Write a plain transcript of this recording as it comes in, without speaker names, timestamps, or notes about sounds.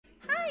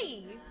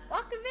Hey,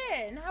 welcome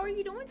in. How are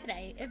you doing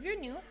today? If you're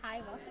new,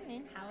 hi, welcome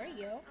in. How are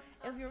you?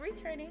 If you're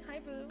returning, hi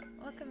boo,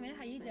 welcome in.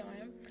 How you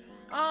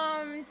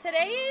doing?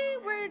 Today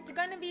we're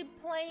gonna be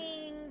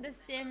playing the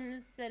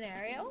Sims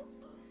Scenarios.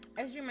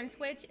 I stream on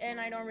Twitch and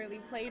I don't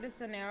really play the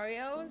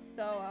scenarios,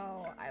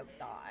 so I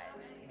thought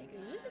I'd make a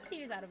YouTube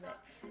series out of it.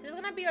 So it's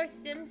gonna be our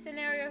Sims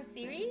Scenario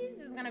Series.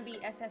 It's gonna be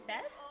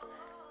SSS.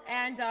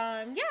 And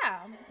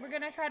yeah, we're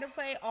gonna try to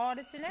play all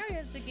the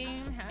scenarios the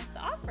game has to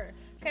offer.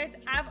 Cause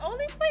I've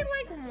only played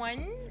like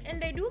one,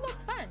 and they do look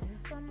fun.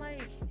 So I'm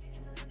like,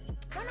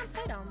 why not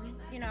play them?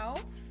 You know.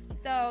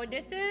 So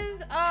this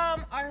is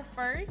our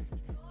first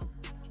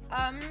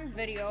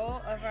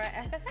video of our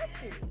SSS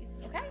series.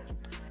 Okay.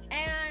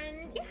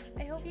 And yeah,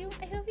 I hope you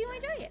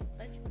enjoy it.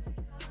 Let's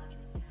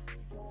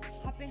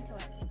hop into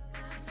it.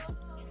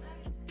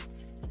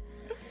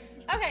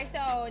 Okay,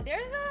 so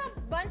there's a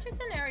bunch of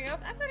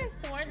scenarios. I could have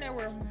sworn there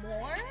were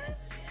more,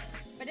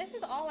 but this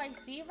is all I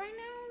see right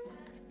now.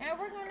 And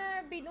we're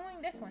gonna be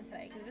doing this one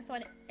today because this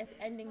one is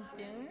ending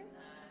soon.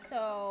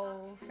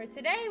 So for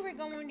today, we're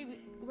going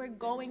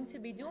to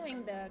be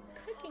doing the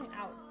cooking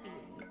out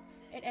series.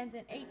 It ends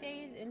in 8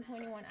 days and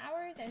 21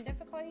 hours, and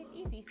difficulty is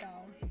easy. So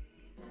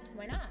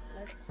why not?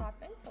 Let's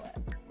hop into it.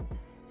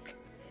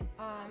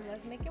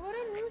 Let's make it with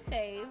a new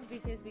save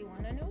because we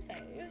want a new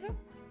save.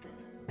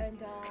 And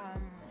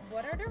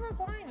what are the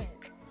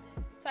requirements?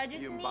 So I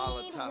just need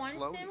one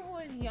sim who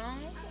is young,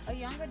 a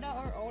young adult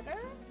or older.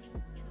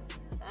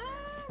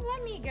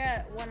 Let me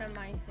get one of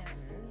my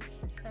sims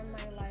from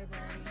my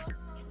library.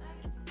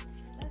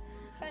 Let's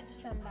fetch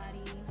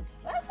somebody.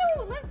 Let's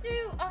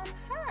do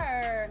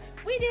her.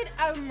 We did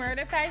a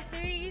murder patch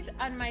series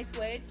on my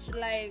Twitch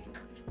like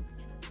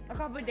a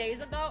couple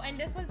days ago, and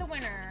this was the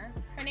winner.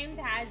 Her name's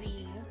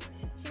Hazzy.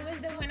 She was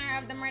the winner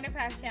of the murder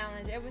patch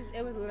challenge. It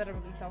was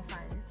literally so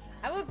fun.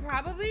 I would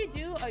probably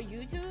do a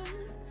YouTube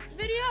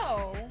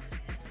video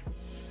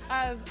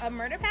of a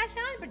murder patch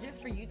challenge, but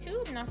just for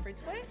YouTube, not for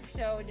Twitch.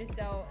 So just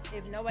so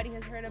if nobody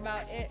has heard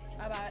about it,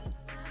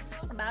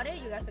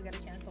 you guys will get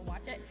a chance to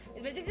watch it.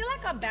 It's basically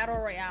like a battle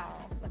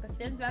royale, like a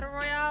Sims battle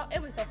royale.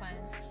 It was so fun.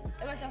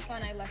 It was so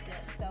fun. I loved it.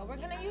 So we're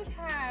gonna use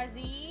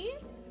Hazzy.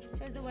 She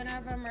was the winner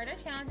of a murder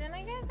challenge, and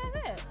I guess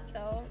that's it.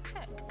 So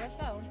check. Let's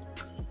go.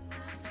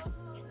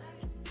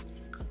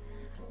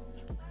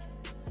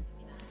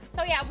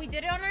 So yeah, we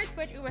did it on our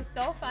Twitch. It was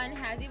so fun.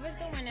 Hazzy was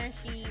the winner.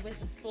 She was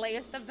the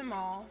slayest of them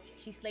all.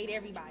 She slayed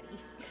everybody.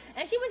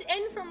 And she was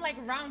in from like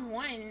round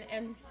 1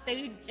 and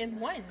stayed in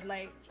 1.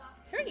 Like,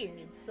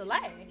 period.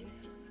 Slay.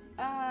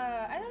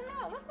 I don't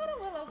know. Let's go to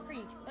Willow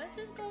Creek. Let's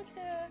just go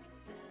to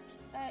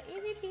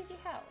Easy Peasy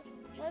House.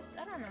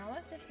 I don't know.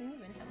 Let's just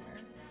move in somewhere.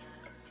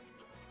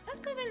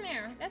 Let's move in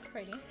there. That's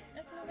pretty.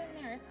 Let's move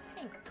in there. It's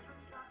pink.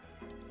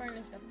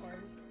 Furnished, of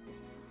course.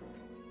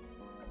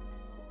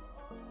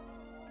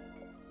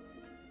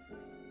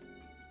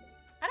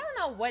 I don't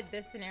know what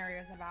this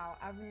scenario is about.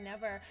 I've only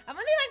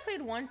like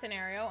played one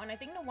scenario, and I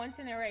think the one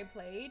scenario I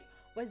played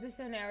was the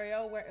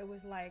scenario where it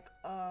was like,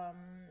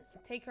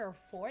 take care of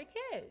 4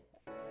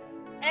 kids.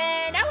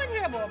 And that was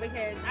terrible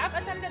because I've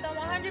attempted the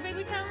 100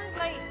 baby challenge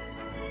like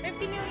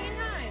 50 million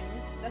times.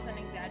 That's an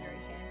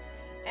exaggeration.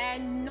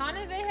 And none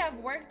of it have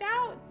worked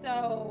out.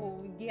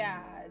 So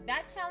yeah,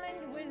 that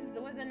challenge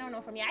was a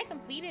no-no for me. I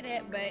completed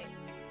it, but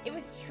it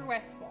was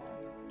stressful.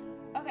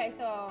 Okay,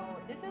 so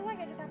this is like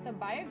I just have to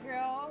buy a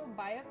grill,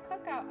 buy a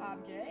cookout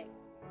object,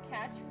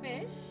 catch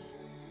fish.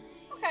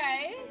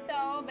 Okay,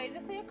 so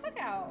basically a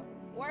cookout.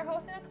 We're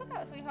hosting a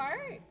cookout,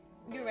 sweetheart.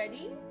 You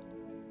ready?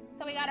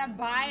 So we gotta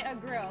buy a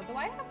grill. Do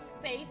I have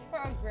space for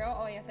a grill?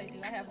 Oh yes, I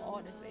do. I have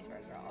all the space for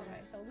a grill.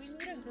 Okay, so we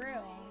need a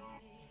grill.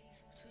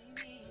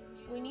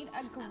 We need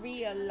a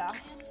grill.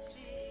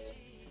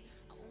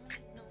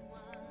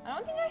 I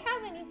don't think I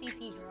have any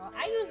CC grill.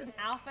 I use an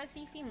alpha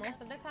CC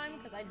most of the time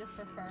because I just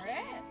prefer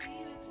it.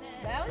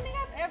 But I don't think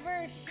I've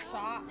ever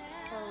shopped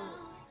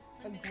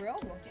for a grill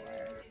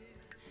before.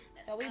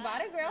 So we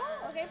bought a grill.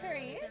 Okay,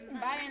 period.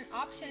 Buy an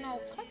optional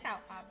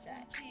cookout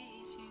object.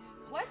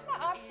 What's an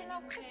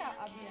optional cookout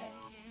object?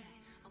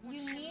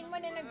 You need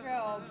one in a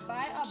grill.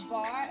 Buy a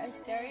bar, a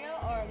stereo,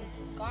 or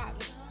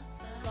got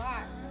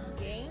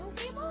game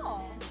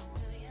table.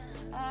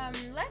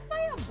 Let's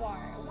buy a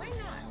bar. Why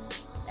not?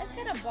 Let's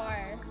get a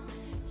bar.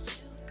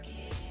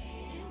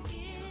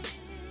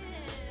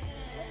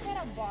 Let's get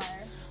a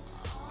bar.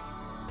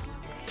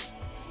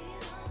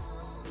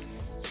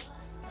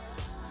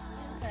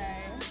 Okay.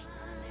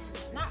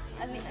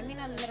 I mean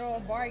a literal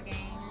bar game,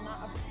 not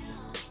a.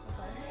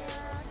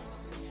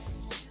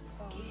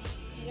 Go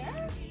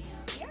here.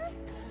 Here.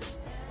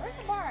 Where's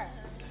the bar?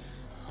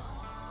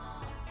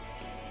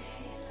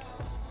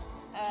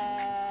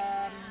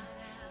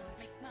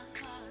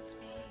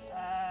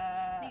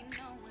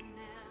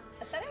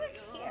 I thought it was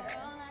here.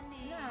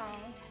 No.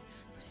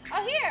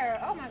 Oh, here!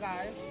 Oh my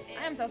gosh.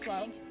 I am so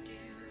slow.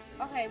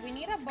 Okay, we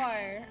need a bar.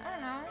 I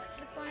don't know.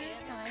 This one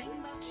is nice.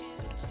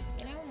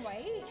 Can I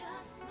wait?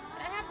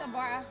 Can I have the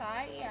bar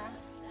outside? Yeah.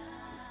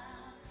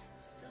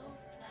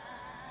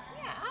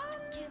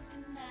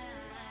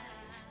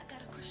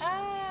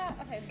 Yeah,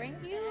 okay. Okay, bring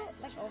you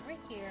like over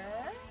here.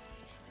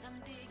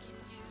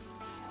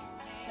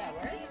 That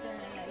works. And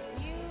then like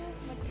you,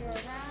 flip you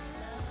around.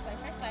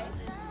 Slice.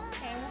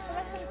 Okay, we'll put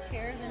like some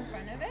chairs in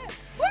front of it.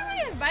 Who am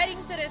I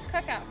inviting to this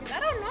cookout? Because I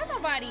don't know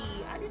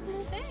nobody. I just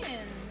moved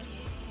in.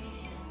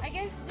 I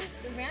guess just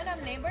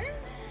random neighbors.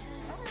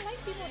 I don't like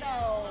people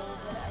though,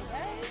 but I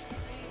guess.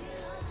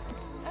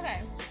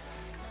 Okay.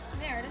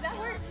 There, does that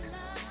work?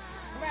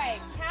 Right,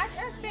 catch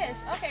or fish?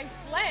 Okay,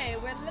 slay.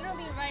 We're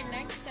literally right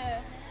next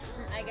to.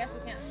 I guess we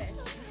can't fish.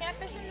 We can't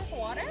fish in this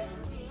water?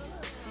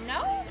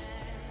 No?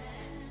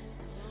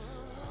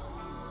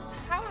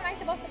 How am I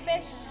supposed to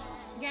fish,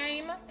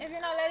 game, if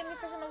you're not letting me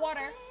fish in the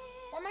water?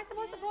 Where am I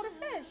supposed to go to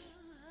fish?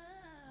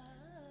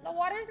 The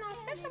water is not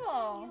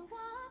fishable.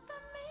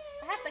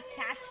 I have to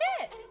catch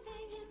it?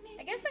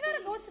 I guess we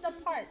gotta go to the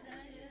park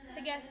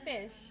to get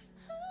fish.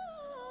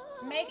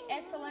 Make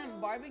excellent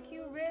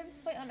barbecue ribs,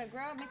 plate on the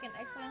grill, make an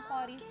excellent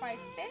quality fried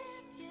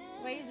fish.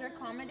 Raise your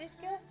comedy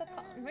skills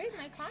raise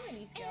my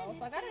comedy skills.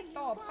 So I gotta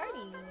throw a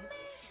party.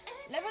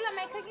 Level up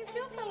my cooking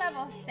skills to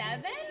level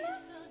 7,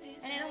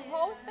 and then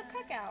host the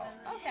cookout.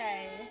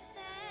 Okay.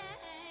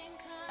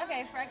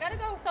 Okay, I gotta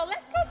go. So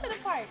let's go to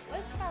the park.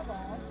 Let's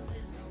travel.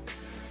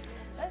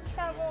 Let's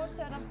travel to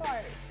the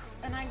park,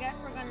 and I guess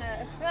we're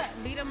gonna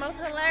be the most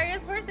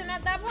hilarious person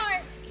at that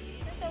park.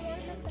 So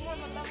wants us to have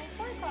a level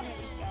 4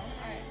 comedy skill.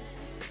 All right,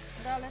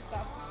 girl, let's go.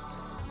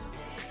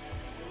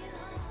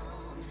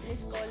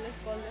 Let's go.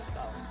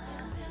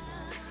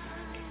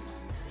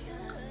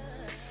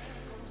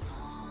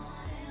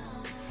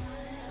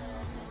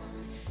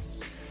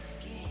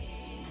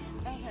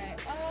 Okay,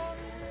 a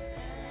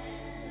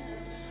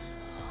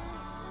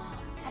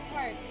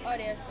park. Oh,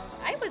 there's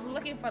one. I was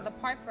looking for the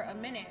park for a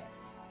minute.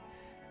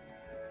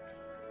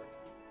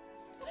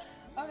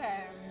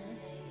 Okay.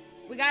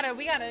 We gotta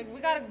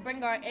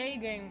bring our A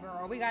game,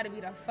 girl. We gotta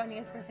be the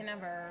funniest person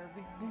ever.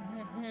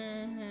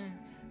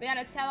 We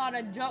gotta tell all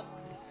the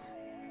jokes.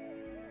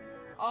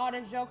 All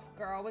the jokes,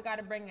 girl. We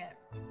gotta bring it.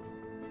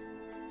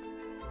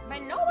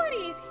 But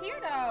nobody's here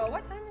though.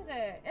 What time is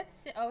it? It's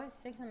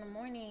 6 in the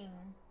morning.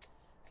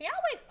 Can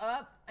y'all wake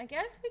up? I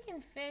guess we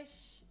can fish.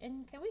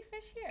 And can we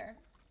fish here?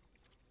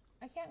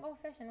 I can't go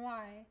fishing.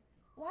 Why?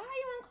 Why are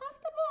you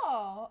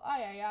uncomfortable?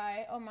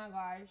 Oh my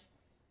gosh.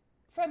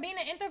 From being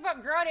an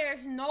introvert girl,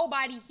 there's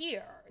nobody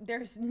here.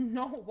 There's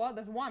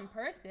one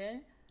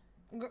person.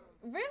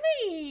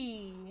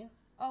 Really?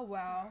 Oh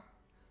well.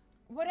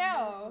 What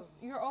else?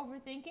 You're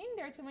overthinking?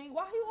 There are too many.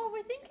 Why are you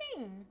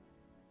overthinking?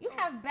 You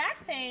have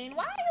back pain.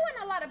 Why are you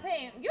in a lot of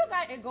pain? You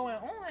got it going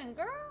on,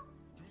 girl.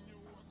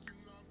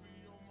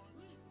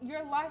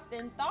 You're lost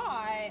in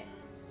thought.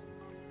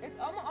 It's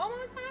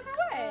almost time for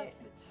what?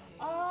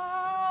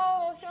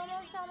 Oh, it's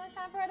almost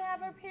time for her to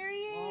have her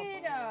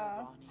period.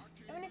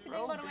 Even if you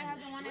didn't go the way I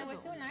one, it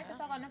was too nice to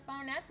talk on the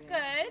phone. That's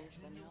good.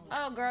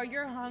 Oh, girl,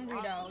 you're hungry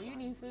though. You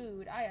need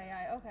food.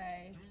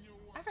 Okay.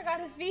 I forgot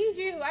to feed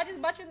you. I just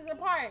brought you to the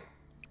park.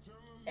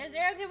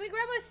 Can we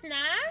grab a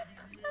snack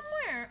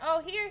somewhere?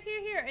 Oh, here.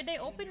 They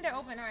open? They're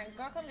open. All right,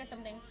 girl, come get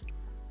something.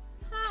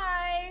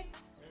 Hi.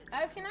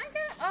 Can I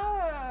get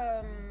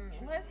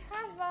let's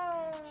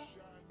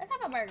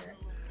have a burger.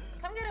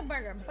 Come get a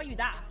burger before you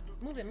die.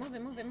 Move it. Move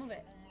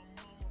it.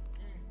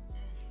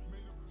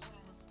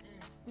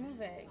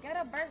 Get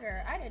a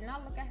burger. I did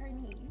not look at her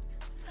needs.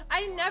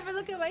 I never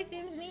look at my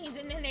Sims needs,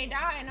 and then they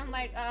die, and I'm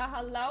like,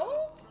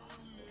 hello?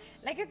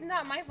 Like, it's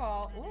not my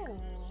fault. Ooh.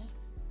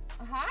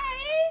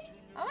 Hi.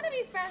 I want to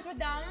be friends with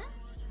them.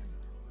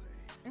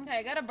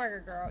 Okay, get a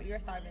burger, girl. You're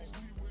starving.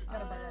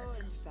 Get a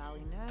burger.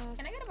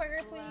 Can I get a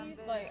burger, please?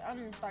 Like,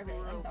 I'm starving.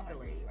 I'm so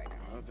hungry right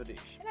now. Here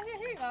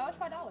you go. It's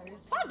 $5.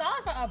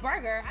 $12 for a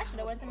burger. I should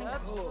have went to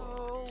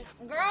McDonald's.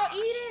 Girl,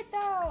 eat it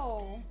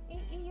though.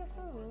 Eat your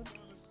food.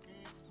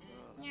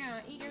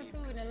 Yeah, eat your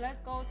food and let's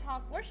go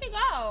talk. Where'd she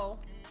go?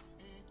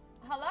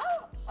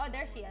 Hello? Oh,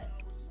 there she is.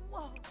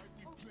 Whoa.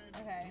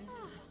 Okay.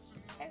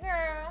 Hey,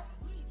 girl.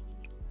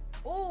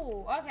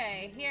 Ooh,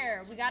 okay.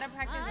 Here, we gotta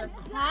practice our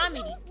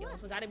comedy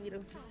skills. We gotta be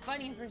the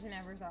funniest person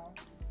ever, so.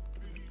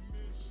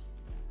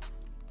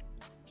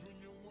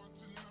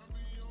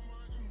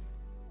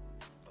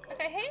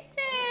 Okay, hey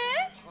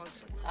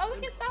sis. Oh, we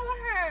can start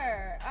with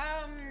her.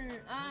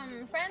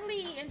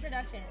 Friendly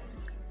introduction.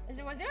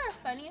 Was there a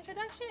funny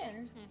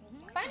introduction?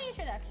 Funny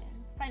introduction.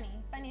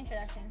 Funny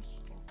introduction.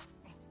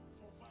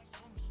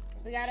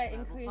 We gotta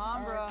increase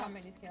our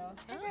comedy skills.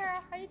 Hey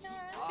girl, how you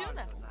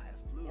doing?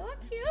 You look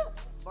cute.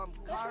 Go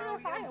through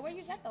the fire. Where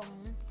you get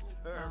them?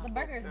 The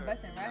burger is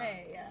busting,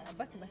 right? Yeah,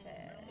 busting.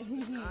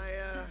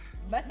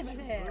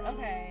 Busting.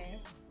 Okay.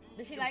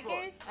 Does she like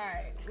it?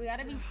 Alright, we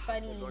gotta be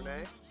funny.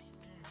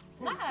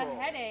 Not a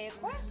headache.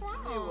 What's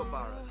wrong?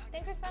 I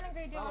think I spent a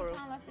great deal of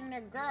time listening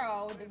to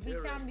girl. We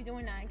can't be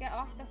doing that. Get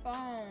off the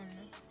phone.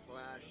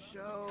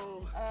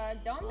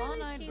 Don't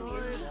really see me.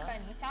 Be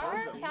funny. Tell her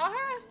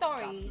a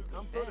story.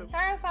 Tell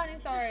her a funny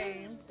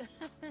story.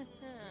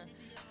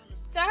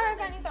 Tell her a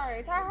funny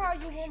story. Tell her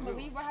you won't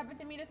believe what happened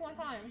to me this one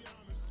time.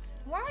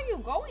 Where are you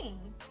going?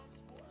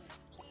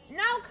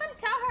 No, come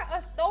tell her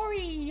a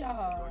story.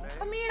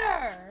 Come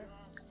here.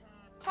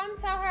 Come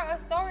tell her a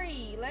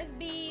story. Let's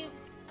be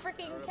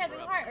freaking Kevin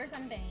Hart or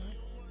something.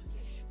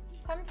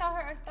 Come tell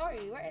her a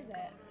story. Where is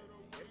it?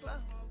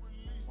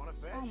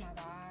 Oh my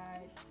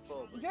god.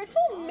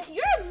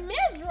 You're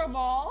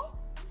miserable.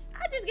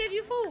 I just gave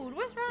you food.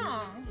 What's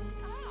wrong?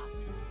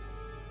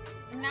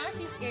 Now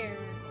she's scared.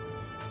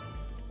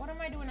 What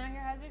am I doing out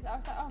here, Hazzy?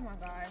 Outside. Oh my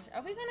gosh.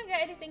 Are we gonna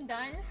get anything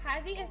done?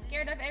 Hazzy is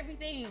scared of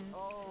everything.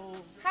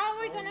 How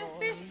are we gonna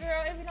fish,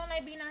 girl, if we don't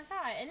like being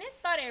outside? And it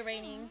started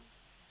raining.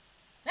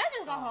 Let's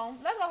just go home.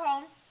 Let's go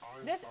home.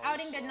 This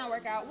outing did not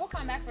work out. We'll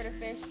come back for the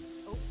fish.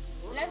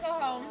 Let's go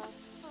home.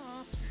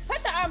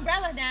 Put the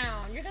umbrella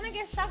down. You're gonna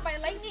get struck by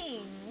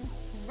lightning.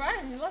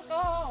 Run. Let's go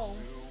home.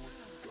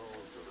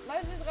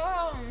 Let's just go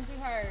home,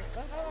 sweetheart.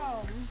 Let's go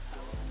home.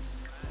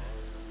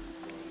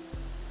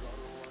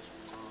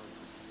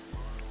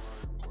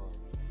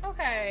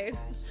 Okay.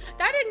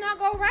 That did not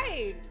go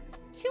right.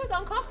 She was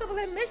uncomfortable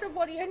and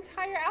miserable the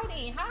entire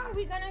outing. How are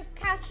we gonna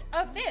catch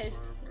a fish?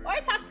 Or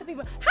talk to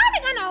people? How are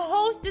we gonna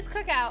host this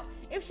cookout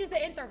if she's an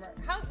introvert?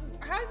 How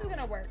is this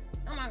gonna work?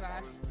 Oh my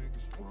gosh.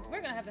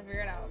 We're gonna have to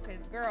figure it out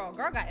because girl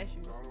got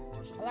issues.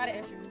 A lot of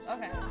issues.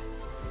 Okay.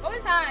 Go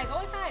inside. Go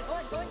inside. Go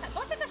inside.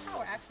 Go take a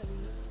shower actually.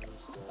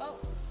 Go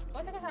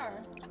take a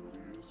shower.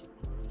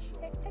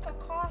 Take a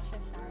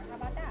cautious shower. How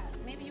about that?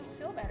 Maybe you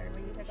feel better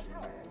when you take a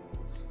shower.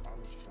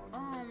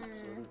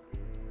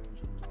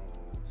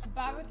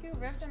 Barbecue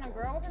ribs and a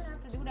girl. We're gonna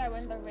have to do that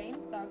when the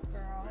rain stops,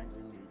 girl.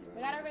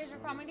 We gotta raise your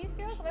comedy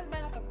skills, so let's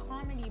buy like a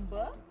comedy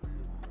book.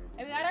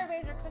 And we gotta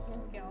raise your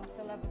cooking skills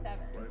to level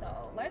 7.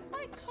 So let's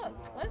like cook.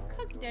 Let's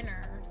cook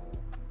dinner.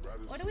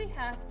 What do we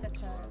have to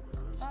cook?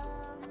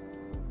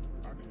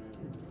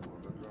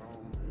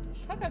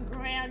 Cook a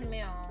grand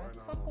meal.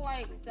 Cook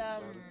like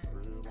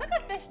cook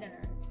a fish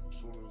dinner.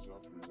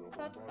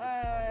 Cook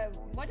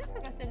well, just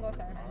cook a single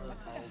serving, but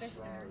cook a fish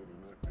dinner.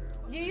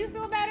 Do you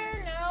feel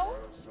better? No?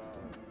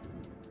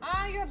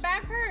 Oh, your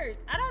back hurts.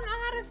 I don't know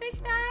how to fix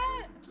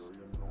that.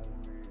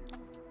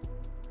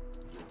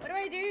 What do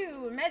I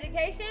do?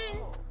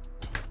 Medication?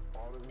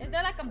 Is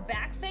there like a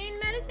back pain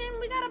medicine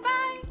we gotta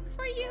buy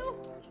for you?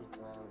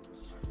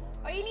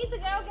 Oh, you need to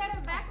go get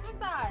a back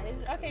massage.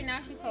 Okay,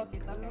 now she's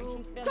focused. Okay,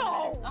 she's feeling better.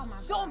 Oh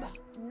my god.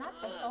 Not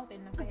the salt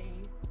in the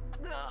face.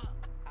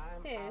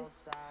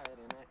 Sis.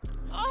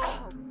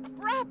 Oh,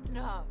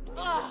 Brapna.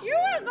 You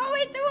were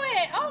going through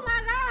it. Oh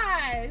my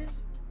gosh.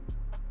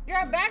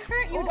 Your back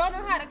hurt? You don't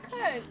know how to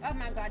cook. Oh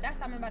my god, that's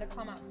something about to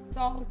come out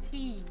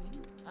salty.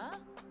 Huh?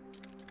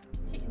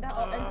 The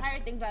entire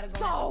thing's about to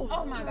go down.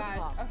 Oh my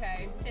gosh.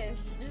 Okay, sis.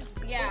 Just,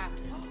 yeah.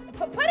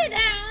 Put it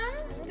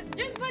down.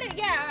 Just put it,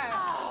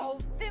 yeah. Oh,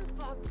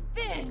 Fimpa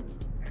Vint.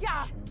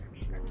 Yeah.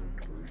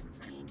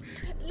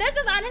 This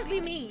is honestly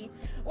me.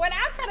 When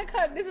I'm trying to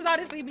cook, this is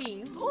honestly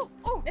me.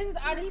 This is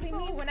honestly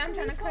me when I'm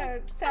trying to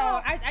cook. So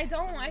I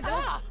don't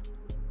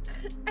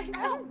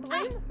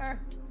blame her.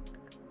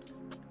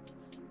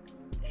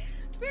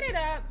 Speed it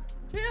up.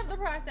 Speed up the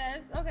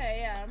process. Okay,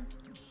 yeah.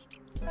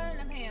 Put it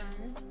in the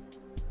pan.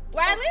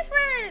 Well, at least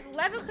we're at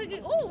level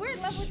cooking. Oh, we're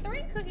at level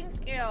 3 cooking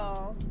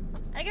skill.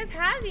 I guess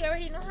Hazzy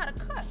already know how to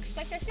cook.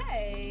 Like I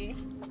say.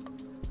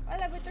 We're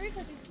level 3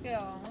 cooking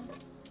skill.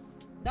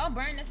 Don't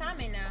burn the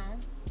salmon now.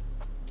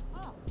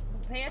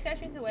 Pay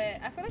attention to it.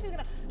 I feel like you're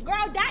gonna,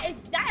 girl.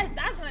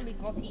 That's gonna be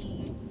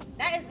salty.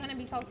 That is gonna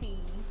be salty.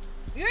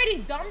 You already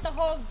dumped the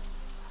whole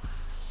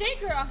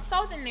shaker of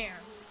salt in there,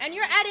 and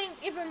you're adding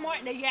even more.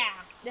 Yeah,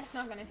 that's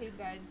not gonna taste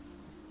good.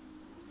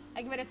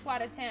 I give it a 2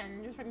 out of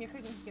 10 just from your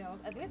cooking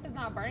skills. At least it's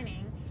not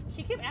burning.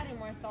 She keeps adding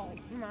more salt.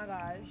 Oh my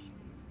gosh.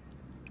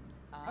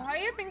 Oh,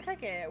 hurry up and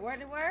cook it. Where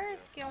are her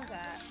skills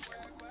at?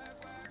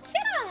 She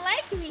don't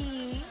like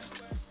me.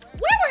 We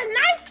were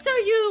nice to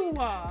you.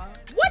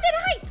 What did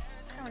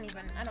I don't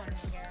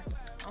even care.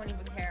 I don't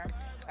even care.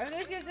 Our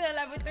English is a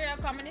level 3, our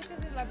comedy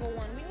skills is level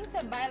 1. We need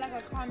to buy like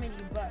a comedy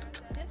book.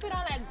 Since we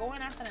don't like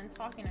going outside and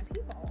talking to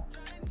people,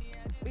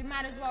 we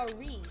might as well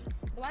read.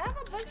 Do I have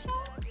a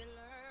bookshelf?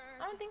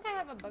 I don't think I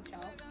have a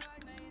bookshelf.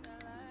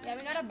 Yeah,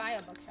 we gotta buy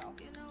a bookshelf.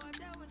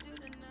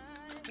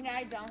 Yeah,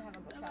 I don't have a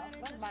bookshelf.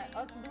 Let's buy.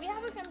 Oh, do we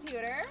have a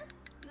computer?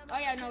 Oh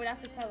yeah, no,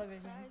 that's a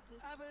television.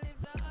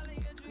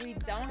 We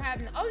don't have.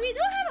 Oh, we do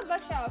have a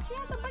bookshelf. She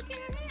has a book in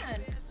her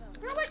hand.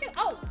 Girl, what you?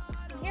 Oh,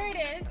 here it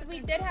is. We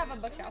did have a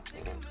bookshelf.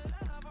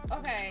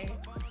 Okay,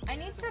 I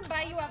need to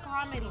buy you a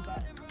comedy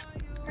book.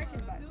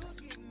 Purchase books.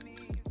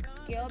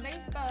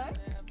 Skill-based books.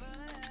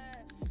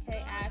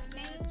 Okay,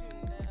 acting.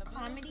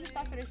 Comedy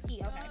stuff for the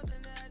C. Okay.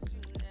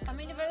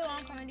 Comedy level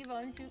 1, comedy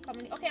level 2,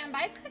 comedy. Okay, and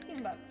buy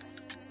cooking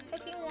books.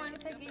 Cooking 1,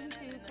 cooking 2,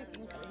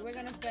 cooking 3. We're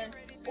gonna spend.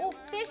 Oh,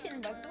 fishing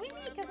books.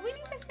 Because we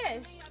need to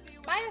fish.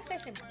 Buy a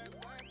fishing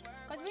book.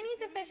 Because we need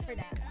to fish for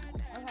that.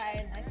 Okay,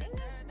 and I think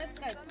that's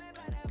good.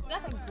 Is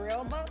that a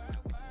grill book?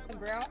 It's a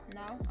grill?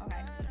 No?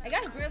 Okay. I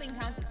guess grilling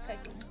counts as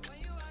cooking.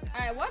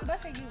 Alright, what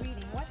book are you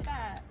reading? What's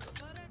that?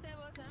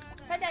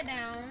 Put that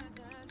down.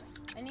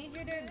 I need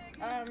you to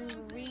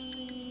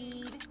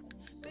read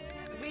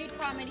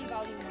comedy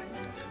volume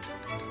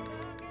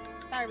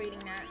 1. Start reading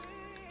that.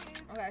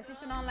 Okay, so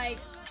she don't like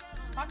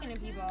talking to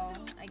people,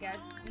 I guess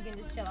you can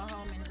just chill at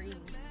home and read,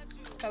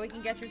 so we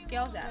can get your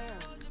skills up.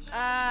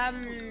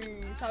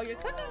 So your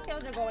cooking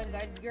skills are going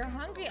good. You're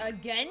hungry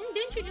again?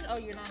 Didn't you just? Oh,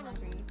 you're not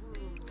hungry.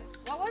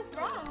 What was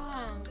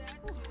wrong?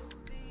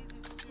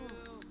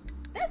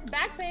 This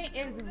back pain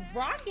is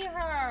rocking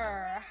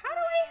her. How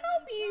do I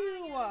help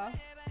you?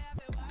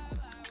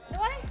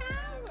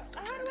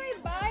 How do I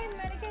buy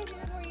medication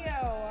for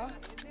you?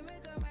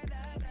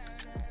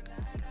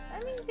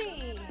 Let me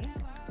see.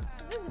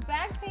 This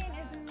back pain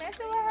is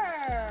messing with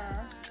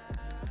her.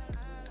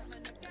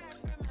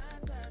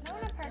 I don't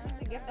want to purchase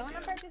a gift. I want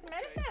to purchase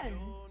medicine.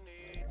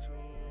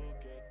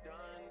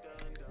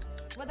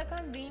 Will the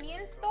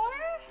convenience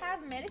store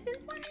have medicine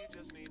for me?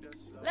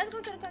 Let's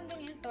go to the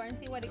convenience store and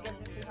see what it gives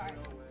us, sweetheart.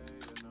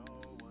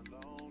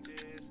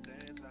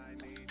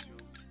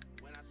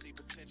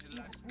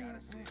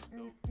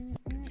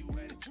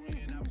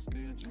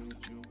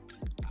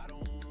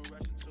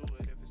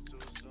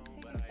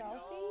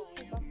 Selfie?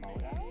 Take a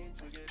photo?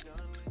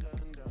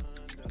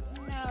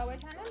 No, we're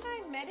trying to buy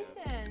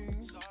medicine.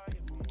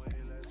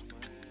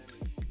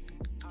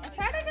 Let's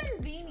try the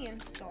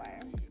convenience store.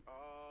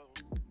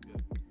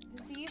 To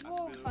see if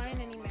we'll find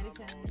any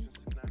medicine.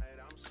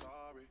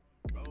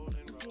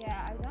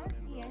 Yeah, I don't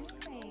see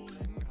anything.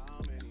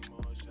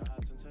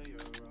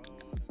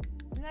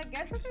 I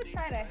guess we could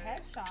try the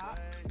head shop.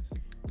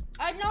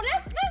 No,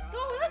 let's go.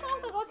 Let's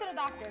also go to the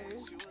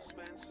doctors.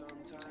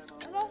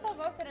 Let's also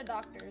go to the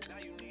doctors.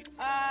 Let's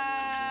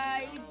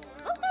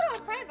go to a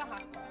private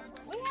hospital.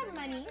 We have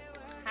money.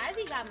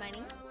 Hazzy got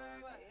money.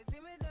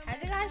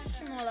 Hazzy got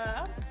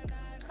shmula.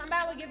 Come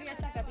back, we'll give you a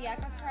checkup. Yeah,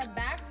 because her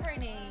back's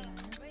hurting.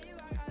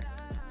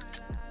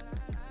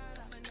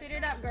 Spit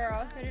it up,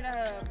 girl. Spit it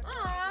up.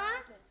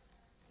 Aww.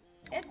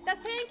 It's the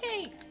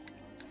pancakes.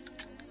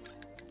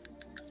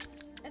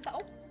 It's the,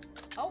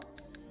 oh,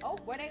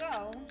 where'd they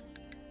go?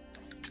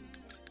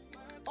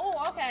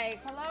 Oh, okay.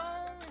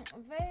 Cologne,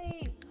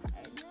 vape.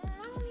 No,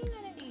 I don't need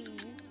none of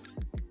these.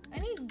 I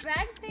need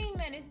back pain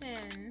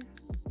medicine.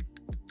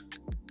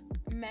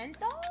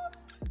 Menthol?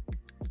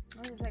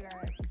 Those are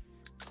cigarettes.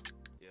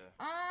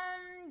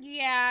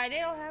 Yeah, they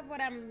don't have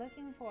what I'm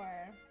looking for.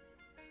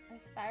 A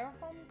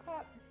styrofoam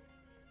cup?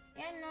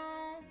 Yeah,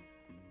 no.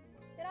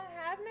 They don't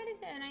have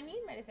medicine. I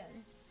need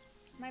medicine.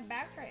 My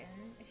back's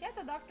hurting. Is she at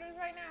the doctor's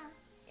right now?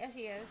 Yes,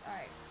 she is.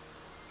 Alright.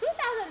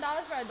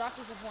 $2,000 for a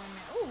doctor's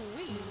appointment. Ooh,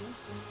 wee.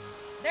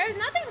 There's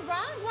nothing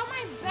wrong. Well,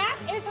 my back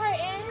is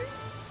hurting.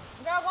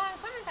 Girl, go on,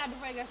 come inside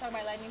before I get struck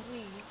by lightning,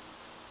 please.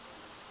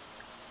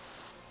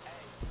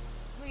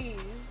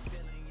 Please.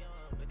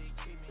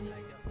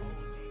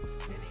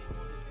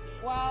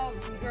 Well,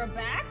 your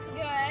back's good.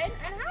 And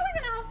how are we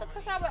gonna have to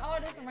cook out with all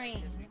this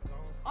rain?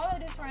 All of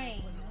this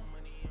rain.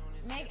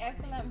 Make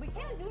excellent. We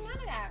can't do none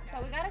of that. So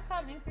we gotta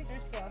come increase your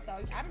skill. So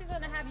I'm just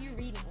gonna have you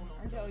reading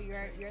until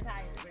you're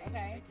tired.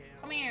 Okay?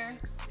 Come here.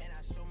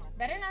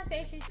 Better not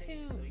say she's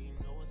too.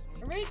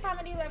 Read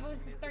comedy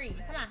levels 3.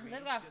 Come on,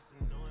 let's go.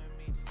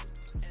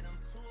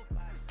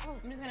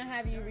 I'm just gonna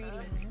have you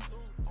reading.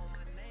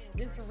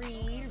 Just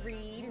read.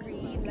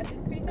 Let's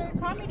increase our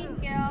comedy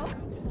skills.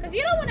 Because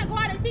you don't want to go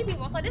out and see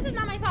people, so this is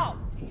not my fault.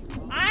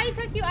 I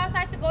took you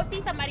outside to go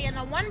see somebody, and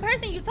the one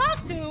person you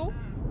talk to,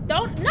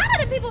 none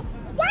of the people,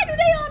 why do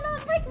they all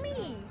not like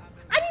me?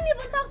 I didn't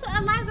even talk to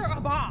Eliza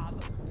or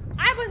Bob.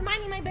 I was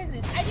minding my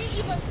business. I didn't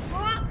even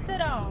talk to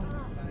them.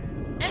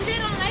 And they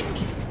don't like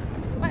me.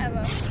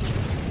 Whatever.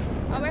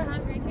 Oh, we're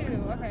hungry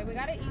too. Okay, we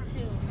gotta eat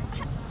too.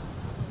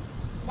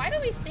 Why do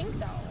we stink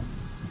though?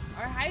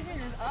 Our hygiene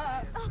is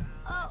up.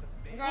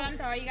 Girl, I'm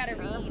sorry, you gotta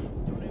read.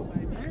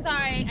 I'm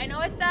sorry, I know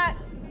it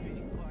sucks.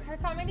 Her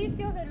comedy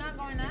skills are not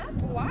going up?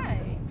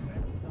 Why?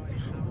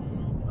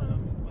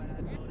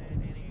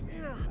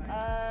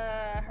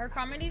 Her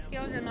comedy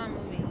skills are not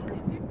moving.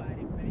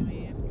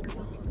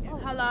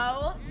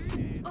 Hello?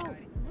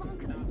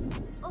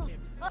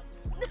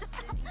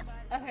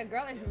 Okay,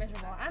 girl is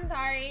miserable. I'm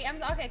sorry.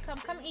 Okay,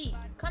 come eat.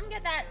 Come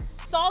get that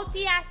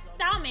salty ass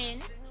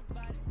salmon.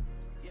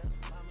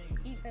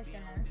 Eat fish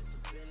dinner.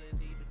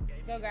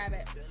 Go grab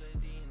it.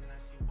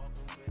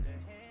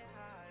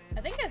 I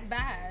think it's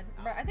bad.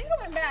 Bro, I think it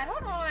went bad.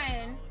 Hold on,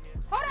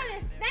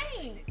 it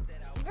stinks.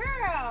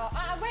 Girl,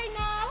 wait,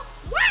 no.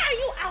 Why are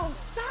you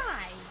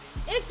outside?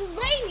 It's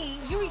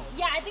raining.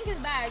 Yeah, I think it's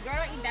bad. Girl,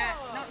 don't eat that.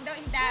 Don't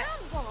eat that.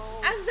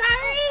 I'm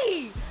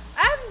sorry.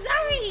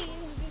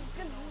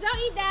 Don't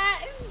eat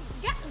that.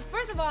 Yeah,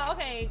 first of all,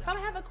 okay, come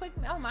have a quick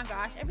meal. Oh my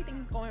gosh,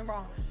 everything's going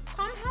wrong.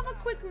 Come have a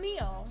quick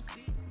meal.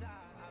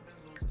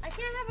 I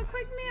can't have a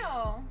quick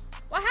meal.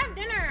 Well, have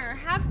dinner.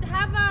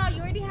 You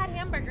already had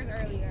hamburgers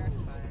earlier.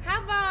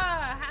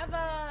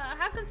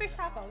 Have some fish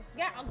tacos.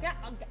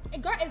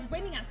 Girl, it's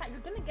raining outside.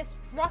 You're gonna get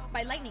struck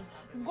by lightning.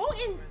 Go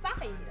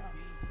inside.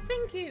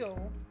 Thank you.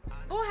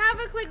 Go have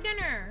a quick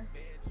dinner.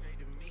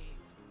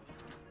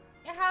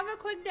 Yeah, have a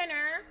quick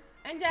dinner,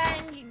 and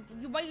then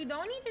you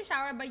don't need to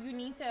shower, but you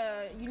need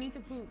to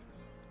poop.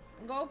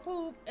 Go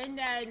poop, and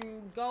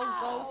then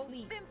go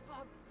sleep.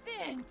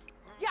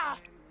 Yeah.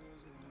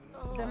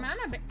 The amount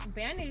of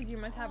band-aids you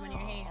must have on your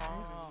hands.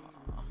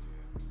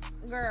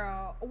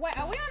 Girl, what?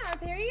 Are we on our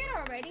period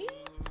already?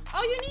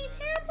 Oh, you need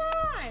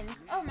tampons.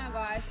 Oh my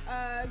gosh.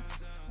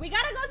 We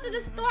gotta go to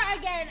the store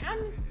again.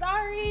 I'm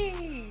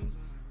sorry.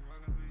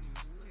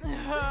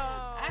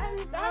 I'm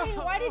sorry.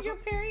 Why did your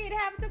period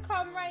have to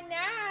come right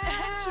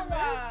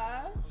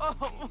now?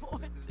 Oh,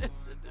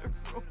 just a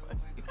different way.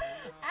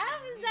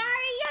 I'm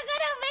sorry. You're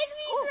gonna make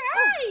me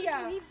cry.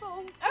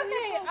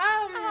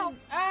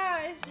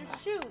 Okay.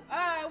 Shoot.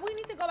 We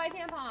need to go buy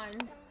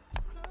tampons.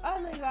 Oh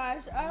my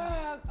gosh.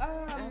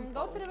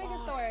 Go to the liquor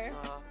store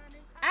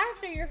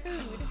after your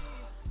food.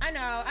 I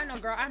know,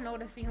 girl. I know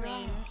the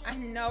feeling. I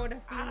know the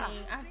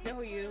feeling. I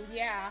feel you.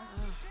 Yeah.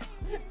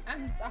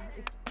 I'm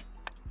sorry.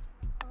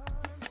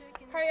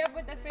 Hurry up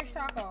with the fish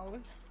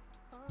tacos.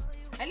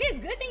 At least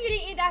good thing you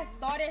didn't eat that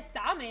salted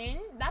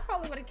salmon. That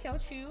probably would have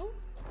killed you.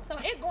 So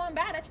it going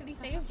bad actually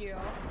saved you.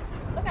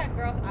 Look at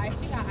girl's eyes.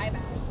 She got eye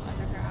bags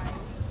under her eyes.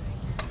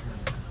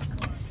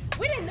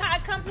 We did not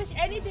accomplish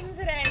anything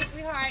today,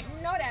 sweetheart.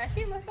 Know that.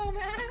 She looks so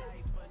mad.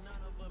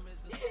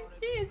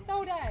 She is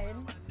so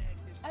done.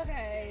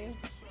 Okay.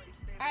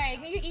 Alright,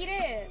 can you eat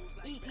it?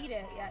 Eat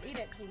it. Yeah, eat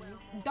it, please.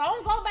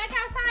 Don't go back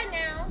outside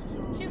now.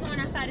 She's going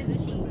outside,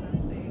 isn't she?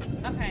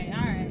 Okay,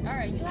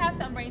 alright. You have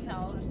some brain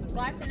cells.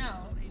 Glad to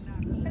know.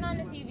 Turn on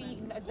the TV.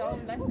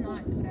 Let's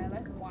not do that.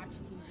 Let's watch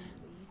TV,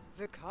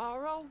 please.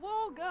 Vikara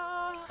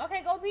Woga.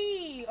 Okay, go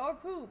pee or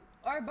poop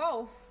or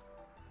both.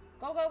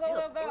 Go.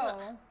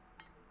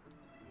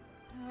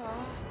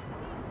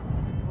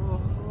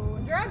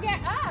 Girl,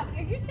 get up.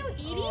 Are you still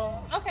eating?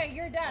 Okay,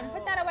 you're done.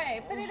 Put that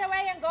away. Put it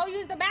away and go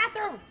use the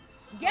bathroom.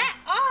 Get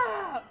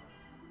up.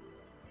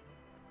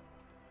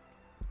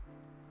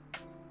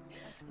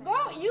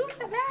 Go use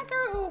the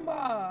bathroom.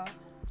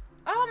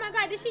 Oh my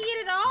God, did she eat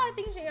it all? I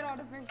think she ate all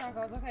the fish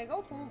tacos. Okay,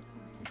 go poop.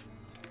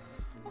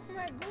 Oh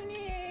my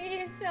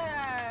goodness.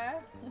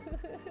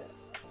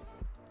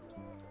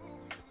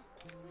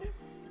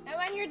 And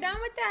when you're done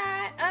with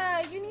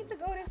that, you need to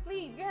go to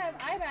sleep. You have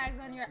eye bags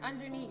on your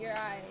underneath your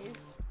eyes.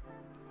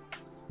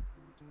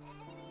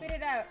 Spit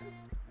it out.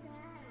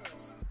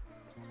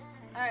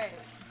 Alright.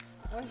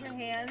 Wash your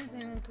hands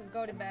and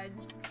go to bed.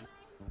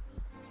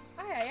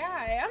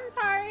 Alright. I'm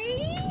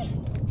sorry.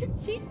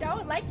 She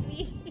don't like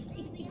me.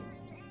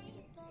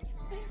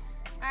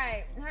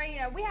 Alright, hurry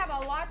up. We have a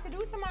lot to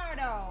do tomorrow,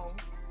 though.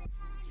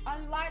 A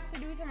lot to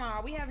do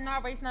tomorrow. We have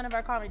not raised none of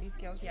our comedy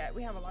skills yet.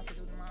 We have a lot to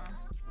do tomorrow.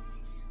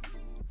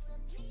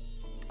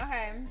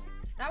 Okay.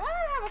 Now, I want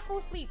to have a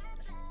full sleep.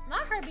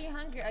 Not her being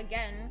hungry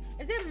again.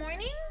 Is it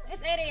morning?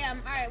 It's 8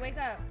 a.m. Alright, wake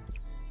up.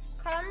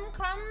 Come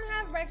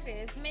have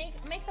breakfast. Make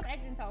some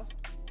eggs and toast.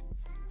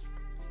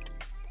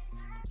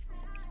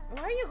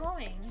 Where are you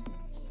going?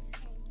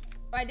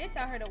 Oh, I did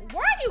tell her to.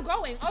 Where are you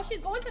going? Oh, she's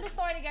going to the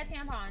store to get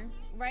tampons,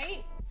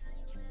 right?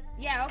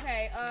 Yeah,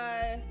 okay.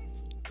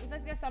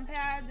 Let's get some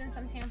pads and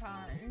some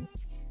tampons.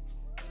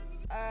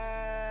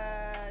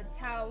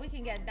 Towel, we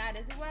can get that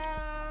as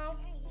well.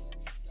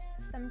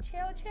 Some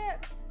chill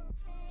chips.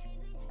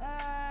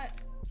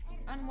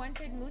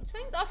 Unwanted mood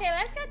swings. Okay,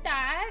 let's get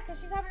that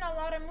because she's having a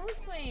lot of mood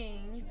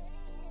swings.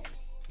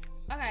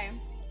 Okay.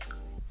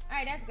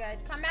 Alright, that's good.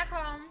 Come back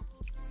home.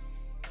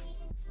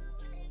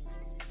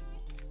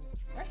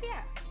 Where's she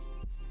at?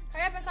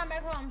 Hurry up and come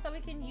back home so we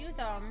can use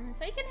them.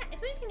 So you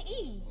can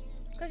eat.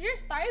 Cause you're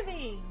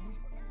starving.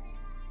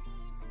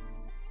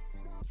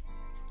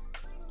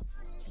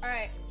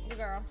 Alright, the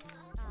girl.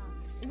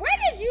 Where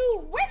did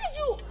you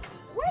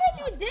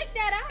dig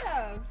that out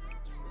of?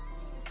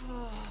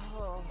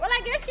 Well,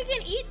 I guess you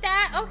can eat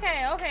that.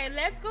 Okay,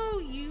 let's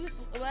go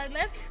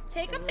let's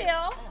take a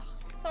pill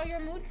so your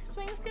mood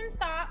swings can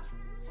stop.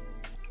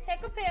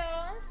 Take a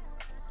pill.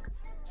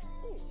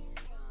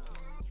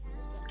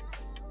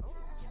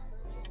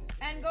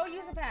 And go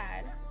use a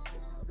pad.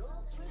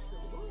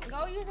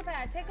 Go use a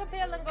pad. Take a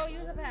pill and go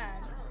use a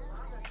pad.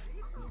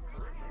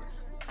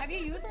 Have you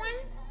used one?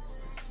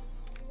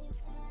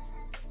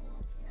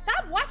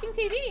 Stop watching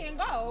TV and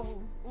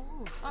go.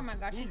 Oh my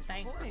gosh, she's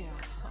stank.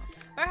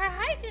 But her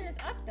hygiene is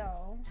up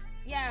though.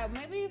 Yeah,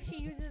 maybe if she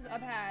uses a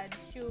pad,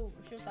 she'll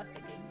stop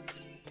sticking.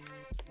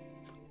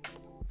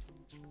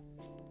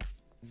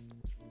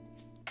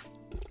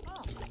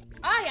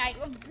 Oh yeah.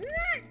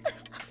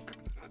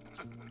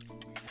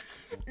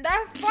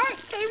 That fart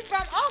came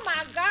from, oh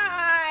my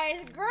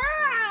gosh,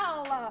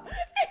 girl.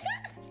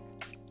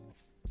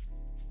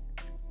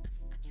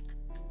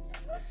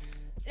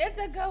 It's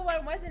a good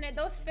one, wasn't it?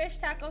 Those fish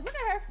tacos. Look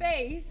at her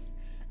face.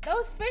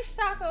 Those fish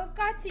tacos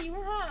got to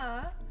you,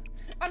 huh?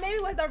 Or maybe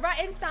it was the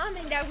rotten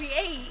salmon that we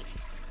ate.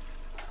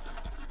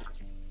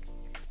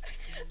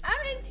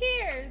 I'm in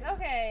tears.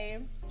 Okay.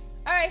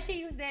 All right, she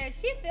used it.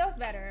 She feels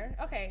better.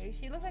 Okay,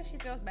 she looks like she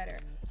feels better.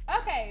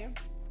 Okay.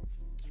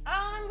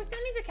 We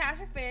still need to catch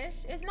a fish.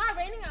 It's not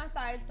raining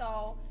outside,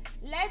 so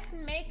let's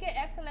make it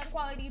excellent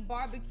quality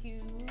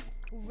barbecue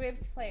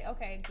ribs plate.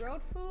 Okay,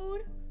 grilled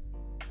food.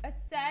 It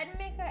said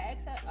make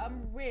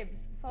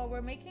ribs. So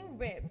we're making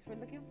ribs. We're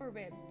looking for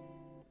ribs.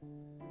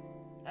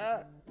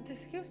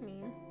 Excuse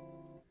me.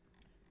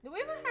 Do we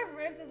even have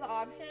ribs as an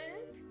option?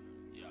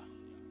 Yeah,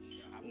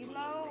 I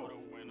Elo,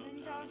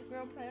 Mentos,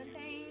 grilled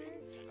plantains.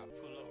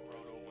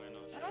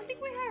 I don't think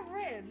we have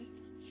ribs.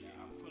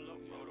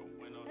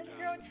 That's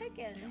grilled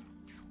chicken.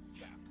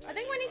 I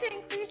think we need to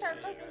increase our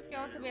cooking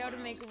skill to be able to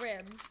make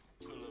ribs.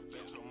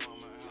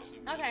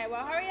 Okay,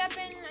 well hurry up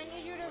and I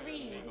need you to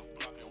read.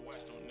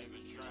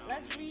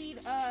 Let's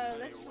read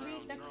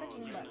the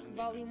cooking book,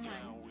 volume 1.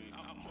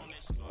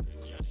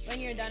 When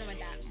you're done with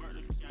that.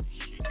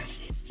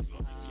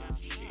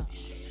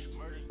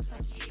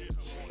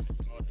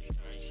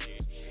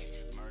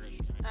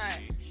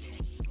 Alright.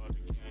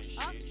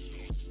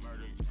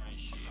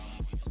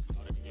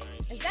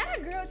 Is that a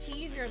grilled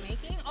cheese you're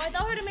making? Oh, I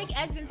told her to make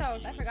eggs and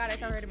toast. I forgot I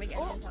told her to make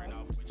eggs and toast.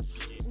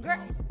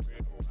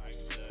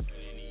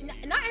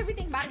 Not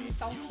everything about it is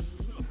salty.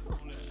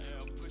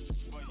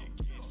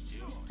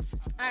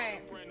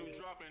 Alright.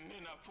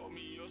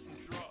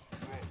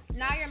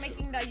 Now you're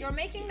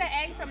making the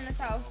egg from the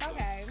toast.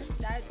 Okay.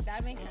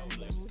 That makes sense.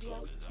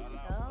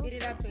 Heat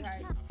it up,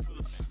 sweetheart.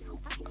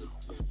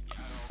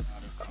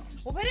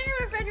 We'll put it in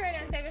the refrigerator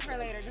and save it for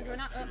later because we're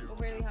not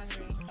really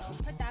hungry. So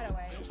put that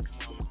away.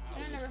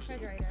 Put it in the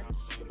refrigerator.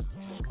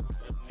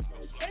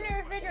 Put it in the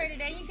refrigerator,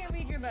 then you can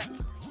read your book.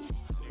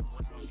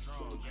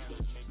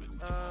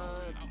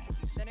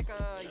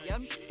 Seneca,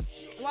 yum.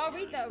 Well,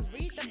 read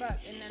the book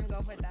and then go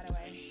put that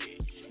away.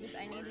 Just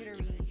I need you to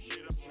read.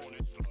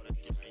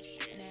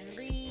 And then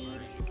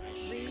read.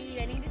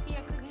 I need to see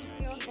your cooking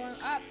skills going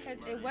up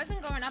because it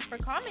wasn't going up for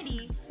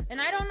comedy,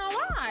 and I don't know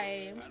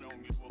why.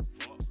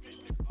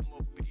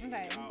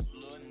 Okay.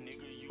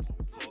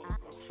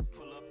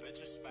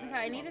 Okay,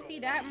 I need to see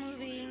that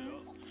moving.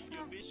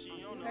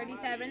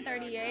 37,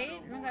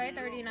 38. Okay,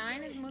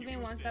 39 is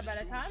moving one step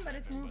at a time, but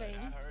it's moving.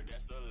 So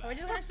we're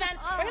gonna spend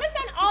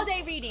all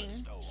day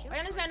reading. We're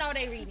gonna spend all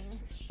day reading.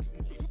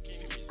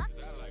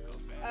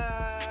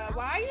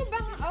 Why are you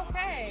behind?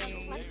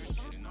 Okay.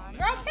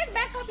 Girl, pick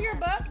back up your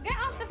book. Get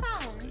off the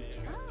phone.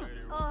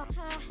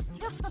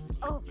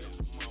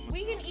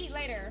 We can eat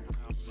later.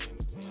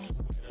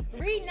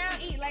 Read now,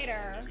 eat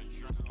later.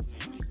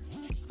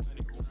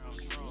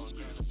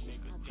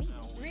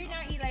 Read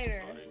now, eat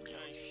later.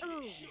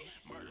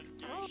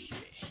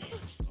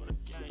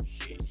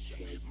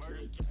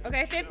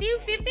 Okay, 50%.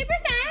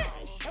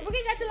 If we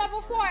can get to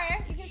level 4,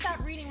 you can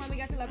stop reading when we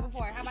get to level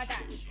 4. How about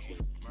that?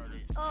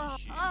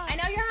 I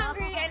know you're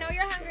hungry. I know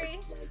you're hungry.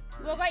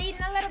 We'll go eat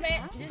in a little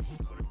bit. Just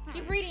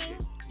keep reading.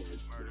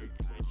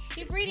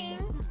 Keep reading.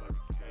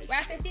 We're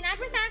at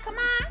 59%. Come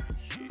on.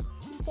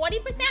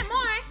 40%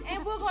 more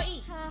and we'll go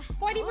eat.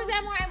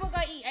 40% more and we'll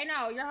go eat. I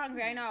know, you're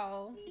hungry, I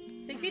know.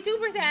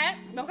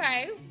 62%.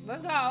 Okay,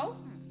 let's go.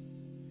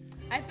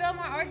 I feel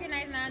more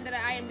organized now that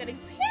I am getting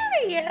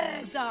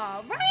period.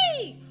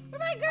 Right.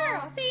 Right,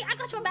 girl. See, I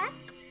got your back.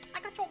 I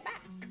got your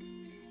back.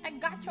 I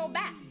got your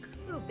back.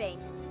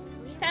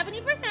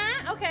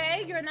 70%.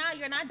 Okay, you're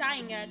not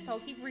dying yet, so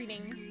keep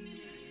reading.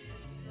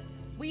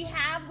 We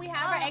have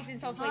our eggs and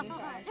toast waiting for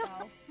us,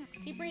 so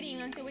keep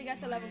reading until we get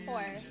to level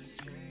 4.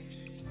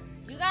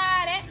 You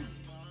got it.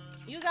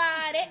 You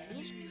got it.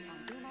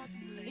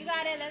 You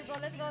got it. Let's go,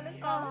 let's go, let's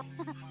go.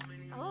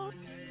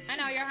 I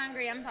know you're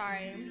hungry. I'm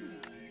sorry.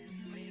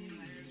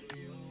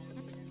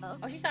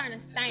 Oh, she's starting to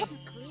stink.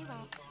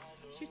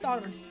 She's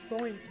starting to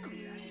stink.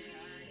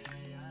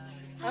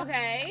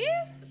 Okay.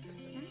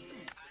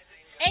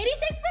 86%.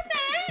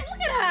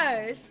 Look at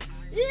us.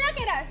 Look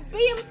at us.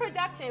 Being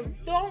productive.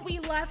 Don't we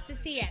love to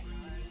see it?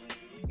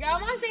 You're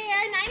almost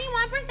there.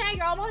 91%.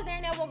 You're almost there.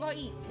 Now we'll go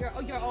eat.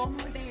 You're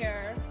almost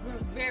there. We're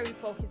very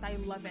focused. I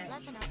love it.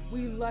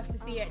 We love to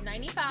see it.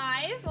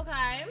 95.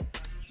 Okay.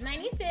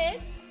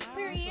 96.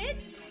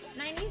 Period.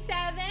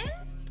 97.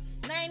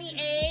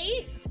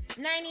 98.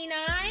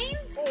 99.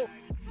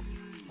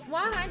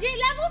 100.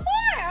 Level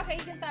 4. Okay,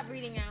 you can stop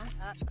reading now.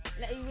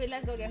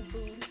 Let's go get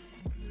food.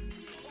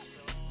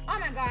 Oh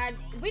my God.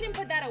 We didn't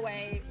put that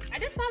away. At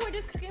this point, we're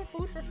just cooking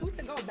food for food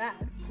to go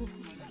bad.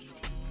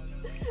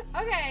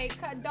 Okay,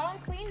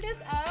 don't clean this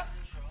up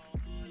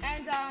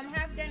and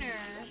have dinner.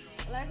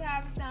 Let's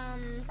have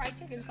some fried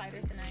chicken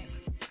sliders tonight.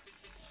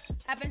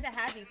 Happened to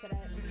have you today.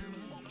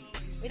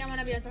 We don't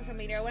want to be on social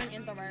media. We're an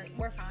introvert.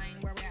 We're fine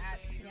where we're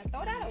at. Yeah,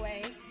 throw that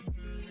away.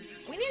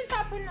 We need to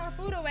stop putting our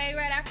food away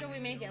right after we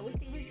make it. We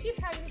keep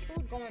having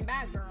food going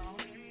bad, girl.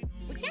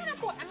 We can't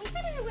afford. I mean,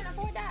 how do we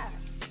afford that?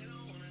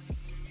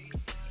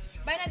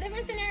 But in a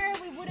different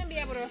scenario, we wouldn't be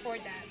able to afford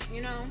that.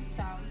 You know,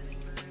 so.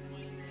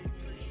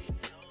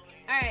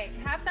 Alright,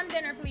 have some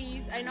dinner,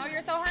 please. I know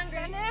you're so hungry.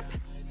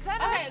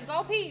 Okay,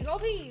 go pee, go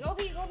pee, go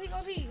pee, go pee,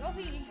 go pee, go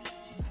pee.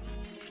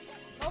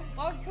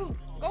 Go poop,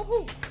 go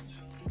poop.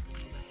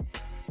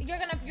 You're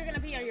gonna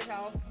pee on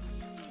yourself.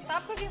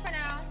 Stop cooking for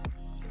now.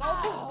 Go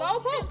poop, go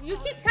poop. You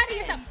keep cutting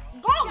yourself.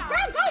 Go,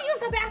 girl, go use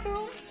the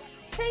bathroom.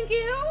 Thank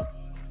you.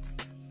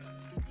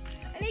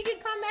 And then you can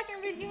come back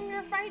and resume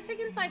your fried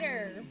chicken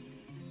slider.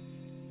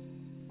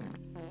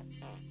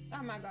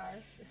 Oh my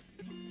gosh.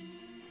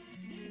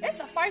 It's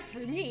the farts for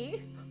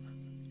me.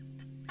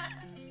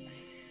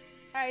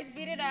 Alright,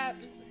 speed it up.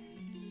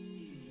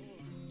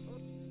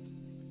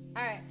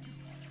 Alright.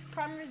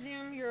 come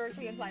resume your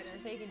chicken slider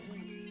so you can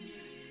eat.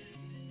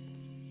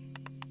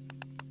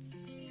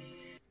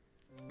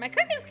 My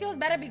cooking skills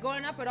better be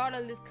going up with all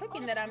of this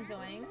cooking that I'm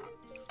doing.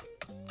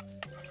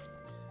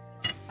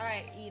 All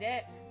right, eat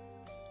it.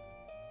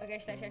 Okay,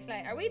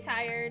 slide. Are we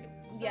tired?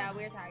 Yeah,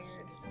 we're tired.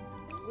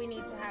 We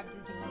need to have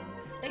this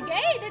eat. The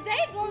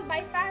day goes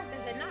by fast,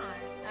 does it not?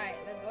 All right,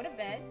 let's go to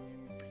bed.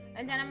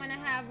 And then we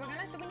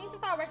need to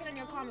start working on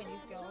your comedy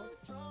skills.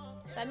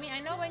 So, I mean, I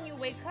know when you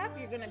wake up,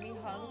 you're gonna be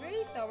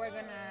hungry, so we're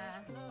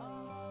gonna,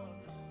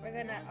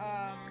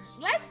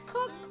 let's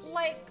cook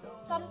like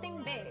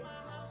something big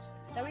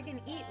that we can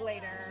eat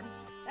later.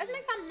 Let's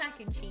make some mac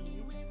and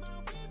cheese,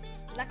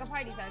 like a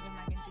party size of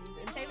mac and cheese,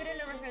 and save it in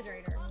the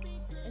refrigerator.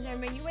 And then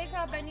when you wake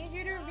up, I need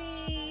you to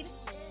read,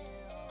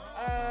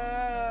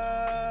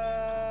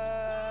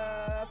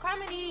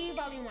 Comedy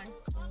Volume 1.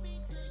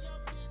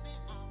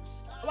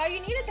 Well, you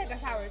need to take a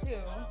shower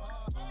too.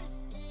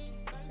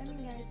 Let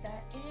me get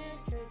that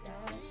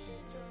introduction.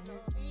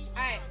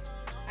 Alright.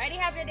 I already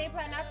have your day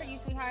planned out for you,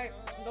 sweetheart.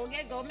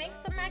 Go make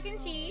some mac and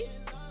cheese.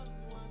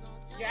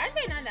 You're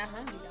actually not that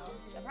hungry though.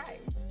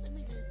 Surprise.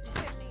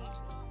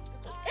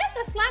 It's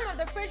the slime of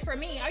the fridge for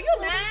me. Are you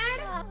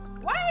mad?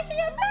 Why is she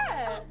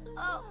upset?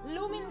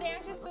 Looming the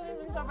anxious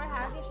feelings over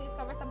Hazzy. She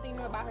discovered something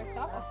new about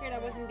herself. A fear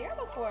that wasn't there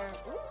before.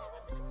 Ooh.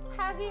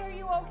 Hazzy, are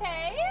you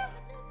okay?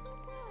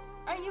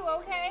 Are you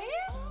okay?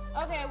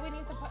 Okay, we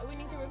need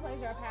to replace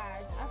your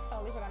pads. I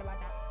totally forgot about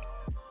that.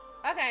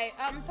 Okay,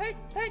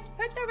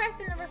 put the rest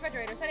in the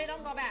refrigerator so they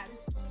don't go bad.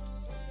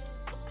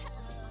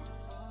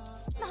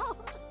 No.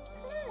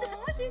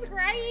 Oh, she's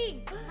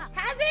crying.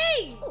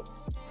 Hazzy!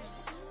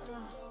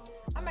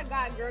 Oh my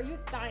god, girl, you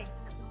stink.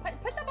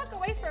 Put the book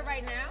away for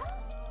right now.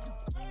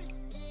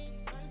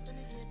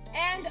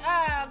 And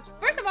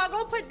first of all,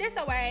 go put this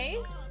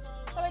away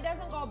so it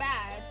doesn't go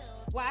bad.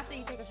 Well, after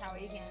you take a shower,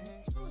 you can.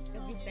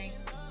 Because you stink.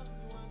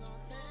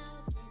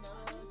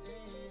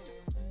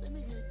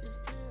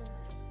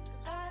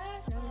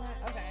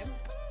 Okay.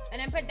 And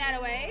then put that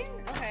away.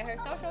 Okay, her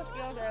social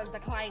skills are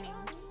declining.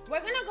 We're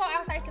gonna go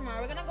outside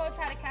tomorrow. We're gonna go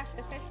try to catch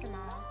the fish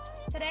tomorrow.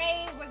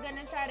 Today, we're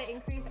gonna try to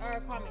increase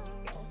our comedy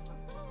skills.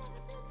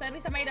 So at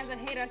least somebody doesn't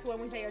hate us when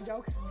we say a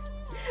joke.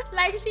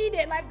 Like she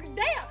did. Like,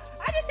 damn,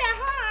 I just said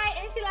hi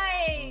and she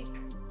like,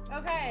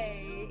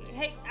 okay,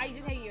 hey, I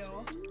just hate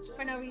you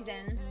for no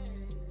reason.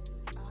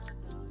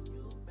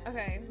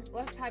 Okay,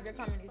 let's have your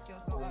comedy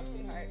skills go up,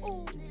 sweetheart.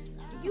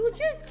 You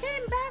just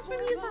came back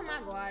from using, oh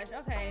my gosh.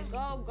 Okay,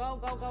 go.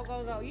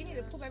 You need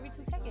to poop every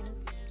 2 seconds.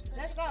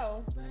 Let's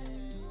go.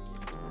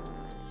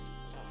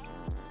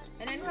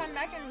 And then come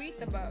back and read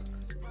the book.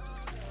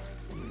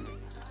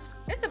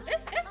 It's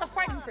the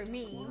fighting for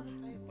me.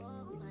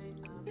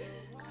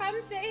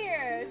 Come sit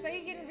here so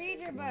you can read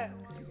your book.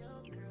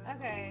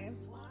 Okay.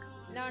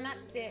 No, not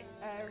sit.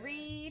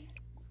 Read.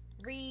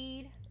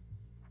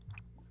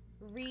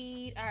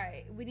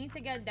 Alright, we need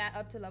to get that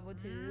up to level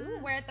 2.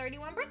 We're at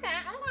 31%.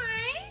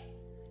 Okay.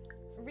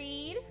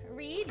 Read.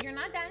 You're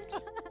not done.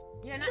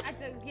 You're not.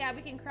 Yeah,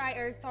 we can cry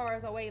our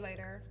sorrows away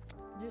later.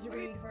 Just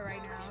read for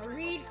right now.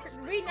 Read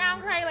now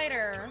and cry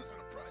later.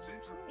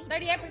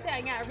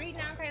 38%. Yeah, read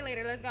now and cry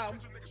later. Let's go.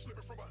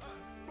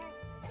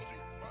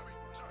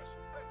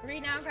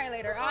 Read now and cry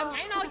later. I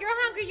know you're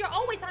hungry. You're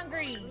always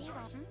hungry.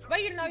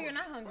 But you know you're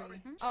not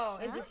hungry. Oh,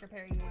 it's just your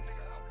period.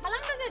 How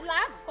long does it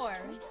last for?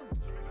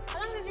 How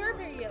long does your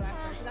period last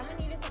for? Because I'm gonna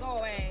need it to go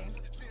away.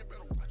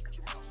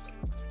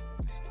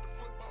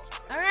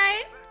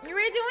 Alright, you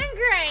were doing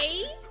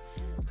great.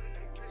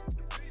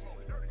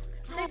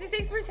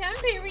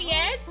 66%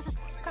 period.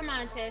 Come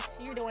on, sis.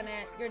 You're doing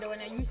it.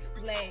 You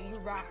slay. You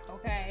rock,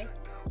 okay?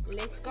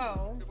 Let's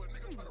go.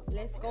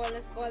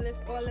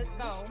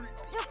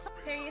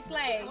 Period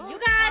slay. You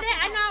got it.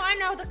 I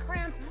know the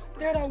cramps.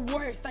 They're the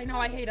worst. I know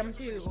I hate them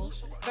too.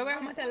 But we're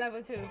almost at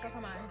level 2, so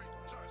come on.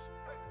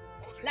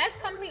 Let's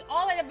complete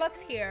all of the books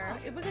here.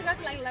 If we could go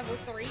to like level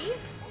 3.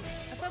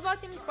 The football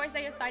team sports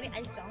that you're starting,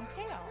 I don't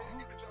care.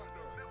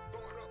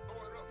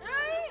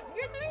 Alright,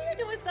 you're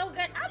doing so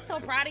good. I'm so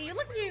proud of you.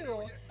 Look at you.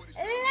 Look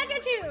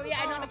at you.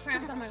 Yeah, I know the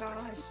cramps. Oh my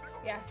gosh.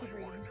 Yeah, keep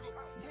reading.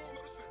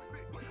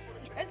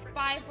 It's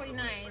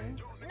 5:49.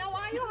 No,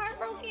 why are you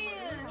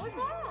heartbroken? What's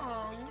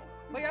wrong?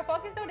 But your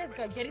focus though, that's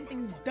good. Getting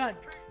things done.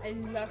 I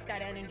love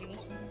that energy.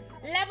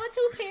 Level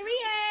 2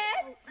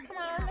 periods. Come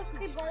on, let's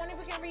keep going if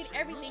we can read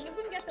everything. If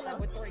we can get to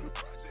level 3.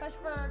 Because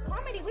for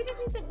comedy, we just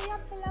need to be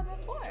up to level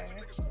 4.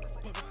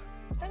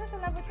 Take us to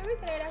level 3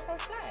 today. That's so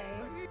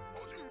slay.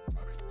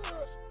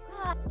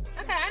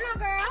 Okay, I know,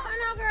 girl.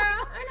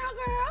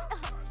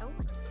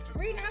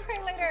 Read now, cry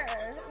later.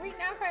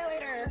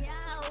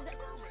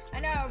 I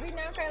know, read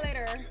now, cry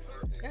later.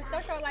 Your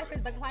social life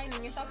is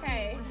declining. It's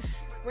okay.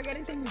 We're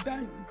getting things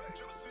done.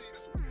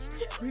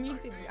 We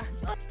need to be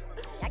honest.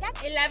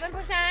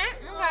 11%.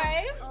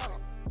 Okay.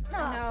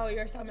 No,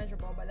 you're so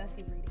miserable, but let's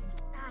keep reading.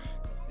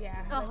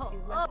 Yeah, let's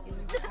do.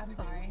 I'm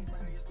sorry.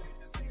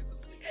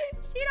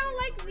 She don't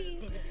like me.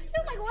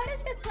 She's like, what is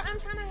this? I'm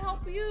trying to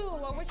help you.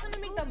 We're trying to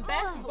make the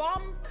best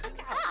bomb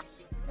cookout.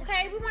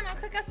 Okay, we want to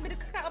cook us to be the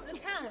cookout of the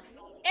town.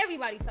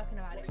 Everybody's talking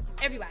about it.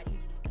 Everybody.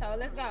 So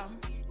let's go.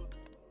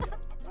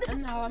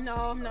 No.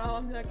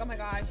 I'm like, oh my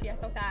gosh, yeah,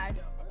 so sad.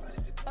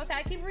 So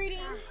sad. Keep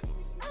reading.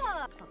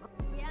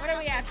 What are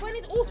we at?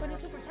 22%.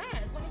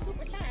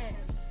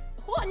 22%.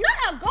 Who?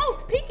 Not a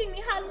ghost peeking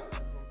me. How?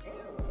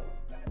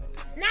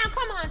 Now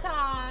come on,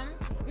 Tom.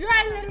 You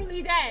are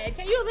literally dead.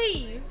 Can you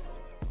leave?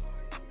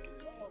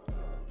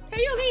 Can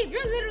you leave?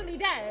 You're literally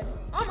dead.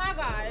 Oh my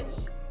gosh.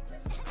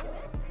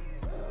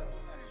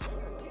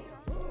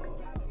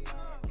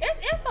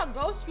 It's the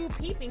ghost you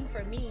peeping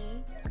for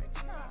me.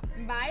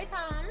 Bye,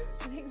 Tom.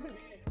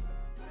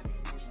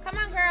 Come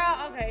on,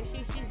 girl. Okay,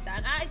 she's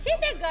done. She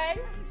did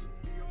good.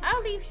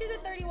 I'll leave. She's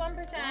at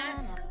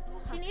 31%.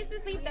 She needs to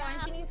sleep though,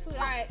 and she needs food.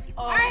 All right.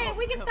 All right,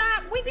 we can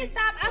stop. We can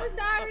stop. I'm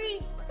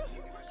sorry.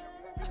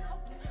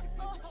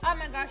 Oh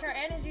my gosh, our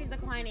energy is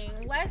declining.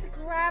 Let's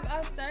grab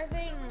a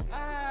serving.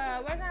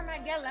 Where's our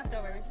get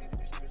leftovers?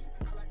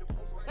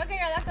 Look at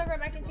your leftover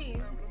mac and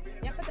cheese.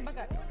 Yeah, put the book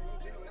up.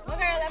 Look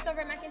at your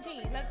leftover mac and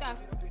cheese. Let's go.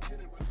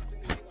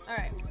 All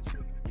right.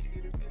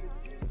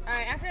 All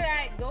right. After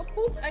that, go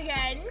poop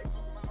again,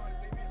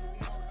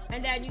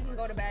 and then you can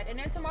go to bed. And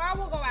then tomorrow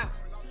we'll go out.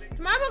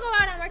 Tomorrow we'll go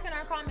out and work on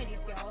our comedy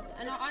skills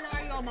and on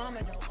our Yo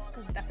Mama jokes,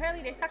 because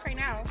apparently they suck right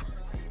now.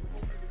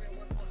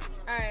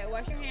 All right.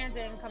 Wash your hands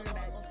and come to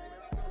bed.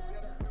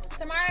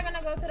 Tomorrow I'm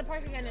gonna go to the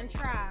park again and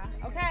try.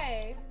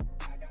 Okay.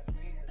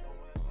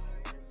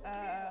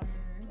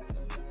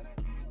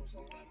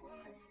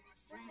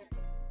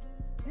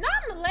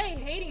 Not Malay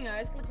hating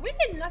us. Like, we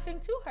did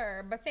nothing to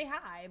her but say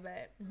hi,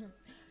 but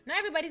not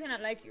everybody's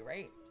gonna like you,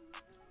 right?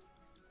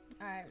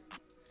 Alright.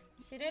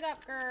 Get it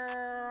up,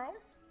 girl.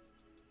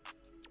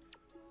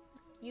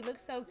 You look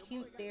so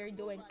cute there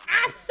doing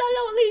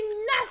absolutely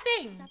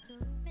nothing.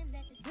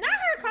 Not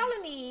her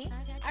calling me.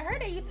 I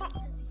heard that you talk.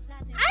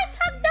 I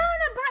talked down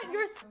about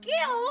your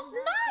skills.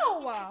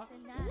 No.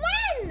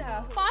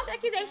 When? False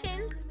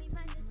accusations.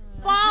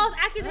 False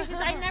accusations.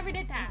 I never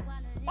did that.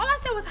 All I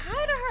said was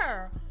hi to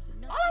her.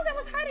 All I said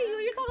was hi to you.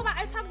 You're talking about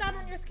I talked down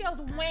on your skills.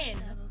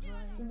 When?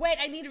 Wait,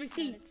 I need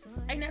receipts.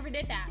 I never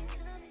did that.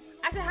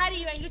 I said hi to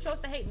you and you chose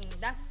to hate me.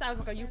 That sounds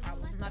like a you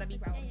problem, not a me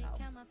problem.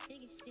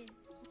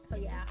 So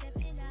yeah.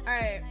 All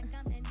right.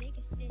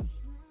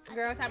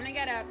 Girl, time to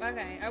get up.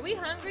 Okay. Are we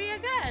hungry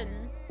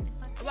again?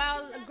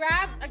 Well,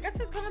 grab, I guess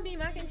it's gonna be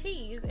mac and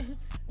cheese.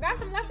 Grab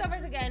some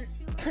leftovers again.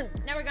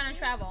 Now we're gonna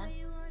travel.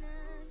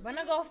 We're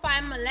gonna go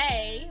find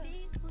Malay,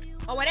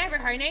 or whatever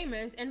her name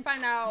is, and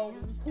find out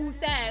who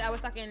said I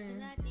was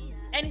talking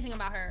anything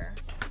about her.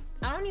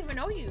 I don't even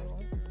know you.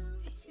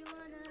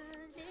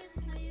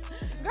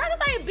 Girl,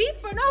 just like beef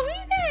for no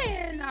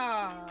reason.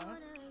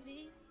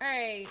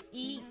 Alright,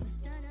 eat.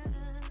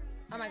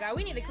 Oh my god,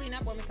 we need to clean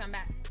up when we come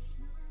back.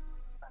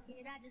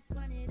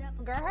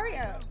 Girl, hurry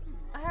up.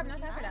 I have no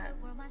time for that.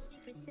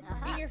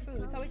 Eat your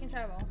food so we can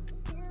travel.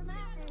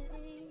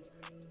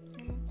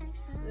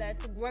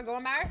 We're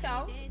going by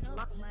ourselves.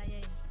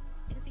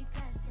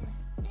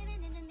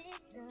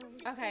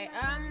 Okay,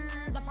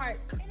 the park.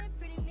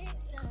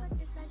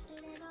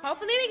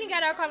 Hopefully we can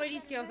get our comedy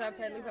skills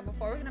up at least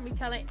before. We're gonna be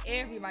telling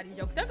everybody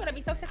jokes. They're gonna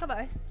be so sick of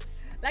us.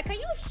 Like, can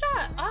you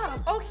shut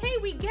up? Okay,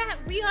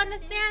 we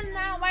understand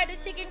now why the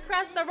chicken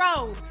crossed the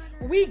road.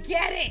 We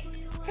get it.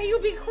 Can you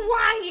be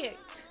quiet?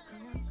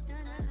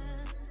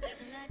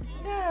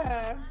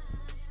 Yeah.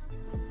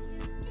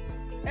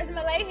 There's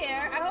Malay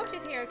here. I hope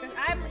she's here because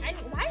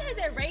why is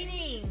it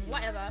raining?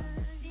 Whatever.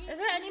 Is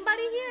there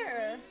anybody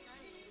here?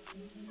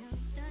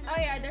 Oh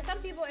yeah, there's some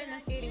people in the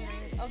skating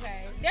rink.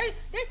 Okay.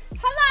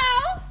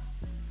 Hello?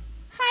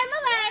 Hi,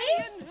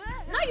 Malay.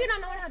 No, you're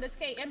not knowing how to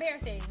skate.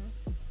 Embarrassing.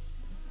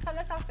 Come,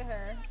 let's talk to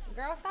her.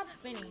 Girl, stop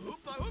spinning.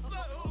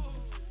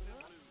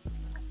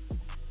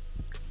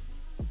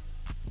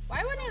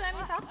 Why wouldn't you let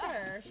me talk to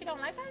her? She don't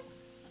like us?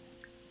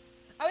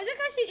 Oh, is it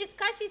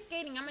because she's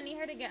skating? I'm gonna need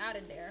her to get out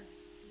of there.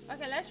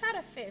 Okay, let's try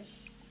to fish.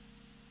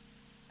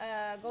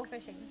 Go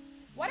fishing.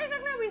 What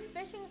exactly are we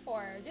fishing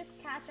for? Just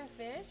catch a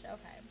fish?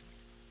 Okay.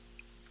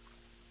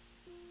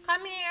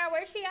 Come here.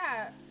 Where's she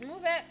at?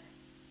 Move it.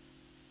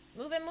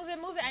 Move it, move it,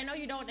 move it. I know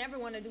you don't ever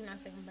want to do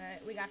nothing,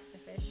 but we got to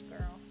fish,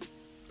 girl.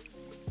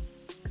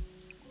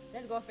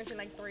 Let's go fishing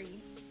like 3.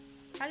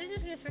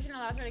 Hazardous fishing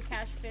allows her to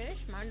catch fish,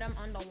 mount them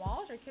on the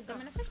walls, or keep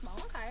them in a fishbowl.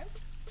 Okay.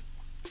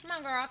 Come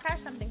on, girl.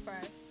 Catch something for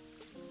us.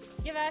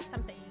 Give us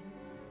something.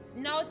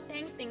 No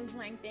thing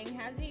plank thing.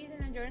 Hazzy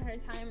isn't enjoying her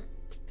time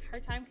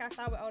cast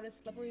out with all this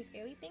slippery,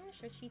 scaly things.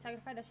 Should she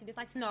testify that she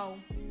dislikes? No.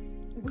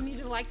 We need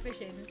you to like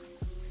fishing.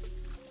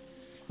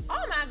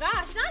 Oh my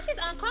gosh, now she's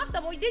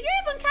uncomfortable. Did you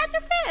even catch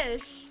a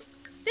fish?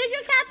 Did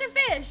you catch a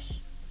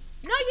fish?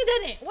 No, you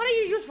didn't. What are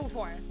you useful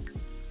for?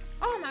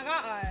 Oh my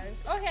gosh.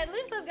 Okay, at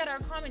least let's get our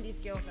comedy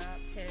skills up,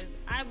 because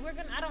I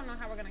don't know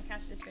how we're gonna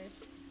catch this fish.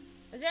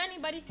 Is there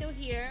anybody still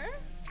here?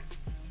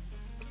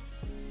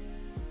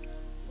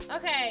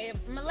 Okay,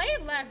 Malay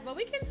left, but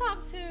we can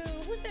talk to,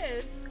 who's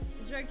this?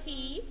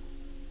 Jerkees.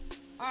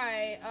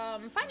 Alright,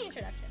 funny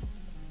introduction.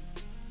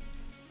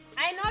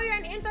 I know you're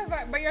an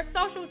introvert, but your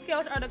social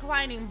skills are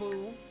declining,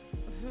 boo.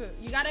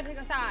 You gotta pick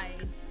a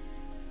side.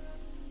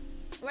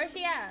 Where's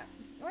she at?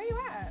 Where you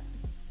at?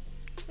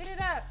 Speed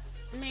it up,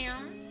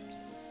 ma'am.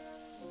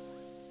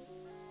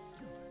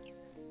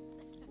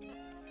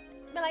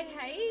 Be like,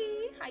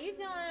 hey, how you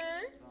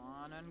doing?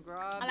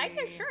 I like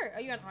your shirt.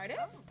 Are you an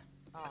artist?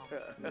 Oh.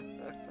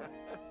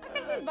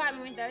 Okay, he's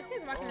vibing with us.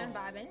 He's rocking and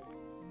vibing.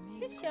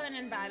 He's chilling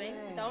and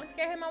vibing. Don't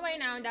scare him away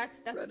now.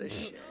 That's not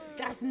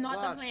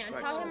the plan.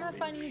 Tell him a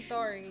funny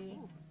story.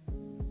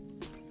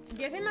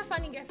 Give him a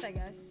funny gift, I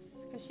guess.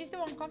 Because she's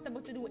too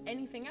uncomfortable to do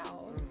anything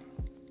else.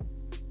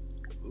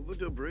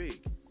 Ubadobrig.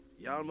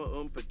 Yalma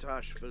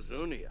umpatash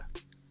fazunia.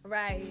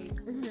 Right.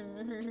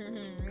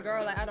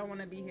 Girl, like, I don't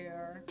want to be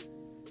here.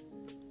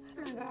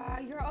 Oh my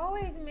god, you're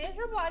always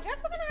miserable. I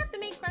guess we're gonna have to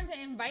make friends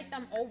and invite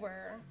them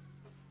over.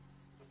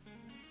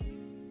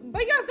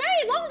 But you're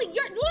very lonely.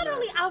 You're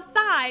literally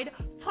outside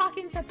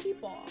talking to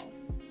people.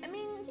 I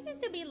mean, you can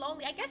still be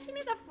lonely. I guess she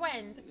needs a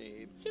friend.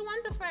 She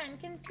wants a friend.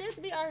 Can Sis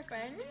be our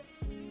friend?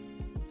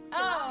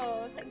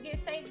 Oh, so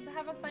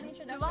have a fun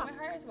introduction with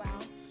her as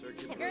well.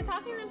 You're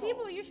talking to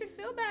people. You should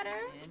feel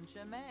better.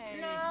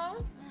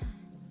 No.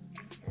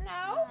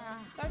 No?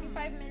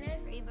 35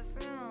 minutes.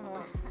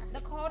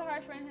 The cold,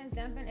 harsh rain has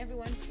dampened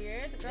everyone's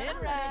spirits.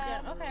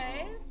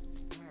 Okay.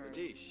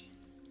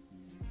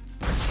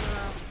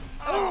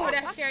 Oh,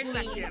 that scared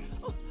me.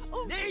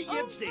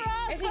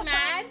 Is he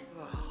mad?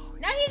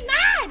 No, he's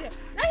mad.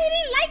 No, he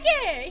didn't like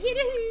it. He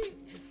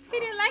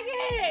didn't like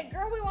it.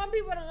 Girl, we want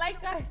people to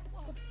like us.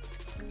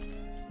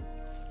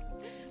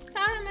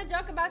 Tell him a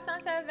joke about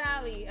Sunset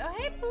Valley. Oh,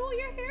 hey, Pooh,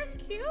 your hair's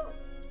cute.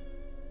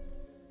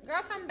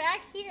 Girl, come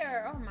back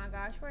here. Oh my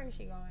gosh, where is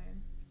she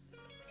going?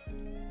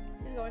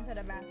 She's going to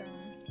the bathroom.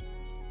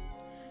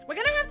 We're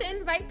gonna have to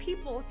invite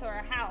people to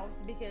our house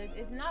because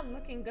it's not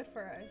looking good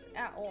for us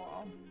at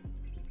all.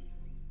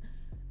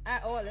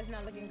 At all, it's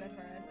not looking good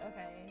for us.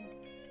 Okay.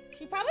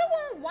 She probably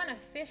won't want to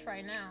fish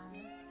right now.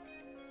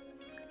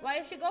 Well,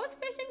 if she goes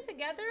fishing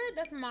together,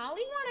 does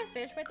Molly want to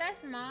fish with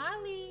us?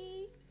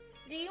 Molly,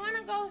 do you want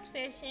to go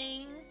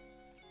fishing?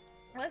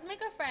 Let's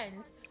make a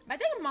friend. But I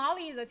think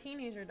Molly is a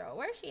teenager though.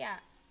 Where's she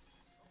at?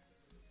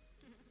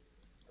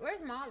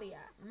 Where's Molly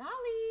at?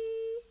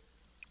 Molly!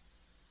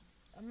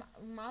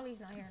 Molly's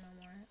not here no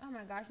more. Oh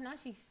my gosh, now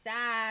she's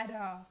sad.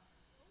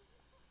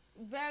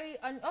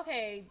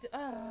 Okay,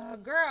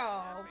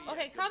 girl.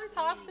 Okay, come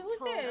talk to, who's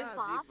this?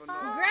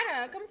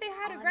 Greta, come say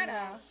hi to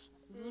Greta.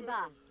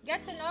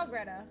 Get to know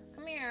Greta.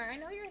 Come here, I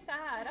know you're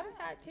sad. I'm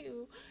sad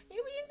too.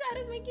 You being sad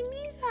is making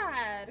me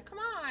sad. Come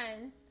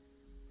on.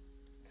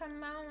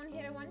 Come on,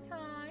 hit it one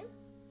time.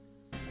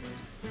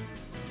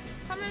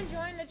 Come and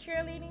join the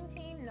cheerleading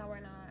team. No, we're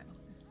not.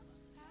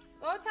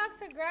 Go talk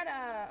to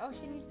Greta. Oh,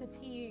 she needs to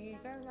pee.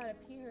 Greta's gotta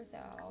pee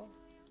herself.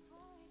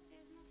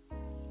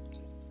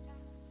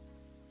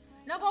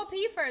 No, go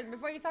pee first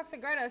before you talk to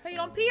Greta. So you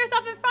don't pee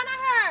yourself in front of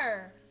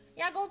her.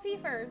 Yeah, go pee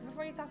first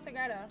before you talk to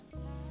Greta.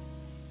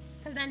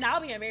 Because then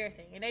that'll be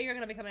embarrassing. And then you're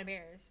going to become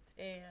embarrassed.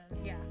 And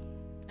yeah.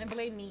 And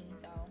blame me,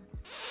 so.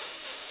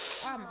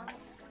 Oh my.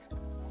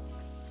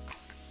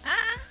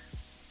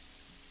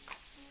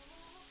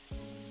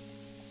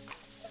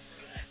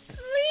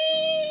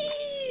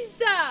 Please!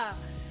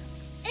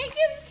 It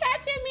keeps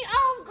catching me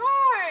off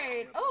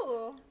guard.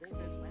 Oh,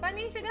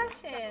 funny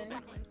introduction.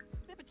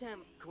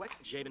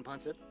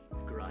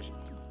 Garage.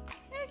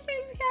 It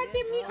keeps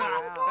catching me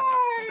off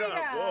guard.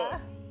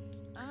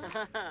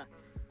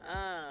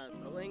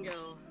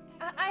 Malingo.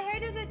 I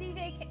heard there's a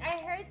DJ. I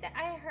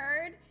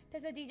heard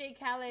there's a DJ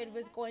Khaled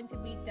was going to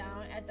be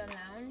down at the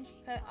lounge.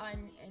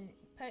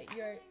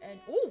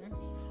 Ooh.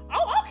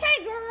 Oh,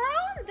 okay,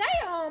 girl.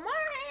 Damn. All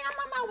right, I'm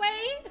on my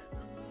way.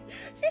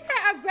 She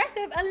said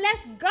aggressive and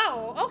let's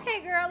go.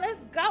 Okay, girl,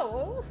 let's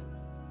go.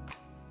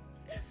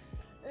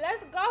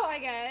 Let's go, I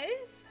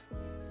guess.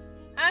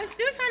 I'm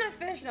still trying to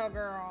fish though,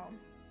 girl.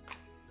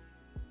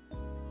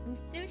 I'm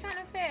still trying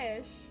to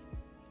fish.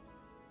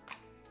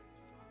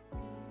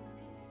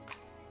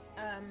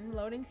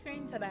 Loading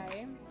screen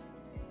today.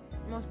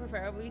 Most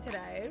preferably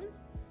today.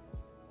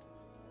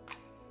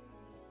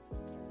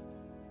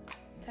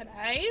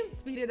 Today,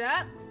 speed it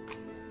up.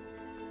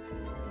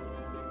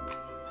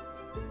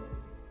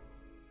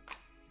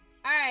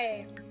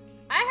 Alright.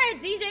 I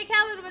heard DJ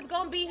Khaled was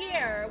gonna be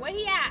here. Where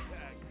he at?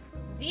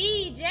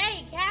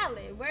 DJ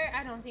Khaled. Where?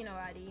 I don't see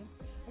nobody.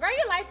 Girl,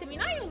 you lied to me.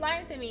 Now you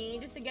lying to me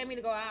just to get me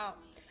to go out.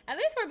 At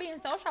least we're being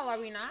social, are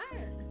we not?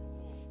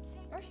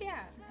 Where's she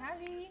at?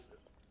 Haji?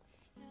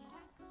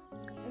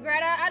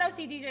 Greta, I don't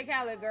see DJ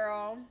Khaled,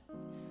 girl.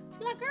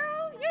 She's like,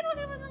 girl, you know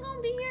he wasn't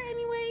gonna be here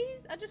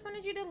anyways. I just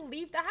wanted you to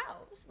leave the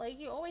house. Like,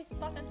 you always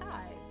stuck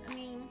inside. I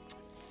mean,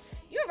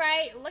 you're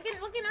right.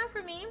 Looking out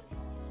for me.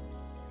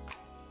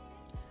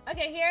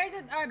 Okay, here's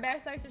our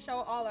best place to show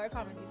all our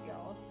comedy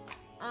skills.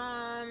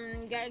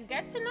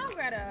 Get to know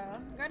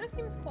Greta. Greta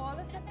seems cool.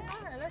 Let's get to know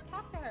her. Let's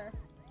talk to her.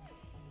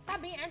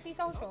 Stop being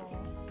antisocial.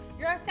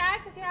 You're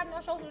sad because you have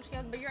no social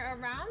skills, but you're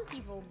around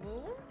people,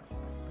 boo.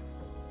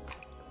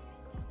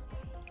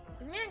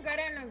 Is me and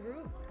Greta in a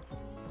group?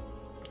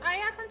 Oh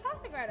yeah, come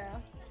talk to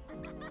Greta.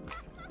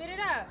 Speed it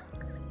up.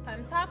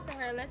 Come talk to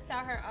her. Let's tell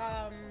her,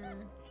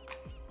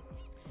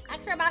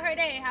 Ask her about her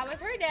day. How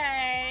was her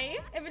day?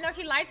 Even though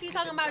she lied to you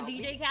talking about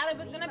DJ Khaled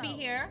was gonna be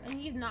here, and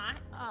he's not.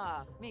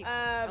 Me.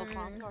 Well,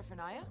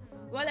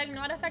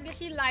 ignore the fact that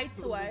she lied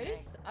to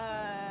us.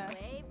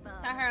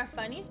 Tell her a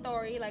funny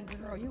story. Like,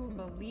 girl, you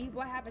wouldn't believe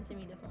what happened to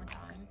me this one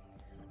time.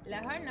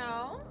 Let her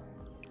know.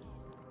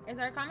 Is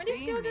our comedy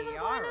skills even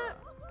going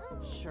up?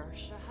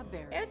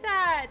 It's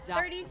at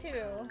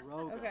 32.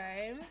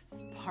 Okay.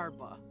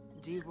 Sparba.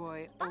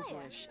 D-boy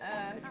Oglish.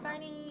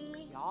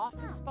 Funny.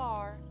 Office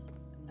bar.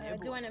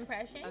 Do an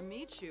impression.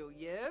 Amichu,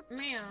 yep.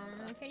 Ma'am,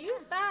 can you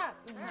stop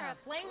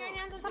flaying your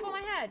hands on top of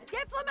my head?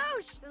 Get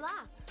flamouche!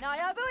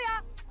 Naya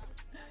booyah!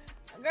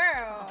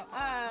 Girl,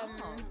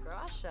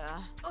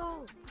 Grasha.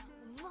 Oh,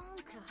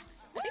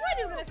 Lonkas. I think we're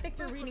just gonna stick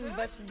to reading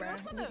books,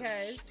 bruh,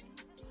 because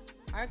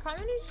our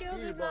comedy skills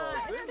is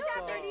not. It's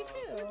at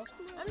 32.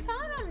 I'm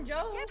telling them,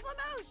 Joe. Get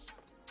flamouche!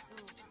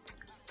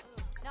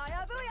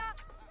 Naya booyah!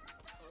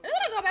 I'm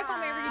gonna go back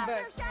home and read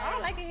books. I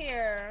don't like it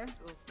here.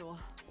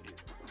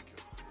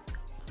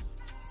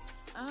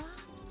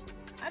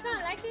 I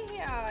don't like it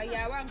here.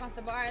 Yeah, we're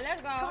uncomfortable. All right,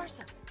 let's go.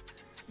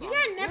 You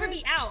can never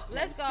be out.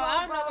 Let's go. I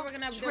don't know what we're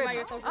gonna do about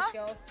your social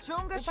skills. We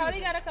probably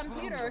got a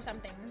computer or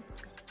something.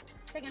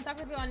 So you can talk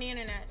to people on the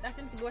internet. That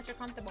seems to be what you're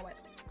comfortable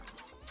with.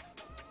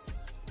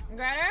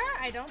 Greta,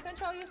 I don't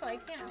control you, so I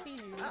can't feed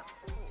you.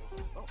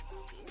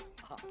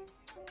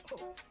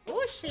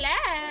 Ooh,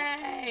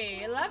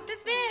 Schley! Love the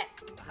fit.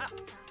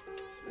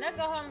 Let's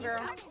go home,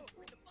 girl.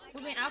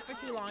 We've been out for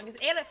too long. It's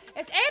 8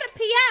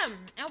 p.m.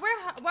 and we're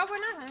not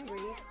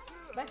hungry.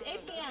 But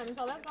it's 8 p.m.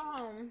 so let's go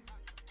home.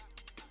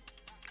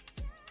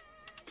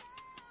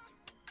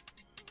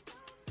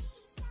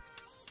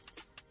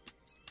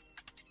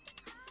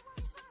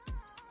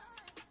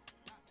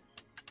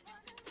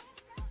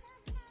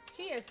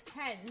 She is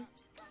 10.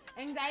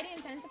 Anxiety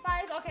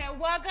intensifies. Okay, we're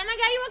gonna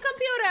get you a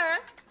computer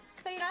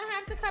so you don't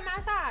have to come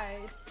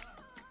outside.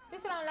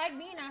 Since you don't like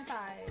being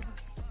outside.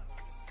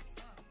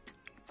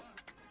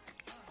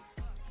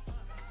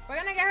 We're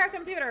gonna get her a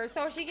computer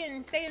so she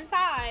can stay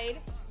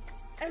inside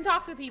and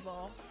talk to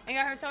people and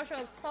get her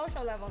social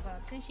levels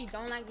up since she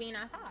don't like being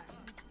outside.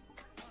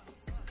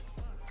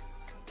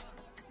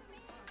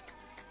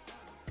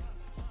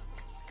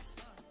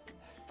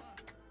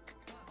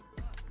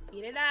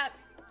 Speed it up.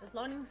 This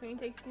loading screen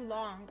takes too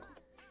long.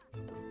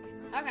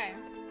 Okay.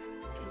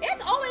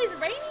 It's always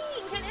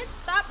raining. Can it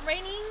stop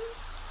raining?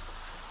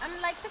 I'm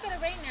like sick of the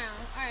rain now.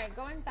 All right,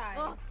 go inside.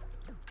 Oh.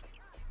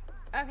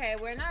 Okay,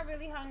 we're not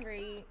really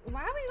hungry.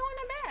 Why are we going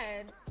to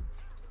bed?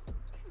 No,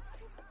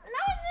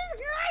 she's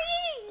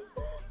crying!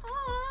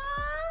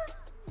 Aww.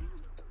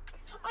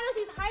 Oh no,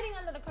 she's hiding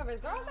under the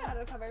covers. Girl, get out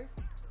of the covers.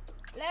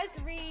 Let's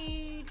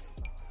read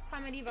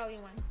Comedy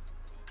Volume 1.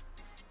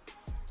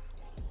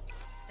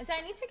 And so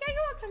I need to get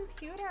you a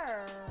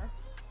computer.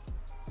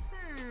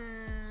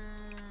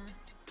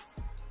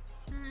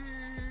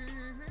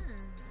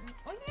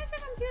 We can get your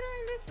computer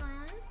in this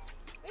room.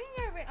 We can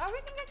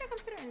get your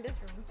computer in this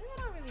room. Since we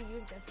don't really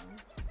use this one.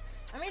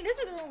 I mean, this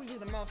is the one we use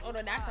the most,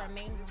 although that's our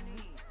main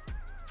room.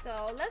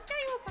 So, let's get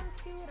you a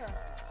computer.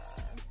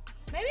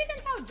 Maybe we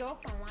can tell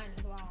jokes online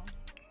as well.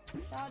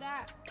 Saw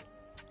that.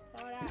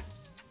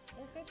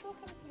 Let's get you a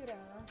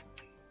computer.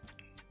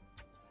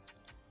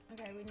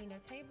 Okay, we need a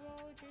table,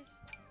 just...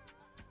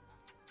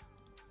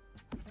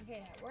 Okay,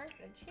 that works.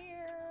 A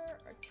chair.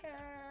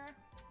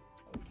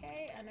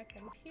 Okay, and a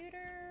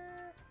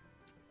computer.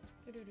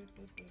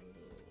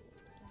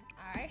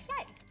 Alright,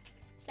 Schley.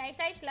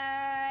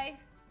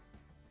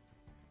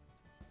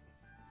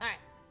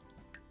 Alright.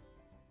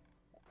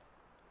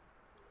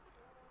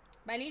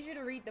 But I need you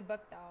to read the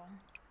book though.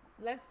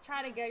 Let's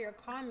try to get your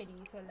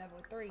comedy to a level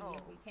 3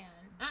 if we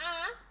can.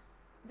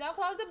 Don't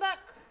close the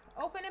book.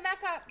 Open it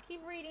back up.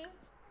 Keep reading.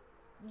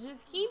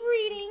 Just keep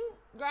reading.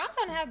 Girl, I'm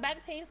gonna have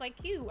back pains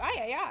like you.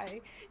 Aye.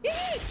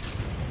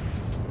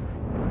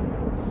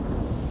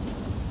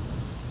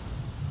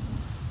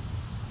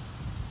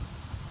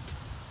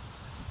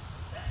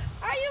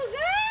 Are you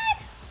good?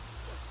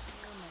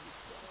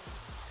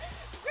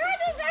 Girl,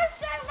 does that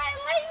strike by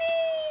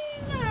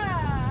lightning?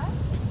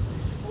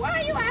 Why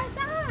are you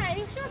outside?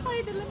 You should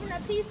probably delivering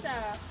a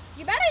pizza.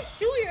 You better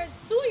sue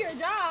your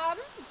job.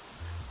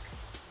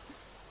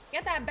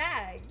 Get that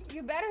bag.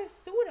 You better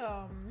sue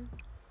them.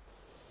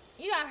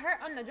 You got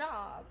hurt on the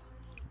job.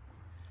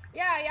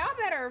 Yeah, y'all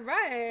better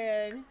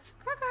run.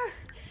 Girl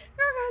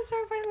got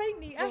struck by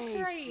lightning.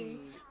 I'm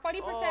crazy.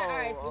 40%. All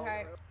right,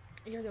 sweetheart.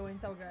 You're doing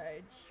so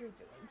good. You're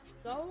doing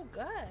so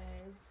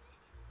good.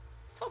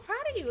 So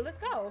proud of you. Let's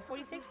go.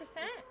 46%.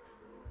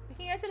 We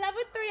can get to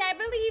level 3. I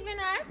believe in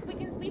us. We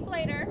can sleep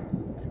later.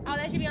 I'll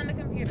let you be on the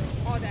computer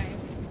all day.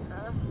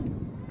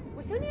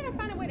 We still need to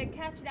find a way to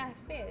catch that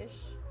fish.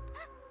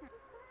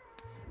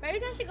 But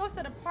every time she goes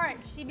to the park,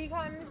 she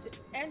becomes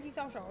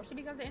antisocial. She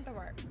becomes an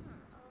introvert.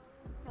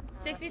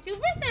 62%.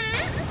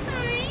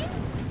 Okay.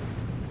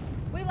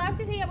 We love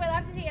to see it. We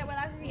love to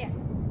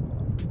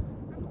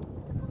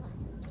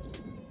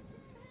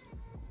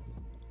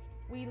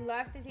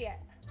see it.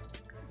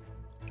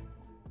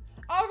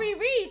 Oh, we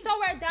read. So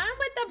we're done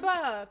with the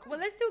book. Well,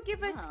 let's do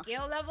give us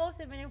skill levels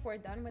even if we're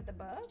done with the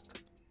book.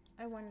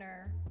 I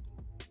wonder.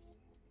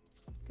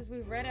 Because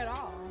we've read it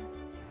all.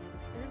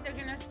 Is it still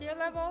giving us skill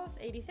levels?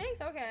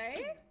 86,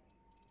 okay.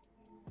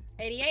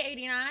 88,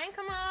 89,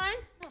 come on.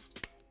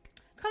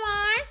 Come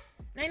on.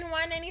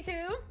 91,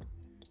 92.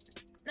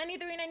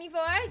 93,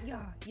 94.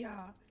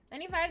 Yeah.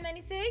 95,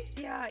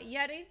 96. Yeah.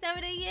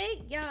 87,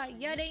 88. Yeah.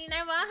 89,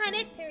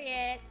 100.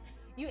 Period.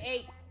 You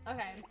ate.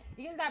 Okay.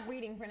 You can stop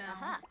reading for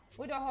now.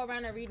 We'll do a whole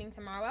round of reading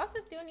tomorrow. We also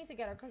still need to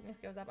get our cooking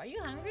skills up. Are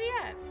you hungry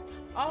yet?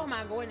 Oh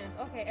my goodness.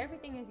 Okay,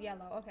 everything is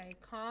yellow. Okay,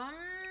 come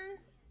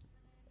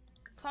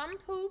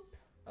poop.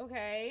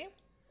 Okay.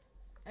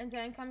 And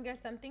then come get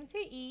something to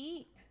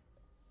eat.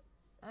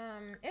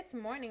 It's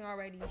morning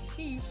already.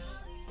 Sheesh.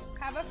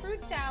 Have a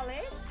fruit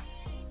salad.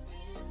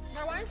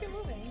 Now, why aren't you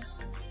moving?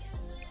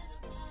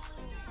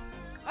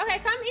 Okay,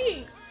 come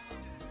eat.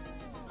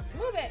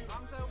 Move it.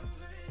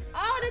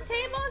 Oh, the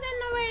table's in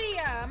the way.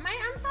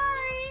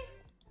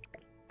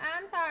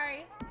 I'm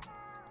sorry.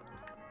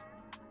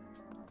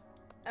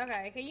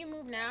 Okay, can you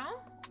move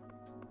now?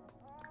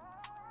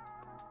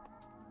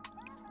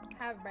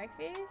 Have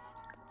breakfast.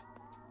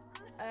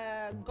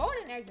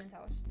 Golden eggs and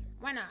toast.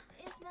 Why not?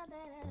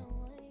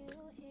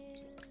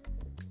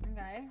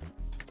 Okay.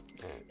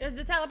 It's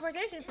the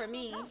teleportation for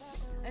me.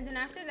 And then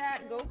after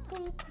that, go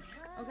poop.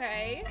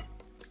 Okay.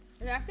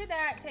 And after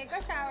that, take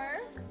a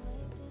shower.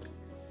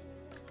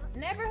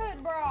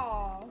 Neighborhood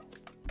brawl.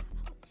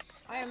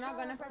 I am not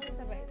gonna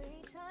participate.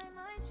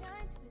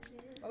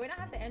 But we don't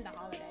have to end the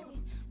holiday.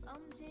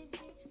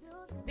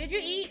 Did you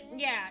eat?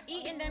 Yeah,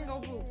 eat and then go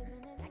poop.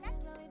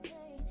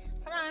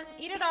 Come on,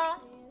 eat it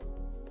all.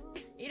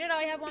 Eat it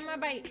all, you have one more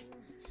bite.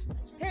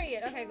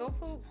 Period. Okay, go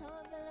poop.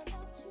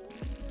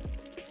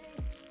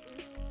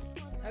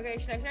 Okay,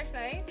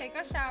 slay. Take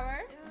a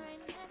shower.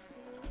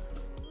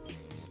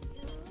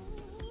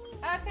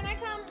 Can I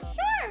come?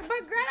 Sure,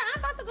 but Greta, I'm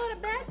about to go to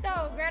bed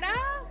though, Greta.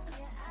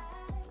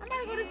 I'm about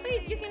to go to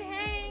sleep. You can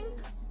hang.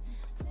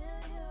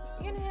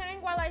 You can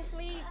hang while I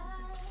sleep.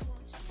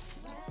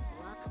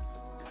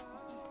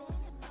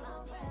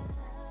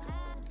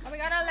 Oh, we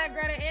gotta let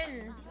Greta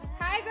in.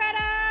 Hi,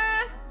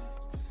 Greta.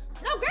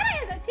 No,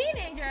 Greta is a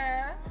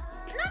teenager.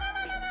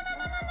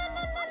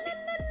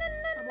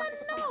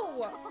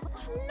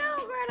 No,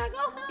 Greta,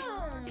 go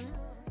home.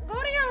 Go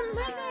to your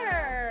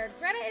mother.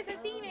 Greta is a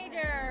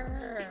teenager.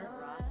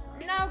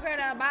 No,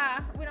 Greta,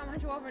 bye. We don't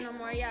want you over no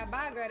more. Yeah,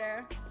 bye,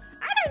 Greta.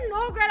 I didn't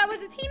know Greta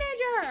was a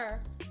teenager.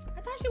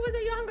 I thought she was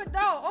a young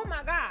adult. Oh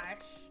my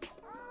gosh.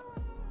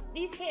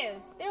 These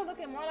kids, they're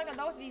looking more like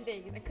adults these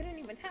days. I couldn't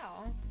even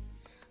tell.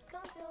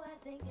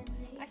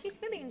 She's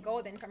feeling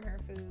golden from her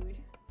food.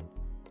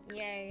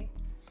 Yay.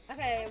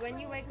 Okay, when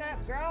you wake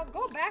up, girl,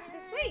 go back to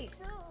sleep.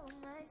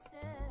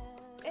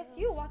 It's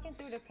you walking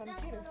through the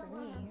computer for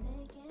me.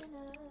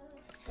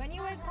 When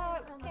you wake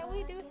up, can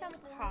we do some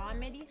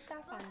comedy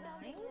stuff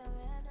online?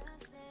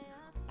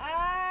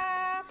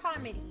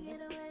 Comedy.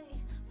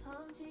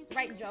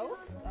 Write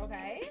jokes,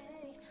 okay.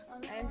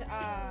 And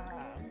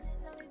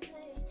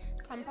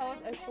compose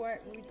a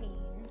short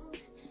routine.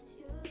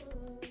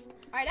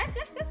 Alright,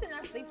 that's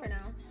enough sleep for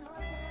now.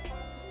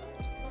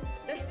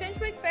 The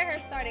Finchwick Fair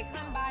has started.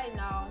 Come by.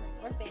 No,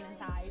 we're staying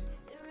inside.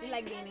 We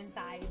like being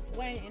inside.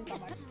 We're in so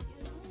much.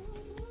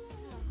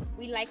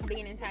 We like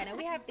being inside and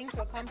we have things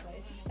to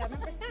accomplish. 7%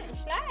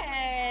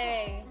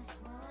 slay.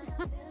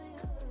 9%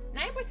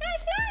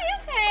 slay,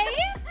 okay.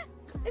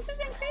 This is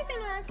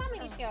increasing our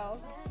comedy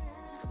skills.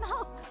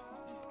 No.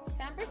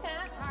 10%,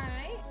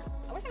 alright.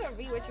 I wish I could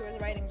read what you was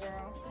writing,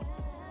 girl.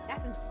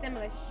 That's some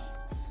Simlish.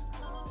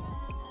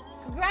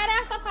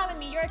 Greta, stop calling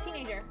me. You're a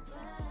teenager.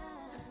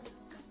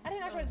 I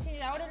didn't know she was a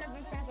teenager. I wouldn't have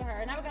been friends with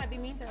her. Now we're gonna be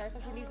mean to her so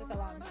she leaves us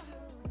alone.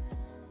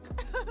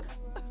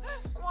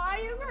 Why are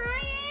you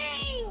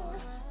crying?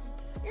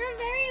 You're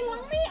very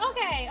lonely?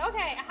 Okay.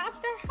 How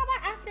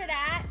about after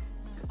that?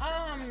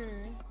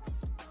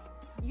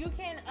 You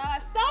can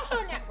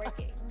social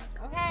networking.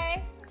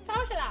 Okay?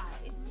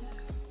 Socialize.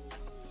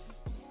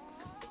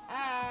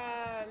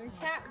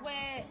 Chat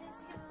with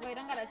wait,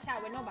 don't gotta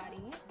chat with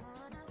nobody.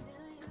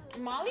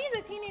 Molly is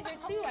a teenager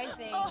too, I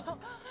think.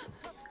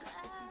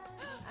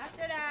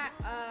 After that,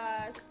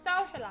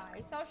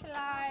 socialize.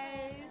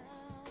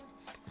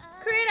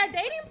 Create a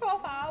dating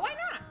profile. Why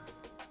not?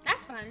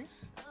 That's fun.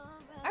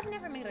 I've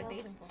never made a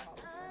dating profile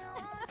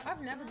before.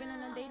 I've never been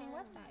on a dating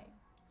website.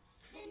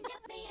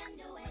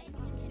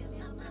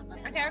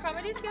 Okay, our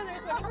comedy skills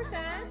are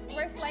 20%.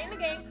 We're slaying the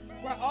game.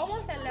 We're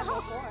almost at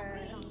level 4.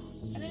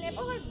 And the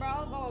neighborhood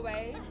brawl go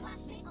away.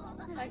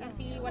 So I can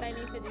see what I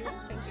need to do.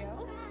 Thank you.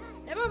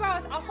 Neighborhood brawl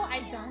is awful.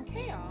 I don't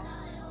care.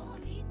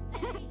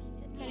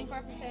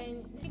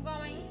 24%. Keep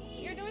going.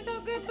 You're doing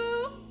so good,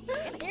 boo.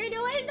 You're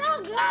doing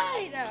so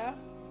good.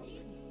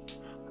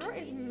 Girl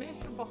is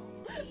miserable.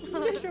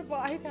 Miserable,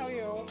 I tell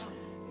you.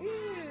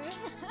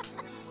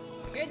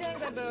 You're doing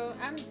good, boo.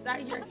 I'm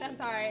sorry. You're so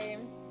sorry.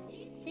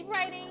 Keep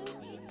writing.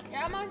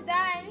 You're almost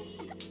done.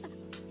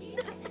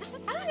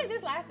 How long is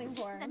this lasting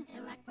for?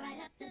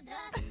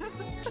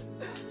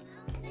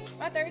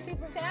 About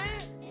 32%?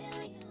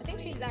 I think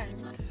she's done.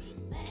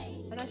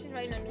 I know she's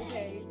writing a new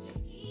page.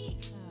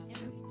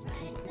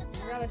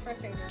 Girl is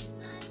frustrated.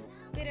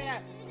 Speed it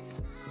up.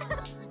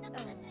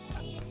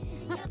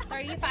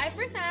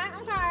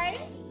 35%,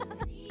 okay.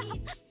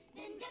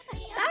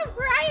 Stop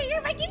crying,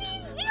 you're making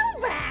me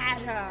feel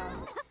bad.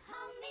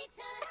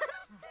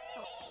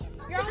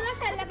 You're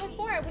almost at level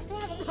 4. We still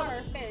haven't caught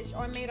our fish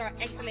or made our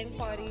excellent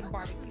quality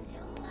barbecue.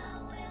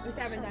 We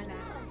still haven't done that.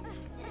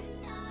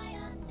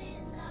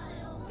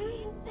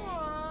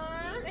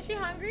 Aww. Is she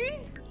hungry?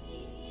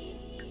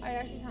 Oh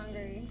yeah, she's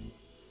hungry.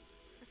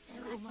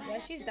 Yeah,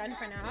 she's done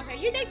for now. Okay,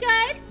 you did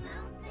good.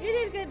 You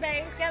did good,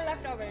 babes. Get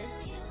leftovers.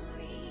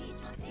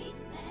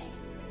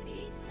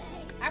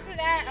 After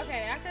that,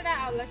 okay, after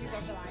that, I'll let you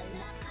socialize.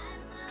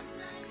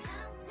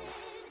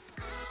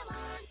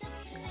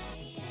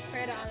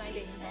 Create an online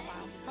dating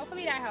profile.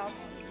 Hopefully that helps.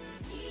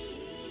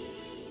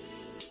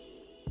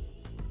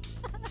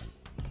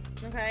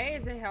 Okay,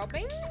 is it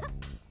helping?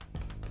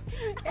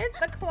 It's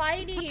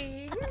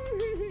declining.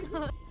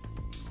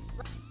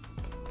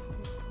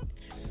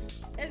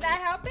 Is that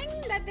helping?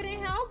 That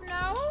didn't help?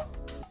 No?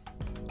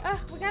 Ugh,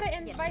 we gotta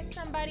invite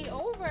somebody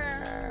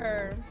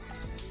over.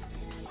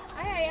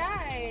 Aye, aye,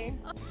 aye.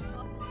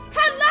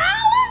 Hello?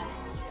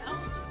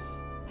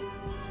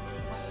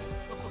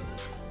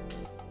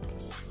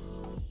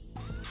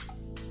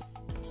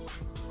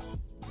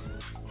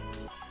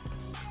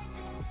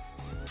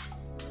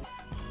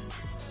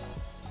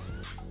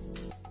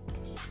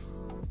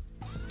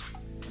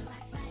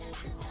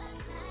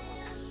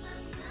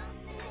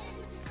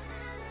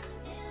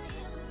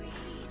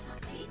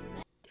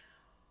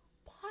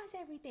 Pause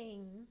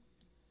everything.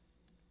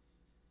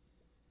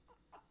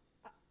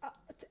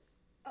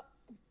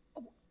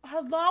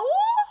 Hello?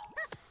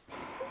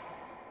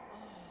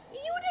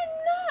 You did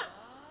not.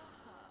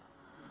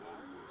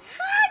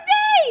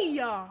 Hazy!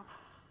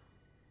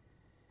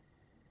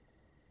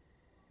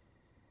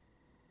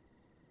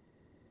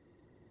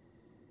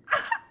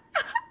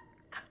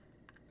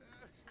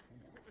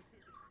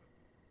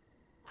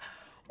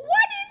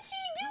 What did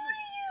she do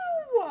to you?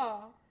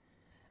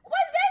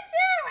 Was this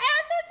your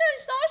answer to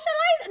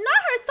socialize?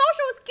 Not her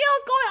social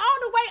skills going all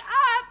the way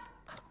up.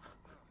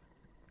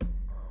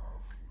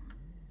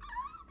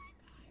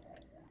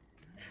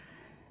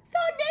 So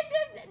this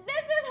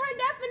is her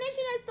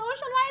definition of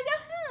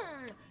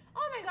socializing?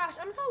 Oh my gosh,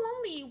 I'm so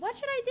lonely. What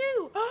should I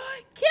do?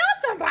 Kill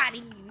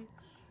somebody.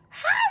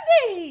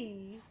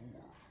 Hazy.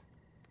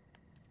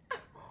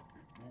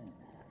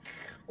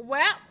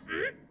 Well,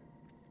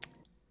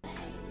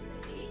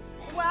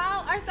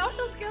 our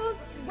social skills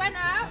went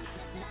up.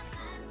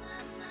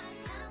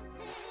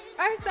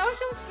 Our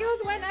social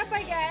skills went up,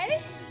 I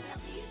guess.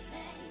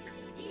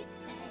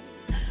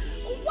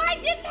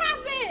 What just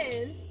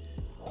happened?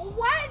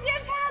 What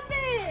just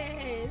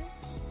happened?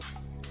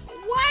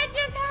 What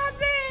just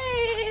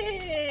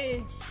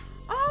happened?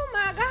 Oh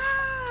my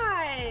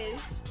gosh.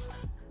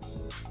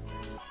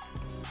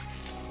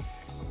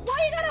 Why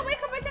you gotta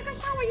wake up and take a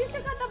shower? You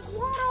still got the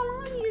blood all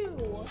on you.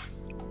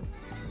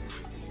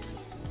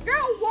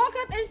 Girl woke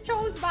up and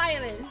chose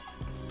violence.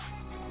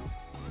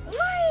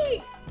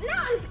 Like,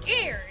 now I'm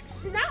scared.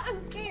 Now I'm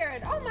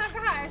scared. Oh my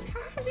gosh,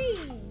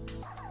 Hazy.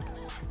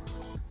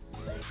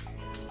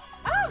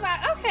 Oh my,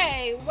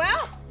 okay,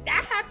 well,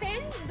 that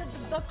happened.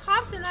 The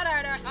cops are not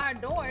at our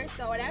door,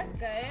 so that's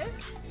good.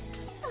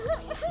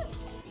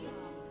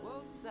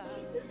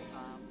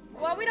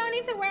 Well, we don't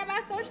need to worry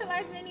about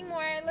socializing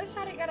anymore. Let's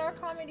try to get our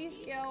comedy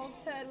skill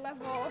to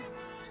level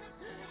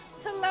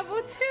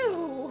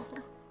 2.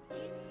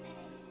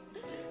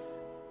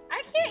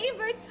 I can't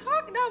even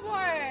talk no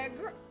more.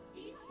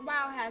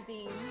 Wow,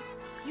 Hazy.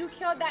 You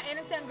killed that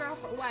innocent girl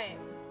for what?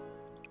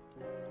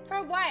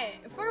 For what?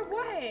 For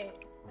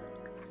what?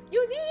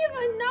 You didn't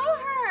even know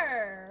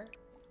her.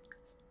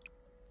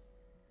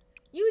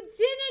 You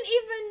didn't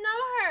even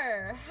know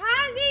her.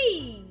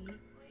 Hazy.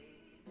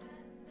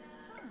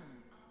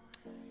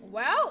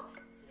 Well,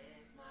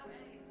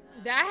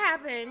 that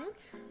happened.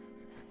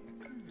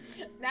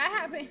 That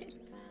happened.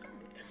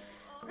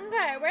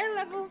 Okay, we're at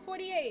level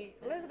 48.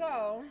 Let's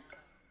go.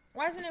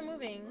 Why isn't it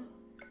moving?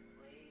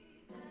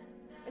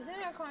 Isn't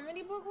it a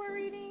comedy book we're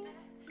reading?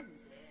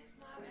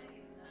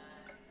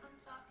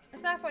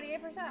 It's not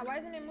 48%. Why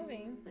isn't it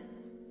moving?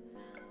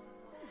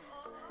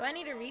 Do I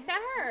need to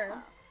reset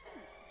her?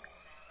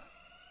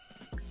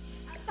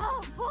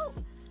 Oh.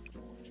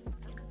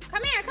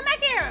 Come here. Come back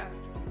here.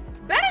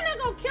 Better not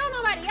go kill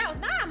nobody else.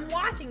 Now I'm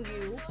watching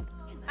you.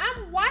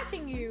 I'm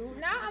watching you.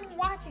 Now I'm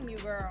watching you,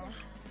 girl.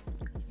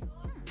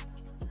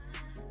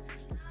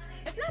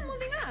 It's not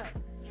moving up.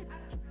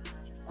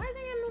 Why isn't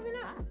it moving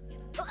up?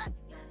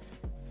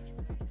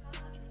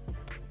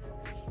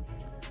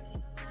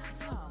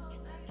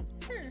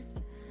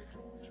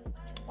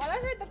 Well,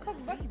 let's read the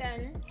cookbook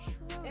then.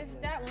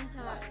 If that one's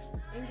not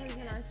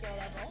increasing our skill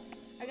level.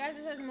 I guess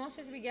it says most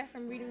we get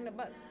from reading the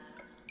books.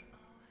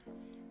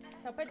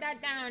 So put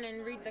that down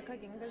and read the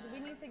cooking because we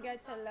need to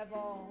get to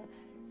level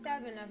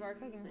 7 of our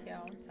cooking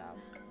skill. So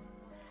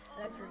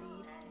let's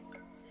read.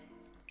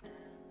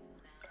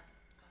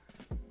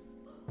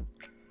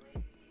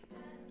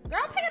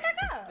 Girl, pick it back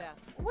up.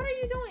 What are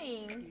you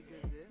doing?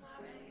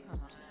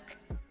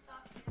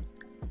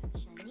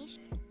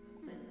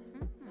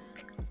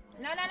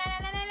 No, no, no,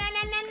 no, no, no,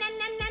 no, no, no,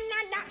 no, no, no,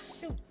 no,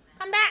 shoot.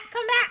 Come back,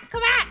 come back,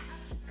 come back,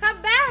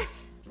 come back.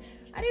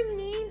 I didn't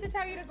mean to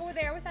tell you to go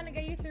there. I was trying to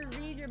get you to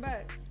read your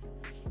book.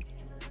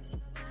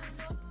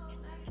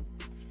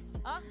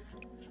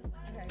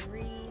 Okay,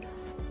 read,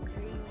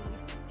 read,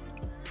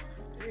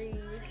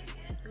 read,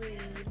 read,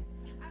 read,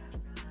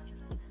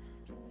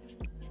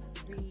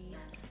 read, read.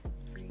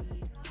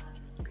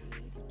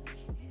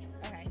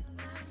 Okay.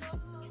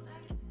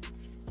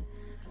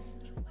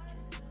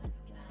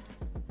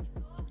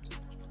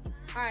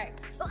 All right.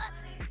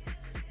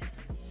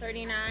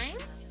 39.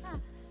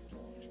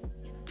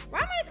 Why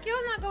are my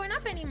skills not going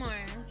up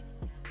anymore?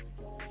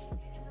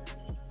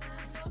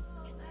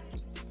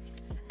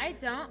 I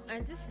don't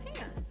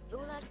understand.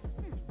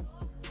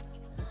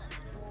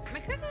 My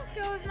cooking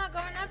skill is not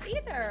going up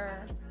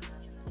either.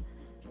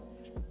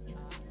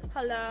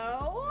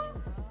 Hello?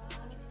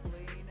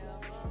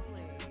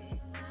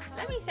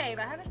 Let me save.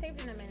 I haven't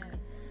saved in a minute.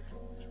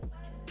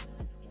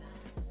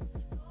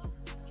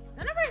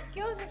 None of our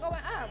skills are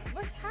going up.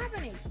 What's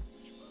happening?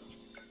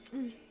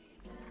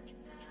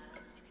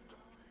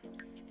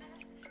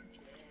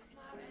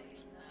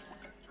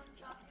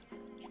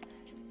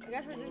 I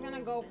guess we're just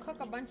gonna go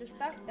cook a bunch of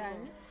stuff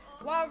then.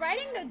 While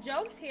writing the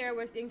jokes here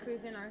was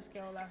increasing our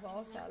skill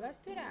level, so let's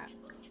do that.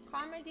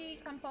 Comedy,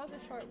 compose a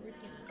short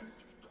routine.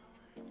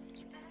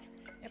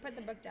 I put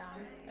the book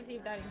down. Let's see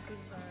if that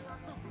increases our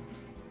level.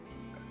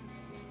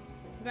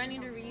 Do I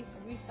need to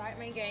restart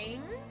my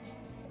game?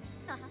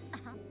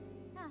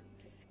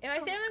 If I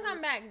save and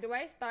come back, do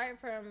I start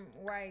from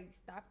where I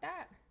stopped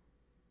at?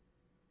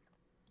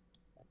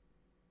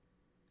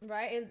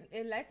 Right?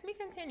 It lets me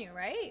continue,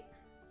 right?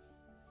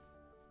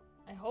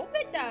 I hope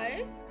it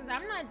does, because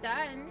I'm not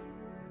done.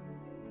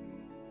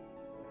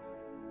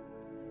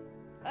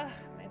 Ugh,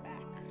 my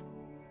back.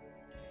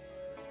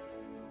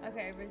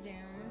 Okay, resume.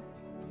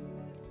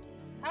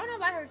 I don't know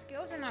why her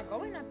skills are not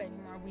going up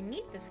anymore. We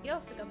need the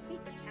skills to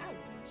complete the challenge.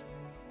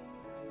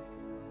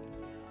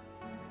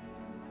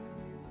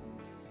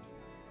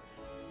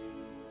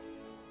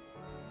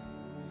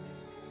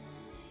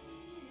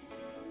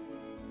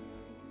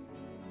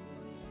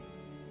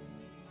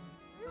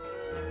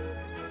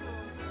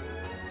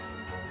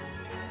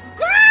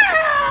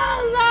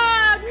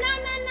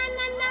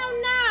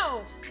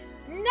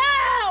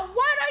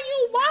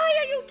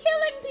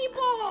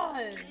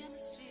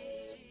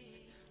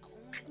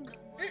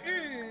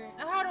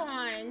 Hold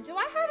on. Do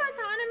I have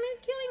autonomous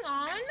killing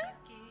on?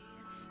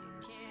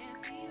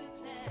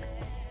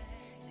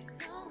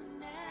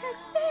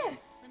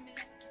 Sis.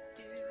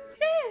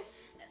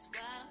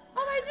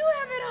 Oh, I do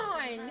have it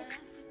on.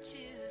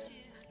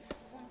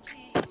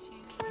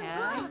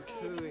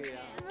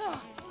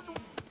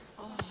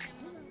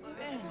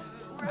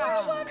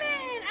 Gosh, woman,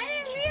 I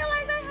didn't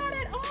realize I had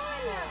it on.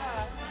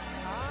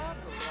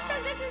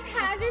 Because this is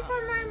Hazard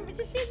for my,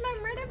 she's my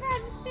murder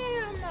badge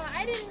sim.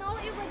 I didn't know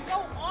it would go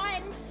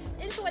on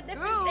into a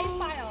different save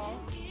file.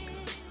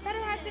 That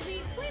it had to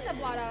be clean the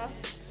blood off.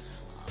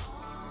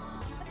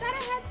 I thought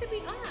it had to be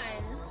on.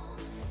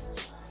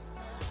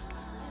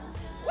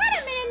 Wait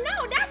a minute,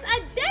 no, that's a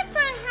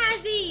different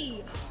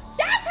Hazzy.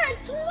 That's her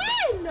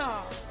twin.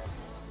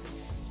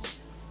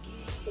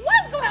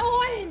 What's going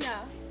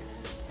on?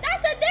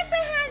 That's a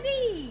different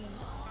Hazzy.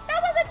 That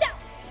was a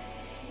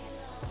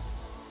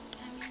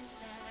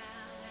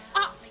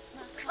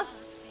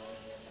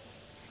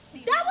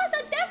that was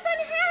a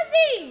different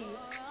Hazzy.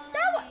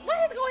 What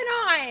is going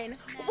on?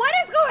 What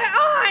is going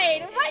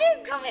on? What is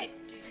going?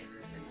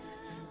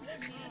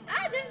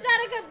 I'm just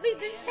trying to complete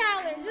this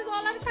challenge. This is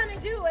all I'm trying to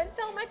do, and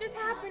so much is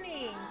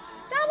happening.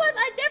 That was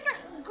a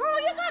different girl.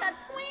 You got a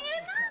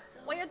twin?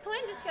 Well, your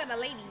twin just killed a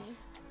lady.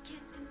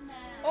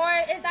 Or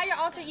is that your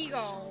alter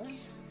ego?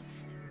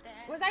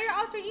 Was that your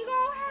alter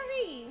ego,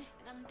 Hazzy?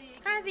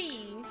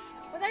 Hazzy,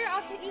 was that your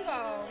alter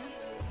ego?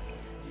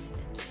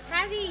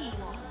 Hazzy.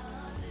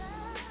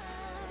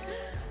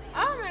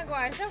 Oh my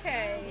gosh,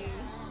 okay.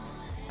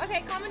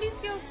 Okay, comedy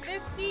skills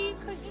 50,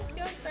 cooking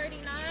skills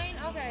 39.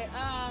 Okay,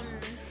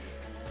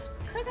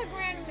 cook a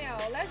grand meal.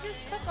 Let's just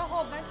cook a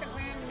whole bunch of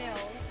grand meals.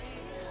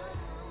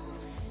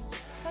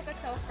 Cook a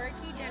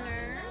tofurkey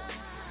dinner.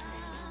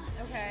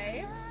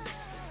 Okay.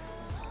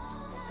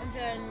 And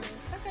then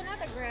cook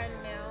another grand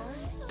meal.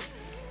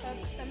 Cook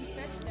some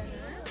fish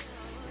dinner.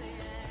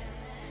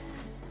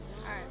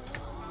 Alright.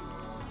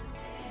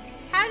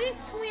 Hazzy's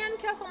twin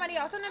killed somebody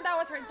else. I don't know if that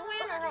was her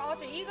twin or her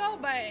alter ego,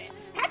 but it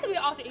had to be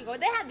an alter ego.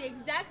 They had the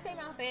exact same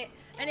outfit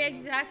and the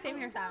exact same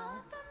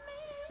hairstyle.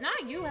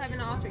 Not you having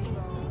an alter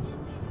ego.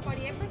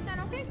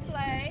 48%, okay,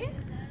 slay.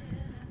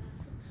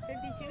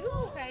 52,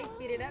 okay,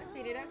 speed it up,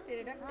 speed it up, speed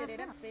it up, speed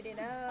it up, speed it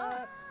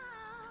up.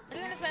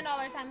 We're gonna spend all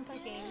our time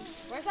cooking.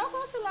 We're so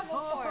close to level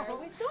 4.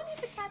 We still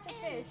need to catch a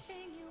fish.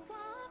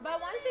 But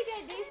once we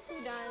get these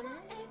two done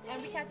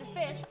and we catch a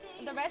fish,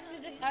 the rest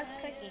is just us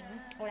cooking.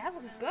 Oh, that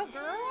looks good,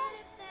 girl.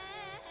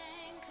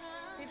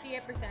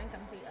 58%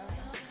 complete.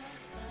 Okay.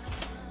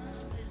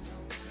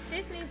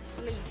 Sis needs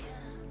sleep.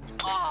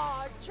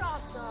 Oh,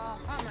 Chasa.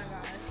 Oh my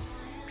god.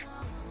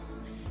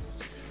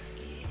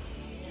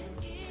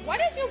 What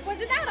did you, was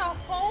it that a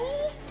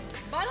whole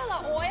bottle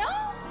of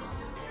oil?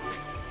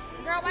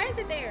 Girl, why is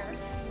it there?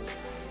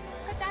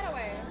 Put that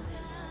away.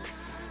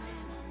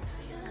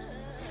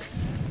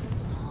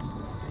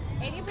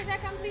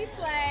 80% complete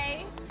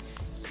slay.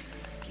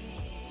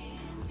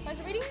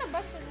 Because reading the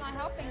books is not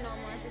helping no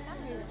more for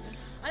some reason.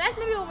 Unless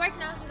maybe it'll work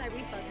now since I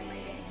restarted my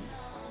game.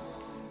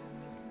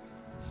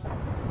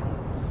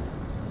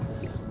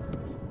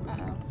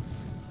 Uh-oh.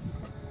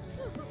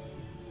 Okay.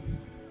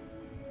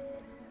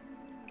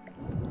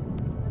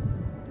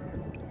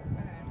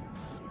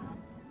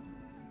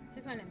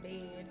 Sis went in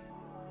bed.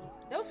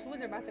 Those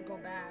foods are about to go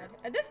bad.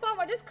 At this point,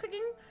 we're just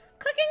cooking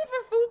for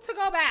food to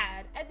go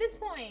bad. At this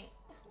point.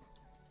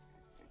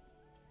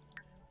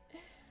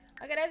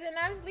 Okay, that's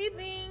enough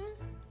sleeping.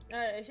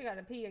 Alright, she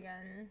gotta pee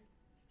again.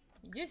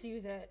 Just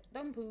use it.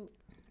 Don't poop.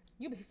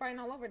 You be fighting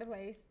all over the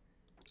place.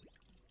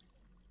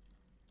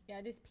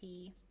 Yeah, just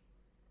pee.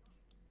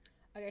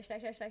 Okay,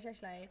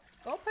 slay.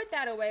 Go put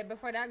that away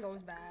before that goes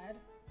bad.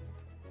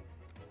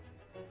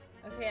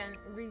 Okay, and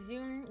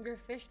resume your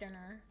fish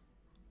dinner.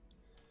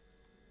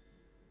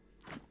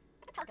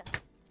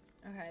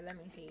 Okay, let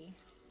me see.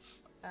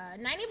 90%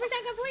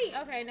 complete.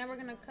 Okay, now we're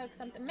gonna cook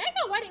something. Make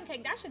a wedding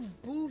cake. That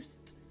should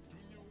boost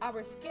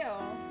our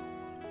skill.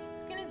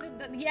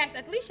 Yes,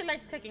 at least she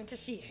likes cooking because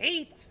she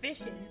hates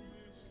fishing.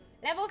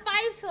 Level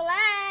 5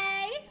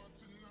 slay.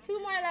 2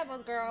 more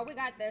levels, girl. We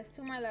got this.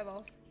 2 more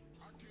levels.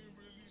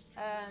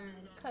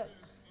 Cook.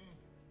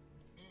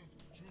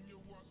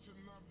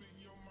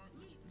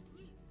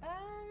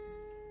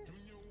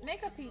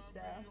 Make a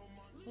pizza.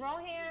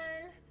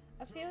 Rohan,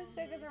 a few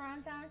stickers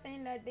around town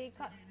saying that they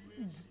cut.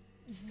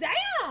 Damn!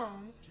 I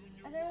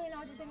don't really know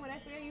what to think, but I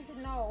figure you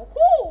should know.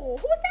 Who?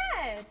 Who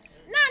said?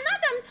 Nah,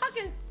 not them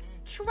talking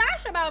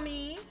trash about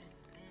me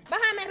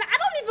behind my back. I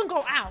don't even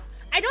go out.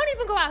 I don't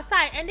even go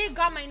outside, and they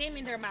got my name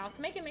in their mouth.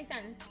 Make it make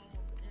sense.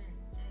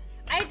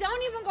 I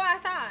don't even go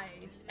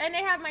outside, and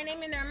they have my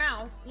name in their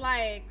mouth.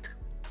 Like,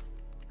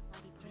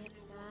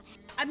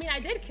 I mean, I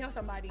did kill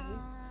somebody,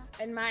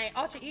 and my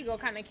alter ego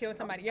kind of killed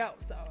somebody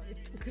else, so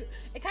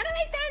it kind of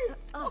makes sense.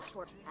 Oh,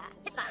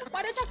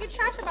 Why they talking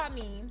trash about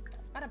me?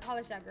 Gotta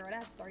polish that girl.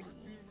 That's 30.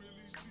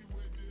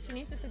 She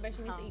needs to sleep, but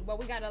she needs to eat. Well,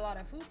 we got a lot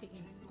of food to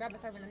eat. Grab a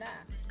serving of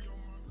that.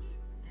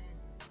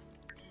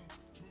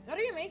 What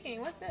are you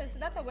making? What's this? Is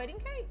that the wedding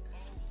cake?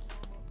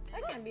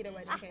 That can't be the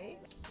wedding cake.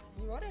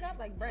 You rolled it up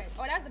like bread.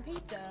 Oh, that's the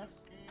pizza.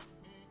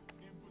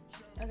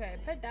 Okay,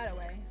 put that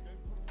away.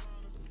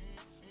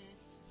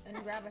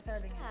 And grab a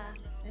serving.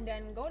 And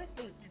then go to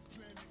sleep.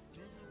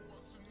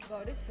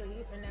 Go to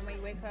sleep, and then when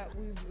you wake up,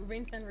 we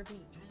rinse and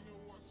repeat.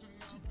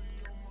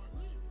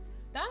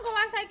 Don't go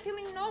outside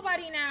killing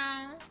nobody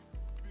now.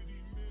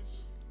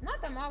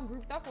 Not them all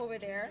grouped up over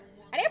there.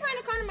 Are they trying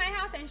to come to my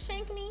house and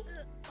shank me?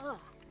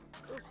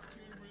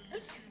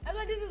 That's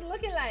what this is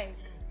looking like.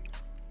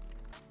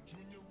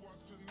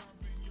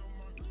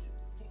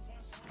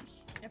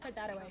 And put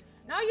that away.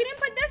 No, you didn't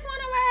put this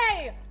one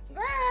away,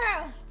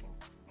 girl.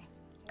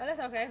 Oh, that's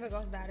okay. If it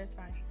goes bad, it's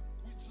fine.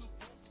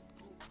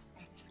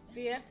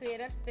 Speed it up, speed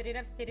it up, speed it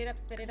up, speed it up,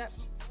 speed it up.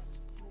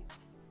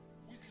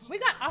 We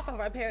got off of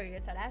our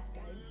period, so that's good.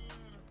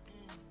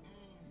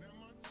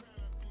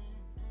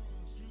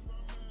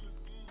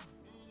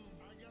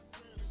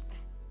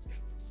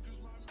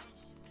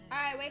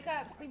 Alright, wake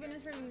up. Sleeping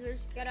is for losers.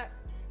 Get up.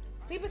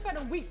 Sleep is for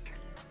the weak.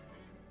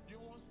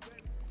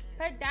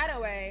 Put that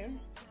away.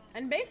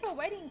 And bake a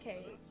wedding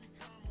cake.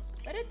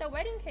 Where did the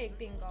wedding cake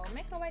thing go?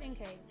 Make a wedding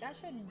cake. That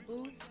should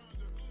boost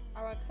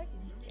our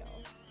cooking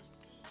skills.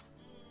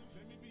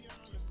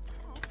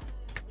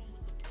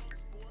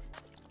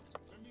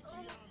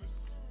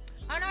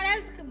 Oh no,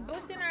 that's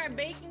boosting our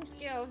baking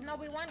skills. No,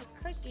 we want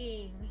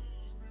cooking,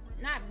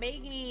 not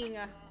baking.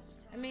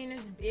 I mean,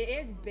 it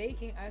is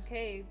baking a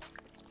cake.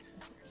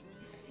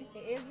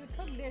 It is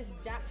cook this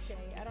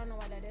japchae. I don't know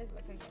what that is,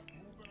 but cook it.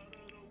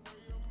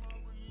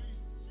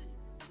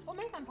 We'll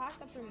make some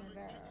pasta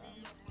primavera.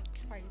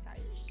 Party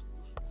size.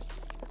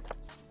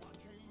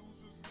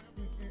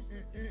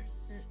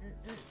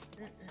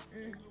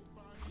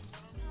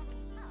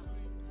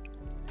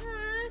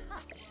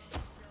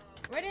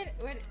 Where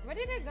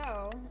did it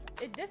go?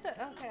 It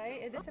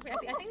disappeared.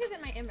 I think it's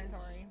in my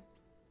inventory.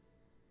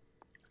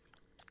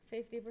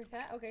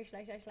 50%. Okay,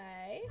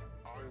 slay.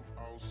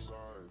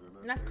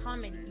 And that's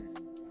comedy.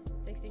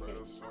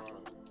 66.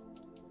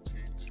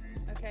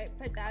 Okay,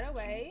 put that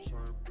away.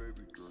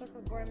 Cook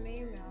a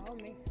gourmet meal.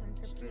 Make some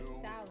fruit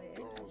salad.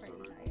 Pretty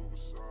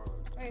nice.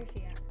 Where is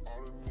she at?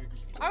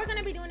 All we're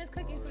gonna be doing is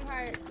cooking,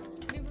 sweetheart.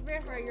 Be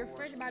prepared for it. Your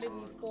fridge about to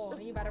be full,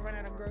 and you about to run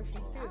out of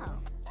groceries too.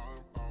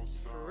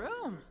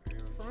 Vroom.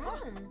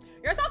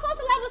 You're so close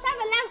to level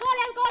 7. Let's go.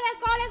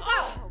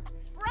 Oh,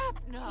 crap,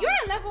 no. You're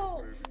at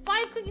level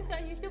 5 cooking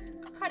skills. You're still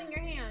cutting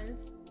your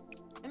hands.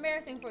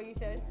 Embarrassing for you,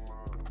 sis.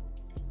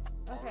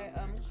 Okay,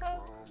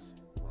 cook.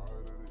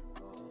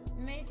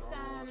 Make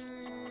some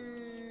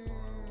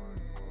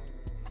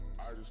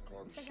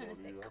Stick on the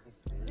stick.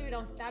 So you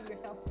don't stab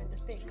yourself with the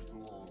stick.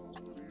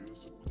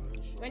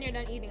 When you're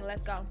done eating,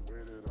 let's go.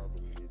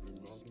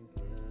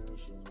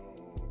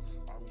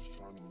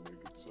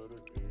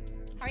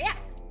 Hurry up.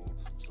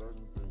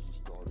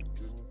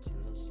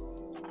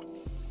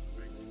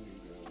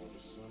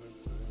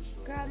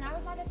 Girl, now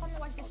it's not the time to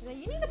wash dishes.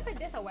 You need to put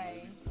this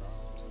away.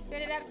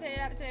 Spit it up, spit it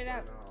up, spit it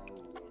up.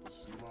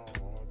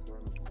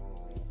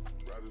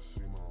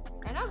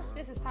 I know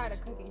sis is tired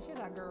of cooking. She's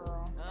like,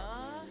 girl.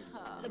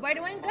 We're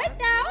doing good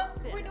though.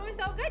 We're doing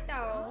so good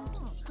though.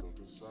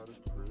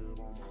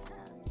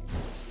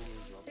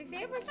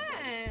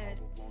 68%.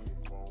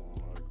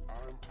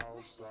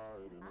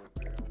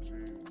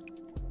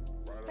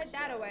 Put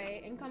that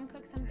away and come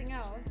cook something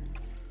else.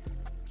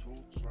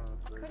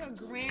 Cook a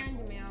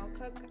grand meal.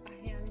 Cook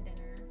a ham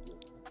dinner.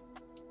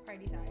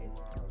 Party size.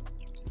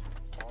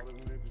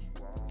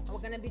 What we're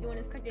gonna be doing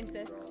is cooking,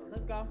 sis.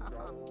 Let's go.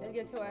 Let's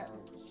get to it.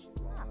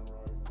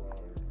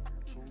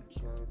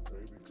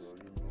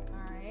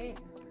 Alright.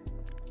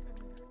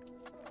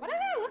 Why does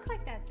it look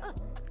like that though?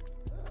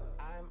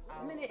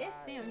 I mean, it is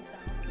Sims, so.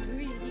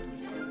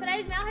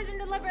 Today's mail has been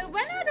delivered.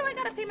 When do I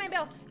gotta pay my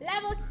bills?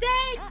 Level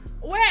 6!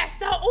 We're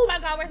so, oh my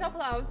god, we're so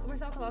close. We're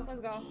so close, let's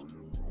go.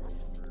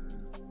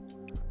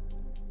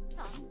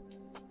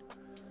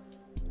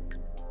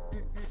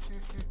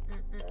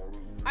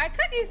 Our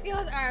cooking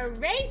skills are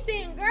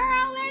racing,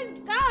 girl. Let's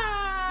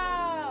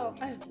go.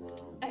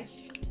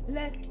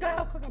 Let's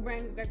go. Cook a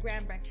grand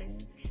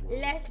breakfast.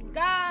 Let's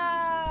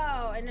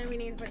go. And then we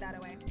need to put that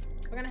away.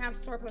 We're gonna have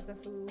surplus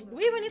of food. Do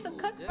we even need to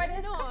cook for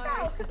this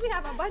cookout? Because we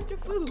have a bunch of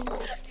food.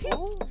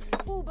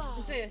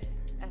 Sis.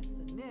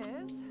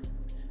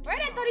 We're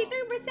at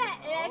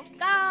 33%. Let's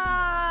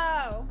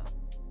go.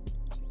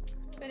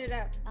 Spit it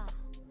up.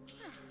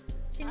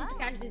 She needs to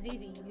catch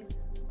diseases.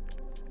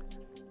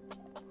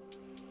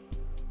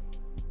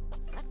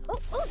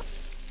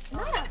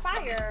 Not a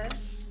fire.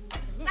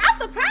 I'm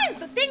surprised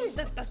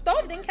the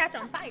stove didn't catch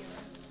on fire.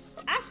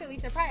 Actually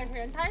surprised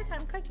her entire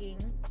time cooking.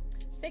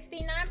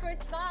 69%.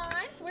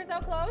 We're so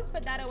close.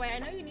 Put that away. I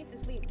know you need to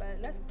sleep, but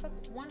let's cook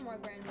one more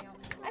grand meal.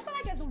 I feel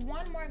like it's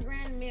one more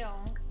grand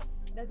meal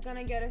that's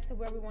gonna get us to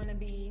where we want to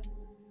be.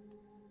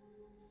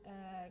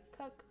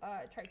 Cook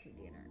turkey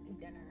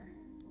dinner.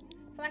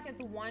 I feel like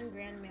it's one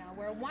grand meal.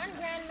 We're one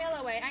grand meal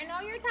away. I know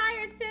you're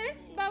tired, sis,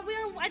 but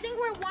I think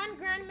we're one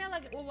grand meal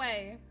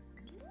away.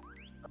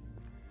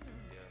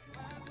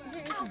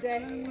 Jeez,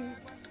 dang.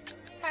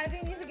 I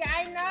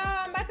know,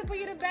 I'm about to put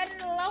you to bed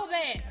in a little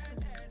bit.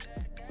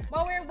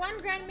 But we're one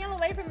grand meal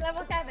away from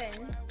level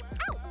 7.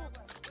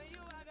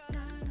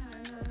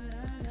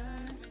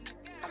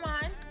 Come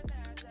on.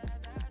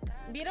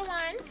 Be the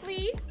one,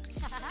 please.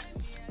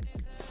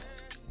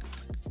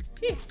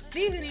 She's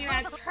seasoning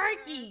that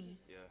turkey.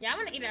 Yeah, I'm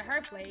gonna eat at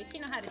her plate. She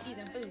know how to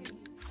season food.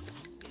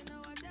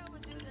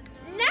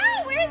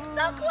 No, we're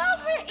so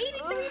close. We're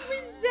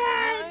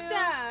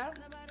 83%.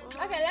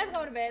 Okay, let's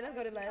go to bed. Let's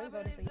go to bed. Let's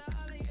go to sleep.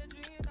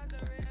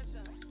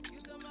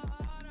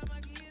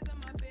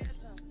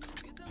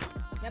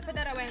 Yeah, put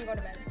that away and go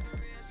to bed.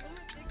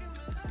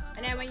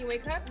 And then when you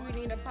wake up, we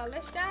need to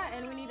polish that,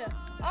 and we need to.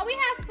 Oh, we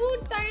have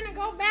food starting to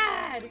go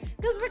bad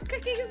because we're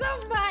cooking so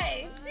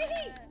much.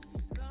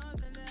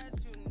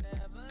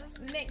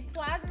 Make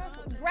plasma.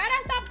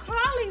 Greta, stop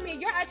calling me.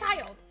 You're a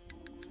child.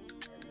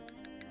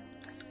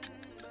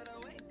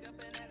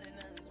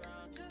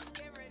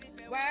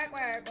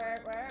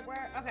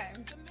 Work. Okay.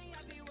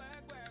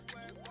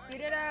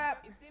 Speed it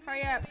up.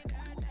 Hurry up.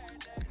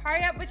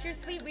 Hurry up with your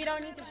sleep. We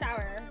don't need to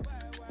shower.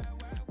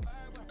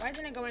 Why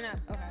isn't it going up?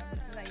 Okay.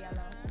 Is that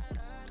yellow?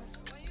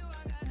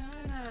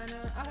 No.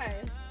 Okay.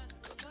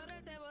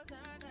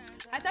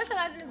 I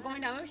socializing is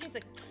going down. Maybe she needs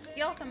to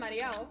kill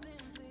somebody else.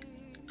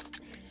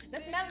 The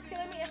smell is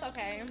killing me. It's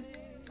okay.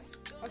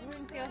 Our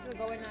food skills are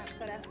going up,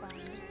 so that's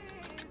fine.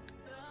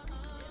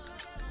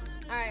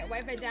 Alright,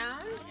 wipe it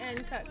down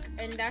and cook.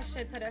 And that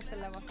should put us to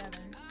level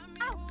 7.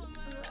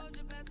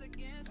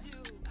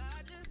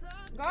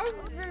 Go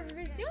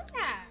resume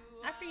that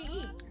after you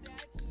eat.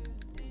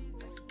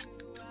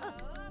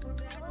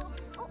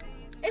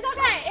 It's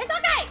okay. It's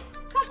okay.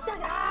 Come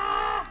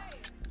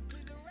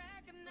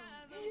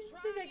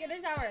He's taking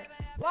a shower.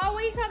 Well,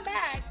 when you come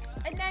back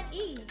and then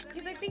eat.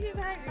 He's like, I think he's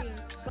hungry.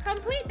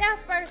 Complete that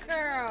first,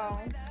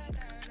 girl.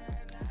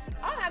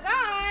 Oh my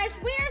gosh,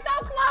 we're so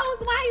close.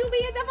 Why are you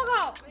being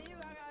difficult?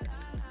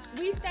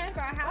 We stand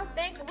for our house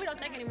stank, but we don't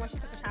stink anymore. She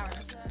took a shower.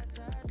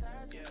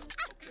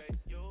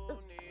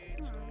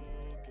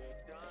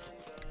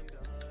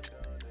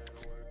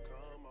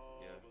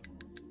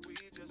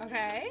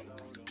 Okay.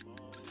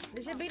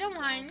 This should be the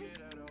one.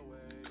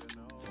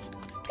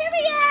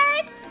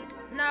 Period!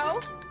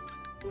 No.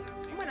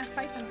 I'm gonna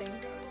fight something.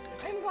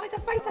 I'm going to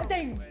fight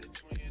something.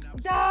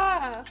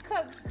 Duh.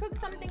 Cook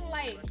something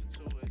light.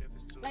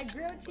 Like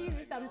grilled cheese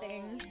or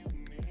something.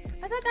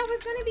 I thought that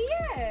was gonna be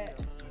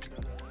it.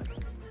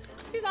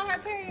 She's on her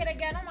period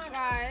again. Oh my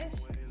gosh.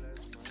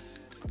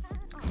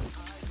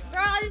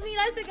 Girl, I just need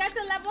us to get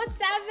to level 7.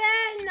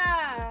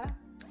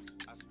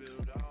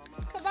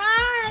 Come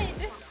on.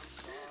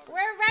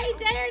 We're right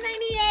there,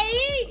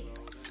 98.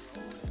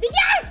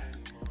 Yes!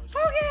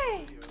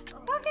 Okay.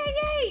 Okay,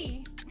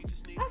 yay.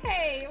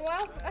 Okay,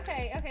 well,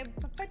 okay.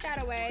 Put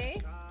that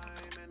away.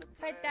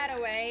 Put that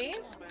away.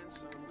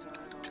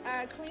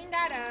 Clean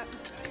that up.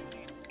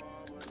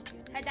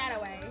 Put that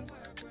away.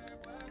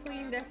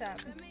 Clean this up.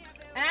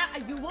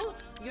 And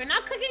you're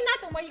not cooking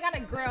nothing. Well, you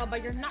gotta grill,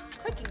 but you're not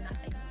cooking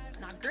nothing.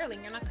 Not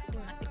grilling, you're not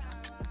cooking nothing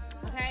else.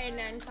 Okay, and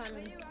then come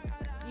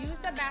use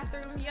the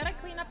bathroom. You gotta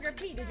clean up your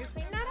pee. Did you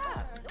clean that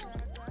up?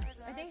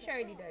 I think she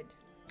already did.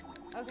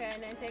 Okay,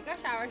 and then take a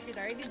shower. She's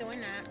already doing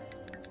that.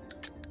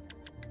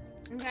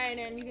 Okay, and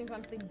then you can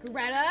come sleep.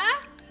 Greta,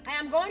 I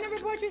am going to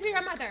report you to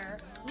your mother.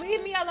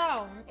 Leave me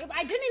alone.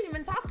 I didn't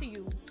even talk to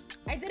you.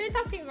 I didn't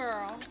talk to you,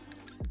 girl.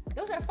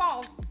 Those are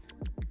false.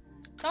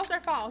 Those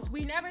are false.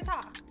 We never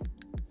talked.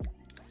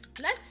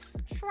 Let's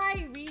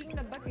try reading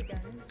the book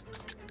again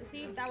to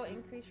see if that will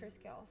increase your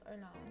skills or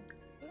no.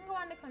 We can go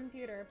on the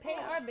computer. Pay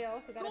our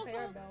bills. We gotta pay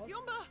our bills.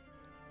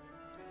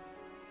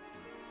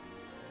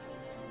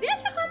 Did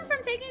you come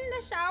from taking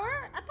the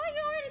shower? I thought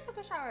you already took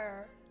a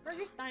shower. Or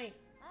you stank.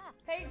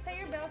 Pay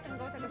your bills and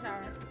go take a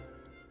shower.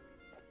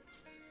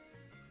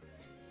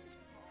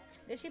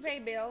 Did she pay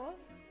bills?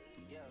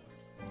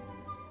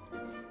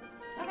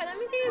 Okay, let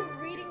me see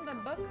if reading the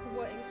book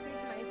will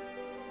increase my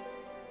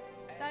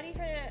study.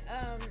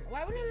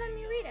 Why wouldn't it let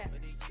me read it?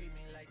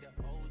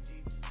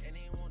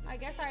 I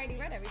guess I already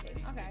read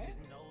everything. Okay.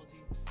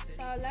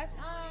 So let's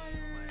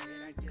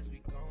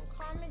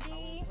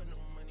comedy.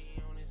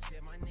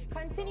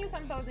 Continue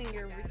composing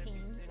your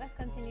routine. Let's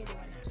continue doing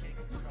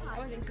that. I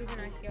was increasing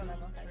our skill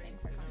levels, I think,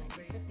 for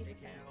comedy. 50%.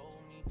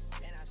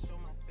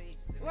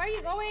 Where are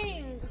you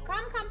going?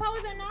 Come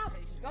compose enough.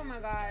 Oh my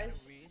gosh.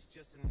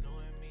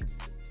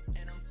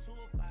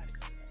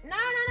 No,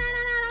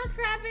 don't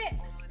scrap it.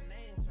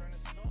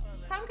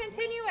 Come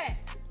continue it.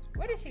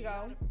 Where did she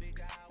go?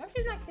 Oh,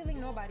 she's not killing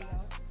nobody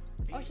else.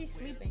 Oh, she's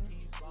sleeping.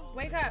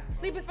 Wake up.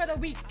 Sleep is for the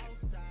weak.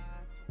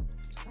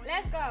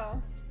 Let's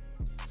go.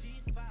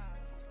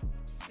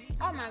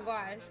 Oh my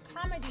gosh.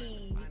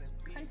 Comedy.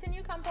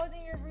 Continue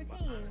composing your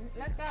routine.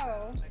 Let's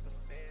go.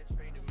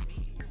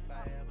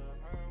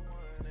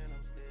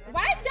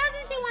 Why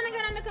doesn't she want to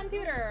get on the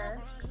computer?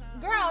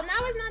 Girl,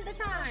 now is not the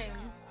time.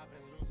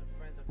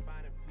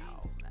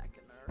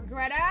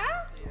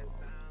 Greta?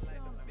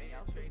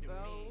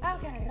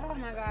 Okay, oh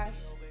my gosh.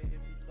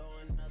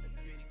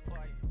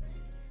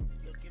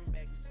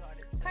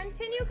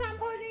 Continue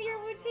composing your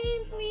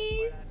routine,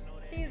 please.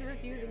 She's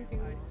refusing to.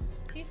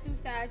 She's too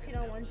sad, she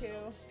don't want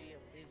to.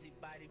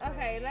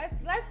 Okay,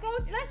 let's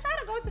try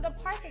to go to the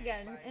park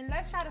again and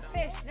let's try to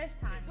fish this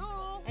time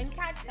and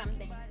catch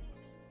something.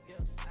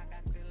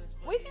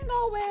 We can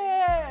go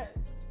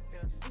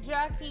with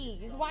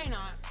Jackie's. Why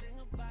not?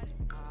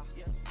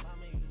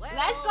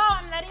 Let's go.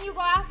 I'm letting you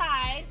go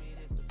outside.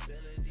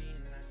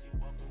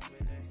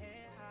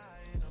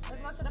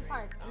 Let's go to the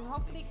park and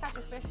hopefully catch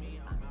a fish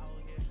this time.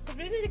 Because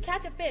we need to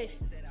catch a fish.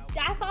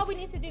 That's all we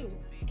need to do.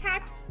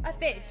 Catch a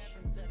fish.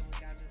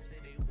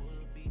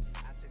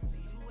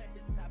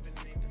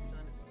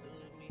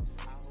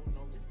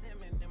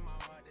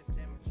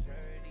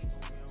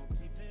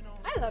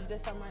 I love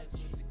this so much.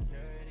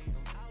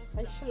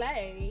 A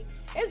sleigh.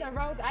 It's a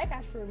rose eye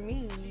patch for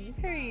me.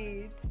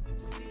 Period.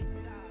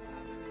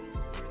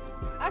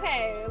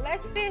 Okay,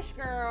 let's fish,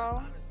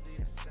 girl.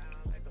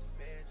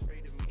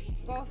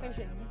 Go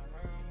fishing.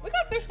 We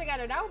could fish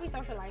together. That would be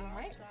socializing,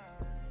 right?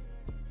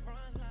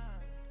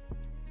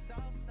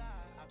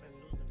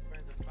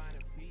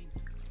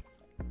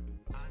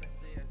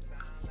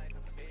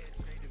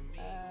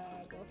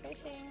 Go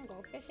fishing.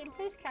 Go fishing.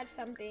 Please catch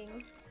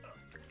something.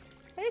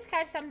 Please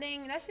catch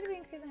something. That should be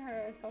increasing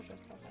her social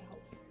skills, I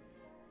hope.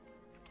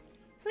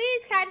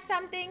 Please catch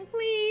something,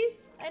 please.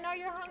 I know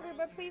you're hungry,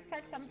 but please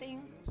catch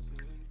something.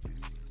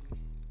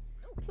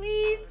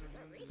 Please.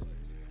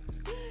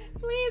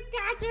 Please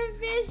catch a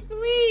fish,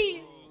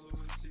 please.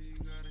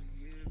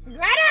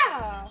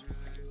 Greta!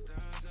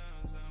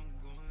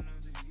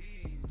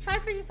 Try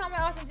fishing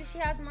somewhere else until she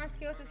has more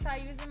skills to try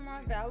using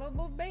more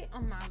valuable bait.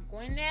 Oh my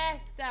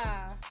goodness.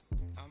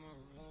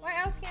 Where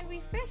else can we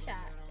fish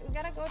at? We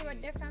gotta go to a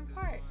different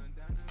part.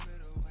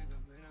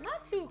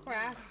 Not too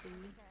crafty.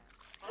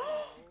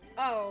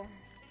 Oh.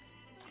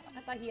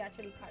 I thought he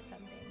actually caught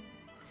something.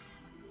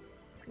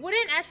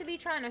 Wouldn't actually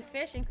trying to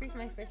fish increase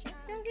my fishing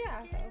skills?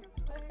 Yeah, so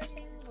go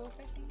fishing, go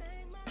fishing.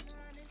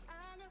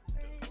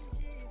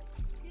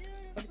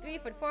 Foot 3,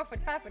 foot 4, foot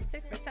 5, foot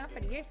 6, foot 10,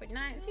 foot 8, foot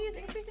 9. See, it's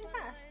increasing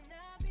fast.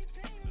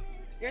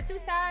 You're too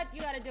sad.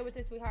 You gotta deal with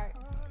it, sweetheart.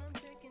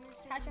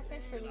 Catch a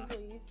fish for me,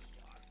 please.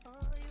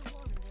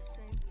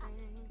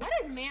 What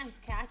is man's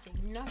catching?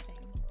 Nothing.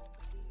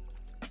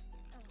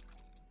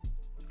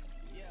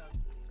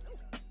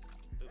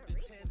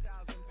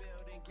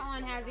 Come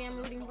on, Hazzy, I'm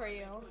rooting for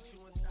you.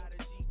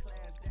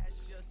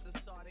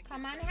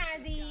 Come on,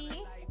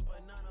 Hazzy.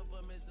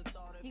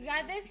 You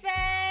got this,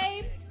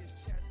 babe.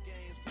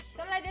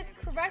 Don't let this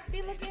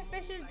crusty looking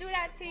fishes do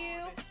that to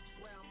you.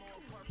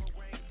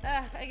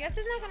 I guess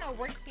it's not gonna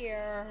work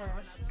here.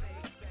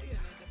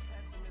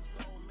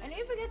 And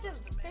if we get to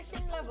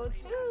fishing level 2,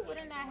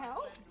 wouldn't that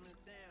help?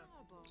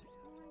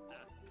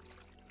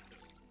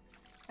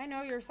 I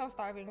know you're so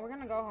starving. We're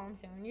gonna go home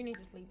soon. You need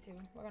to sleep too.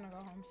 We're gonna go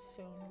home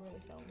soon,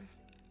 really soon.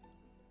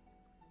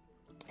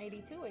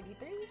 82,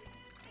 83.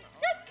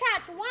 Just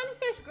catch one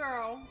fish,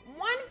 girl.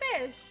 One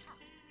fish.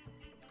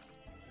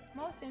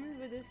 Most Sims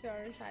with this girl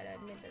are shy to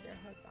admit that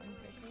they're hooked on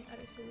fishing. I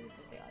just really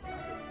say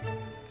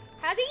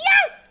Hazzy,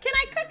 yes! Can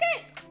I cook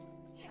it?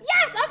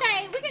 Yes!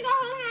 Okay, we can go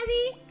home,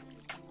 Hazzy.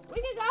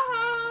 We can go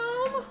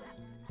home.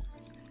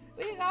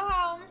 We can go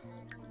home.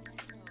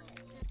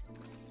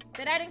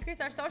 Did that increase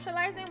our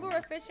socializing? We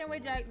were fishing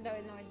with Jack. No,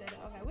 it didn't.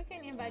 Okay, we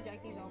can invite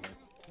Jackies over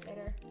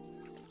later.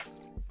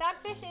 Stop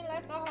fishing.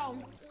 Let's go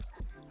home.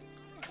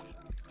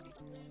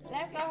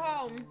 Let's go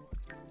home.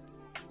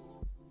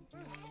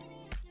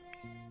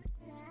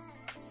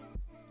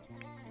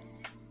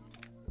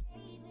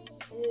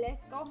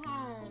 Let's go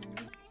home.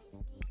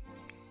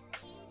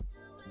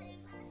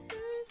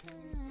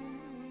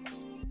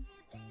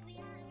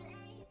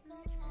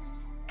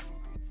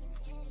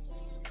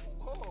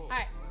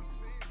 Alright.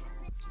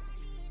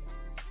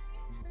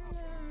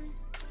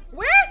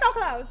 We're so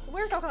close.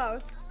 We're so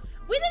close.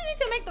 We just need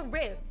to make the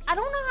ribs. I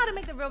don't know how to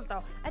make the ribs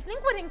though. I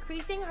think with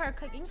increasing her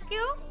cooking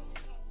skill,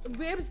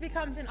 ribs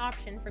becomes an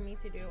option for me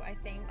to do, I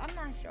think. I'm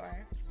not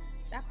sure.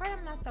 That part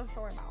I'm not so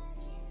sure about.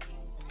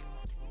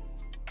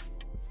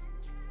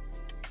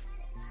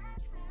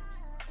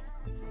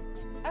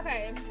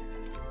 Okay.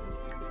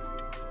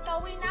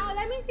 So we now,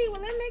 let me see,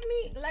 will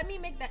it let me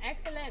make the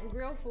excellent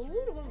grilled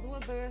food? Will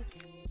the,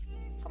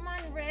 come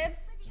on ribs,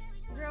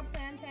 grilled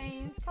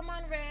plantains, come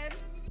on ribs.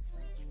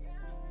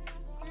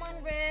 Come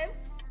on ribs.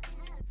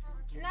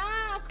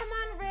 No, come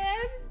on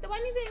ribs. Do I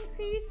need to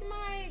increase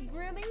my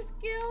grilling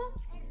skill?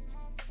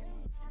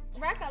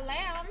 Rack a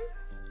lamb.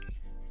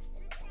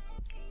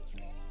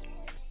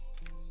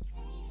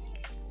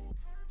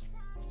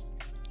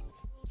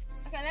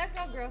 Okay, let's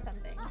go grill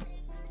something.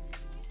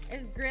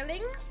 Is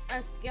grilling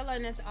a skill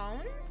on its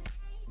own?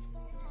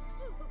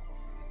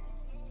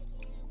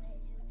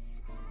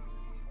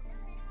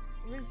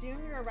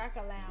 Resume your rack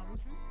a lamb.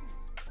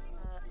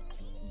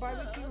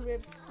 Barbecue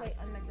ribs plate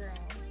on the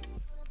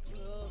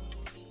grill.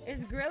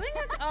 Is grilling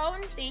its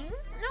own thing?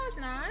 No, it's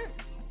not.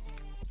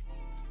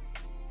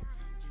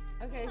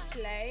 Okay,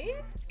 Schley.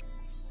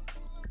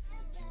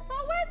 So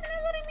why isn't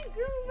it letting me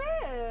grill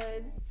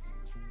ribs?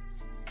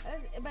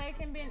 But it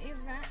can be an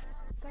event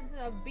because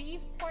it's a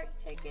beef, pork,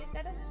 chicken.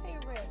 That doesn't say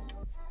ribs.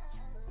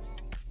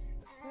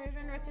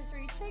 Raven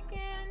rotisserie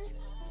chicken.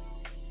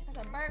 That's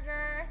a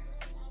burger.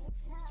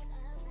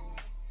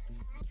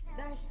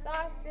 That's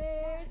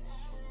sausage.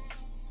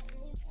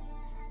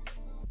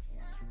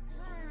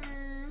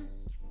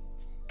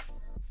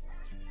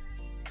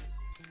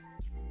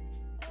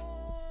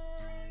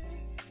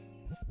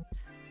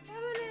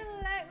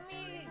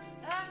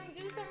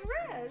 Do some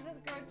ribs.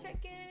 Let's grow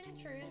chicken,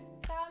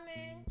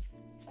 salmon,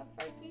 a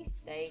turkey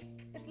steak.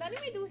 It's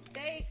letting me do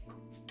steak,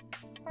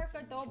 pork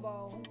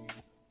adobo.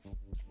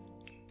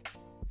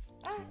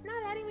 Oh, it's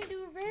not letting me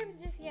do ribs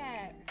just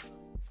yet.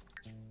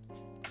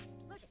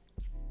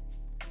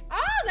 Oh, I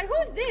was like,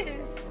 who's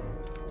this?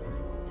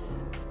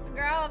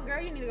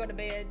 Girl, you need to go to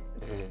bed.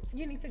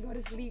 You need to go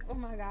to sleep. Oh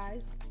my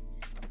gosh.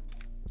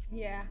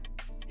 Yeah.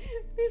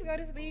 Please go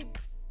to sleep.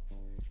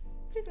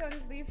 Please go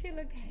to sleep. She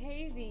looked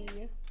hazy.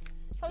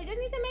 So we just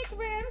need to make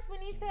ribs. We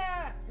need to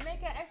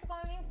make an extra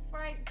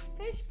fried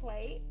fish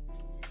plate.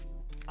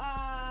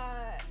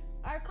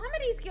 Our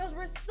comedy skills,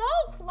 we're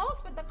so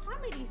close with the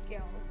comedy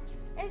skills.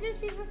 It's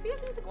just she's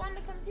refusing to go on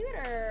the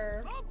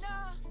computer.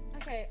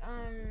 Okay,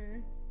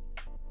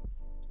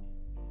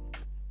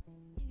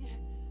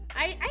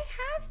 I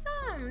have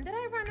some. Did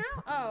I run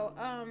out? Oh,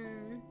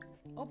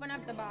 open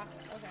up the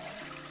box. Okay.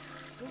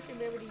 We should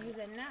be able to use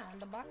it now.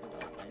 The box is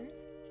open.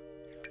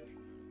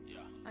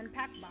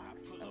 Unpack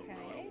box.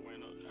 Okay.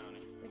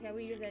 Okay,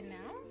 we use it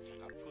now.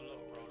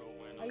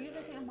 I'll use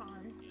a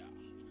tampon.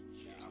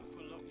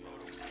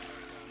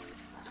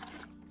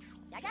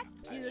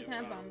 Use a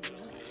tampon, boo.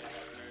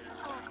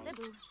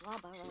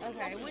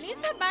 Okay, we need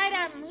to buy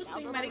that mood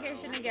swing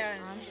medication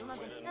again.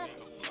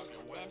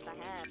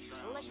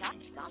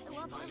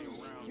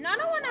 No, I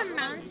don't want to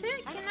mount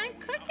it. Can I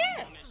cook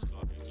it?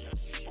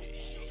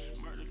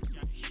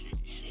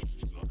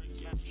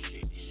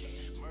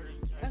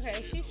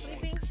 Okay, she's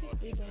sleeping.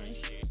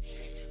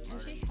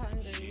 And she's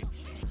hungry.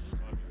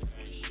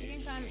 You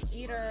can come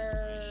eat her.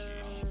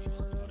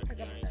 Pick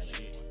up a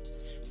serving.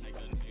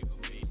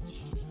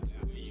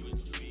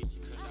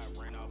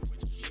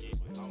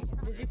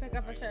 Did you pick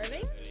up a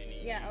serving?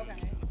 Yeah, okay.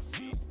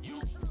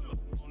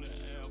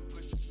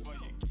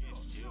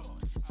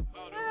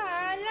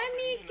 Let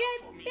me get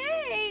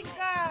steak.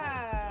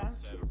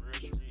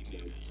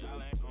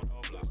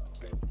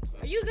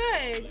 Are you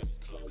good?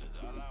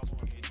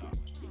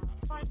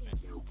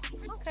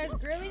 Because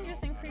grilling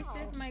just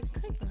increases my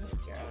cooking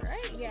skill,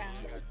 right? Yeah.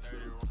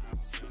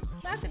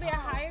 So I have to be a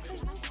higher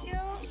cooking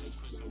skill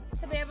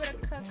to be able to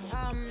cook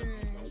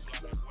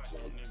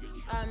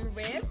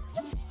ribs.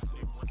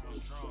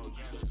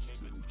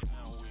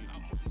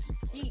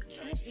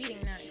 eating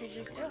that because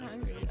you're still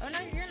hungry. Oh no,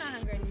 you're not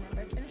hungry anymore,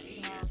 but finish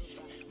eating that.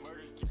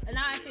 And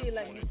I'll actually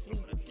let you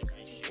sleep.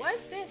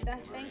 What's this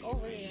that stank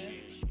over here?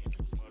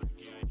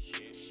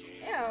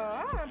 Ew,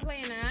 I'm not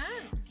playing that.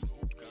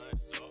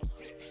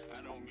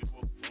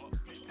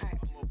 Alright.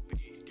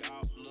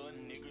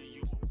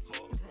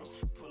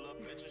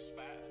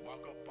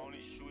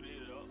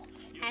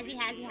 Hazzy.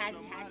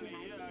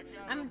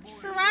 I'm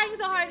trying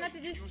so hard not to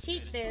just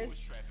cheat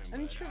this.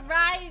 I'm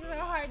trying so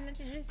hard not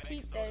to just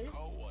cheat this.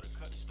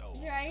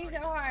 Trying so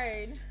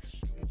hard.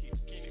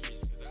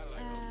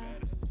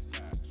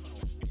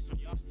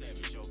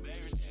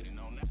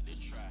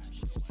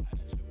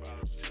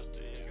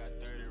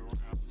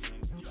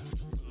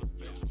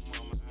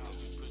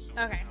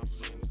 Okay.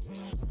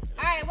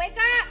 Alright, wake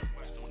up!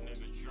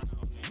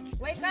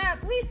 Wake up.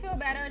 Please feel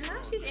better.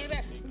 Now she's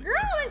able.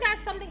 Girl always got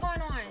something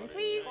going on.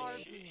 Please.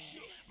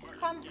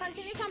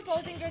 Continue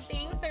composing your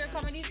things so your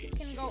comedy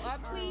can go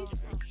up, please.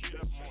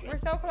 We're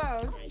so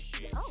close.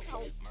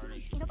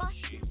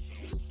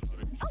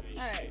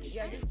 Alright,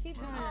 yeah, just keep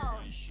doing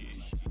that.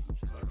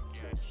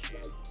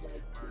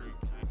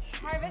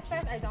 Harvest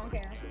Fest, I don't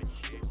care.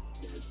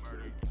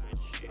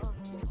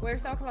 We're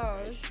so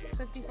close.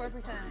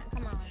 54%.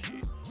 Come on.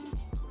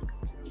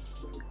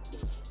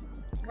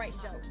 Right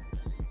jokes.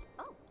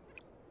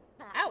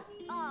 Out.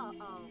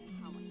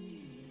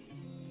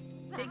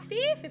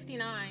 60?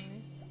 59.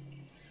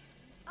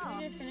 Did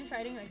you just finish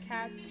writing a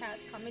cats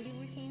comedy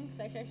routine?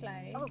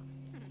 Slay. No,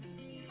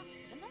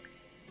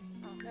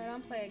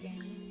 don't play a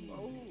game.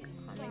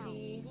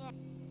 Comedy.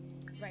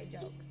 Write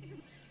jokes.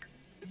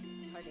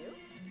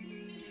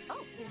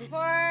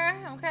 64.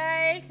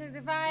 Okay.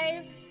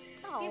 65.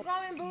 Keep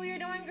going, boo. You're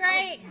doing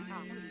great.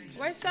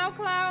 We're so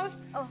close.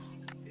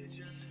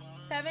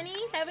 70.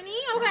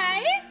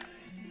 Okay.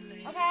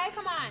 Okay,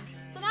 come on.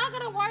 So now I'm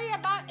gonna worry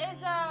about is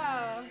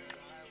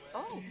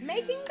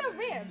making the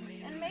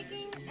ribs and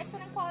making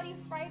excellent quality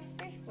fried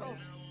fish broth.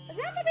 Does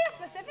it have to be a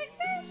specific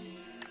fish?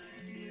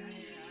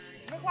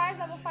 Requires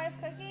level 5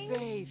 cooking?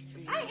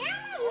 I am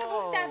at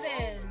level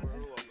 7.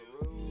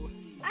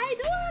 I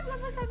do have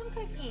level 7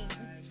 cooking.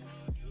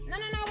 No,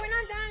 we're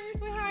not done,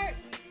 sweetheart.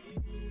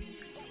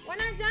 We're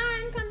not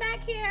done. Come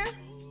back here.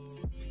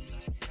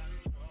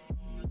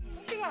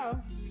 Where'd she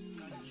go?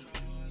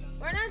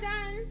 We're not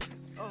done.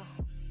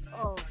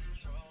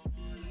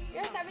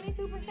 You're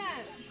 72%.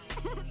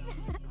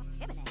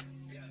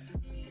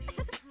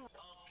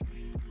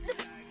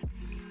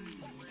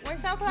 We're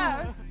so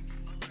close.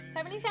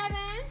 77.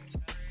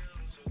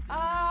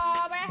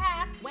 Oh, we're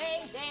halfway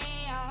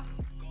there.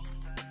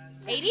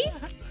 80?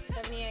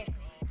 78.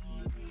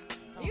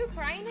 Are you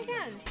crying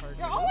again?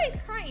 You're always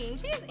crying.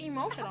 She is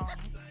emotional.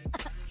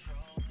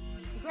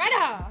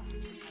 Greta!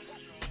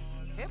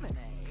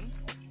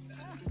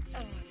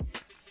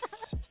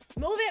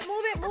 Move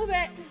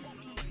it.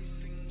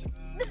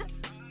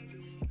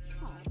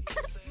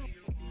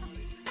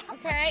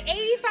 Okay,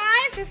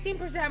 85,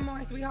 15%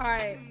 more,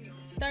 sweetheart.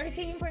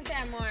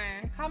 13% more.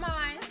 Come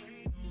on.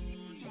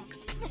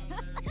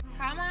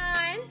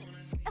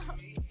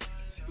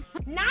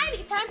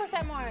 90,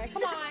 10% more.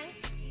 Come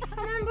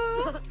on,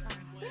 boo.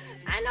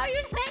 I know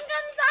you stink.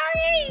 I'm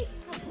sorry.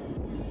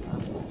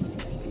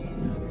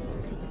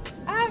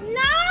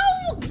 No!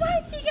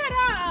 Why'd she get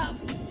up?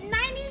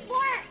 94.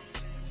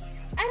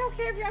 I don't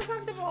care if you're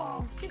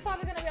uncomfortable. She's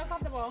probably gonna be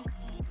uncomfortable.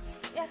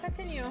 Yeah,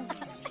 continue.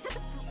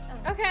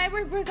 Okay,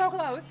 we're so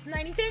close.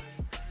 96,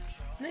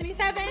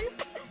 97,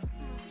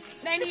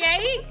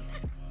 98,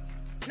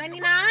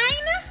 99,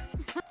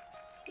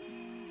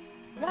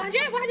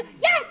 100.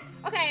 Yes!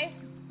 Okay.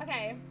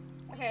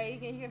 You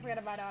can forget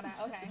about all that.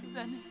 Okay.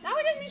 Now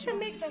we just need to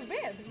make the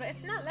ribs, but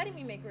it's not letting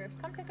me make ribs.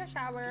 Come take a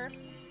shower.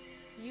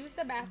 Use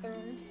the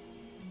bathroom.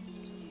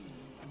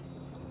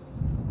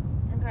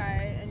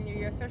 Okay, and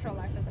your social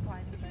life is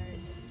declining, but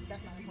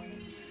that's not the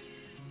point.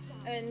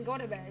 And go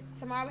to bed.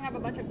 Tomorrow we have a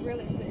bunch of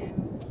grilling to do.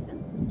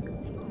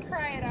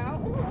 Try it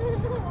out.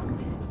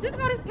 Just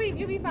go to sleep.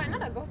 You'll be fine.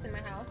 Not a ghost in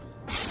my house.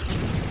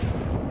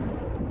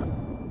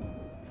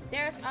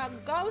 There's a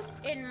ghost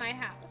in my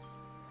house.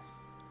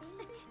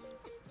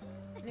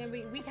 And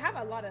we have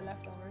a lot of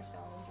leftovers, so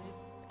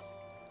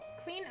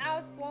just clean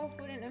out spoiled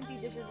food and empty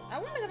dishes. I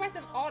wonder the rest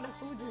of all the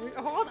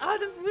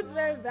food's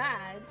very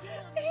bad.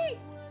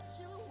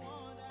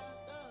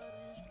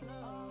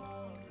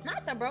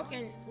 Not the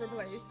broken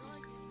replace.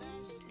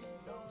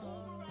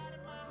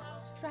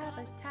 Drive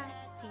a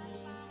taxi.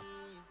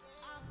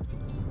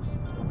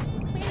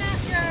 Clean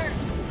out your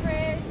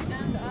fridge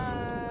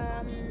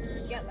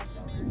and get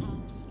leftovers.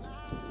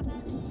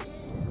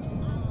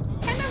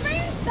 Can the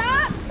rain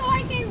stop so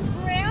I can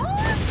grill?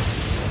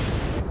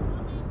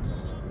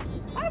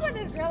 What about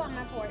this grill on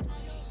my porch?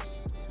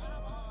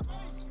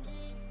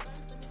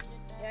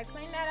 Yeah,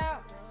 clean that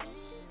out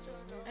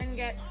and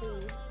get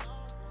food.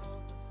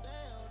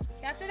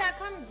 After that,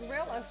 come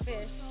grill a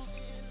fish.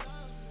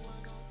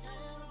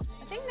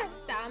 I think the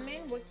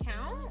salmon would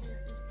count.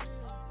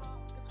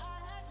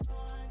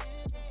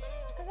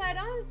 Because I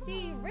don't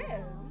see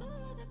ribs.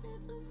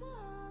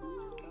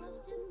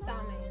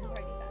 Salmon,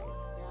 party size.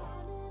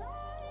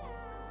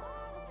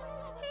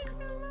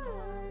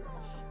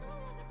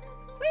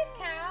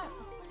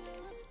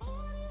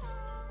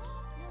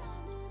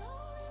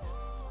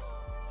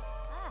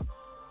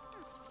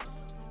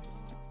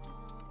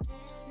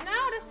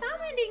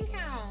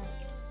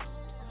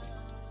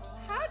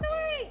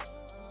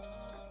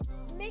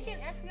 making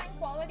excellent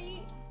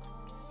quality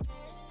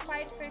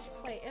fried fish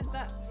plate. Is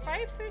the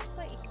fried fish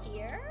plate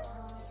here?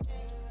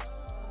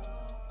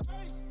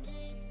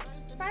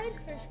 Fried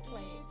fish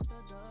plate.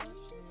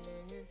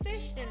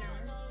 Fish dinner.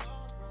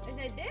 Is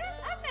it this?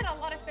 I've had a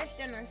lot of fish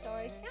dinner, so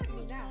it can't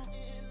be that.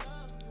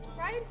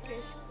 Fried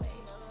fish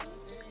plate.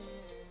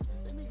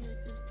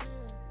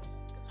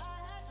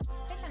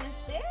 Fish on a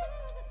stick?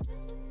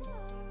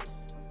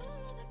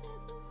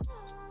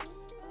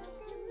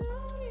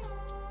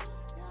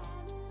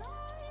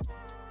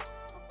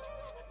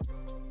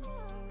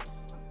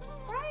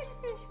 Fried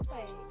fish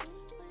plate.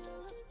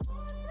 I'm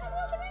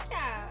supposed to make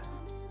that.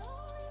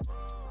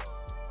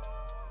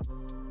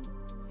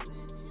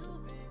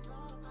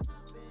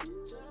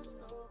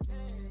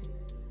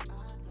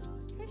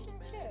 Fish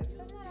and chips.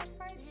 That's not a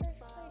fried fish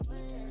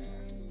plate either.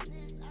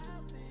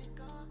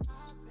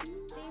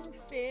 Steamed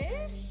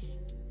fish?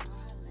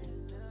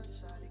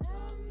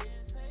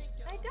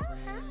 I don't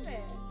have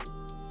it.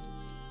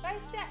 So I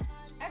said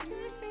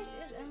excellent fish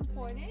is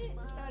important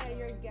so that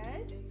your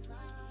guests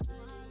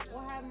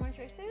will have more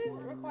choices.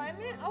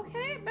 Requirement?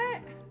 Okay,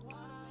 but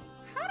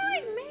how do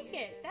I make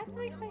it? That's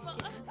my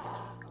question.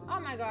 Oh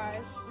my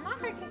gosh. Not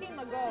her kicking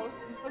the ghost.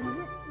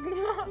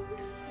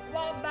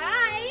 Well,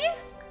 bye.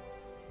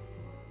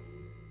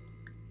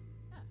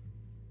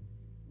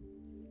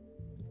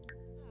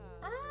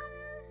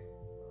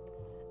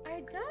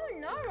 I don't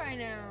know right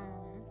now.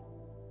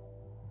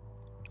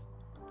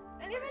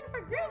 And even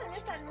for grilling,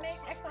 it said make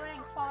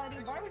excellent quality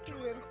barbecue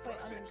ribs put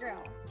on the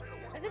grill.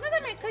 Is it because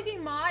of my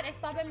cooking mod is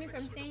stopping me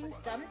from seeing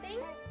something?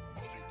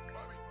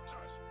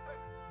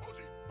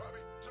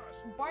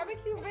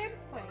 Barbecue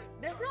ribs plate.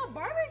 There's no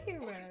barbecue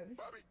ribs.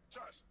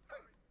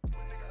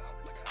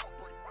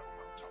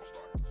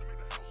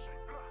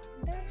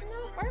 There's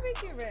no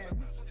barbecue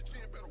ribs.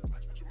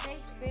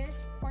 Baked fish,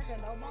 pork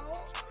adobo. No,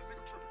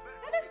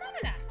 there's none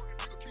of that.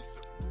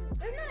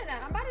 There's none of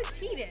that. I'm about to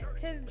cheat it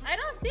because I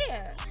don't see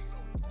it.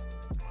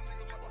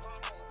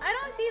 I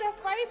don't see the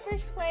fried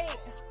fish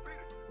plate.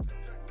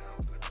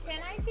 Can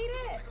I cheat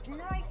it?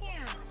 No, I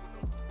can't.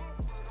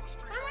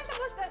 How am I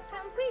supposed to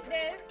complete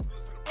this?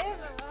 Can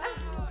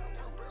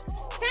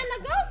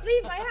the ghost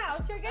leave my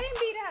house? You're getting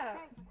beat up.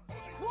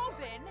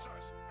 Robin.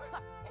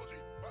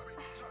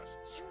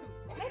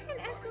 Make an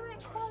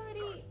excellent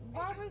quality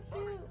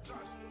barbecue.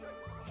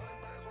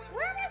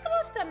 Where am I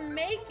supposed to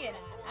make it at?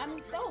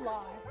 I'm so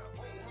lost.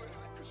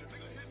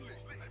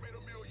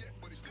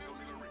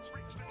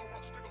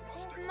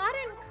 It's not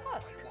in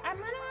cook. I'm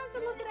gonna have to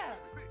look it up.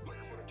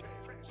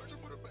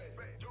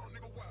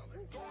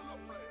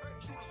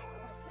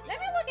 Let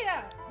me look it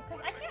up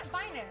because I can't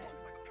find it.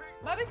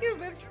 Barbecue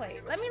ribs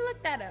plate. Let me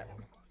look that up.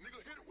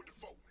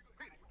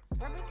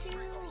 Barbecue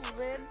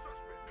ribs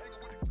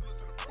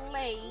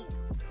plate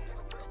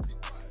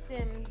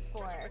Sims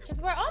 4.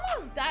 Because we're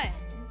almost done.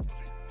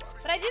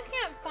 But I just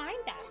can't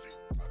find that.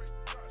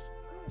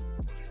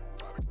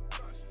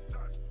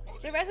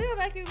 The recipe of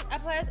barbecue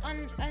applies on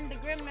the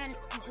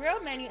grill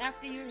menu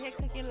after you hit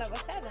cooking level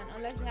 7,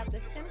 unless you have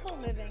the simple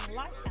living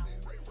lockdown.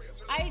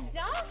 I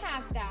don't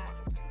have that.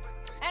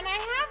 And I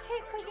have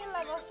hit cooking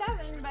level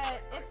 7,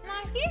 but it's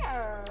not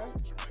here.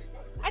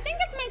 I think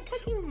it's my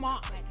cooking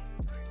mod.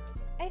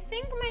 I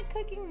think my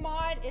cooking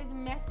mod is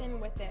messing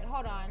with it.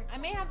 Hold on. I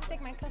may have to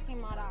take my cooking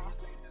mod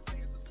off.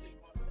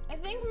 I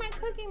think my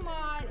cooking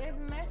mod is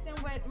messing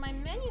with my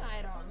menu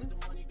items.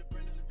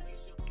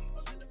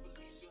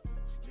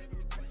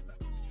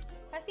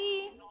 I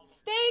see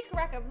steak,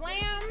 rack of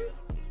lamb,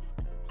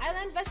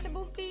 island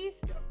vegetable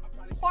feast,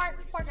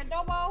 pork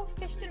adobo,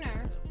 fish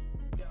dinner.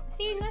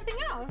 See, nothing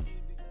else.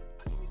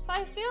 So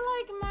I feel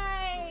like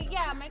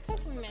my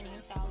cooking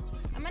menu. So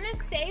I'm gonna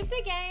save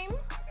the game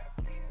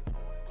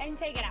and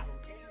take it out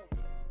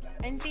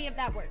and see if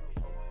that works.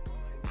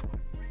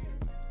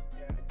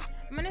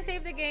 I'm gonna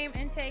save the game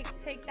and take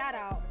that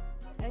out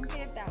and see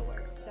if that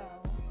works. So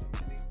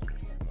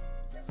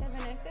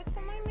 7 exits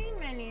to my main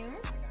menu.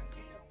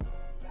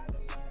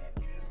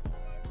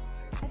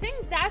 I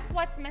think that's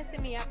what's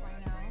messing me up right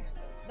now.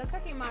 The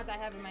cooking mods I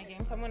have in my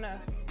game. So I'm gonna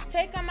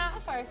take them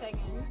out for a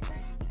second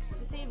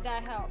to see if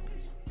that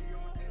helps.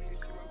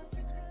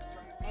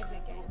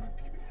 Exit game.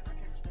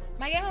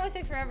 My game always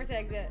takes forever to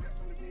exit.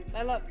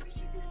 But look,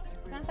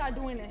 I'm gonna start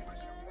doing this.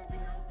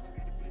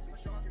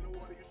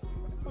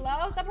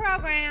 Close the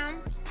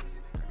program.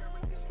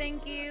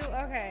 Thank you.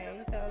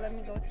 Okay, so let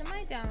me go to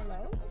my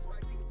downloads.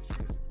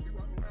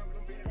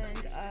 And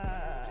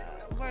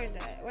where is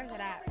it? Where's it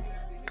at?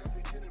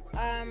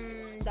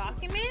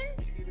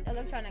 Documents,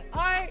 electronic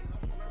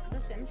arts, The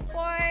Sims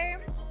 4,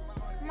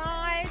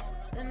 mods,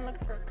 and look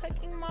for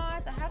cooking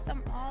mods. I have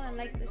them all in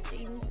like the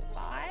same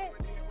spot.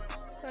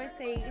 So it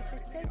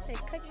should say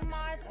cooking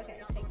mods.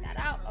 Okay, take that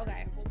out.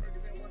 Okay.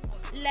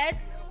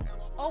 Let's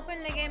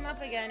open the game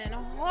up again and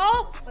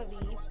hopefully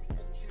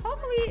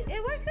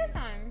it works this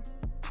time.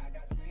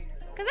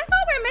 Cause that's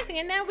all we're missing,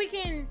 and then we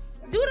can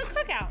do the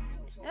cookout.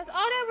 That's all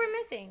that we're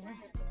missing.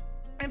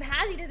 If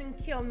Hazzy doesn't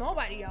kill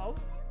nobody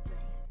else.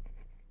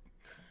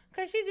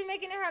 Cause she's been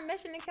making it her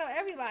mission to kill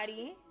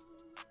everybody.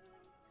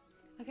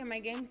 Okay, my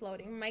game's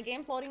loading. My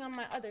game's loading on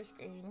my other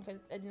screen because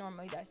it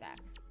normally does that.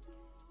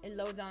 It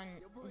loads on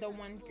the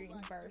one screen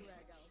first.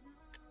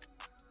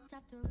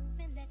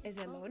 Is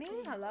it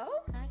loading? Hello?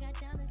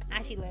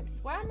 Ashy lips.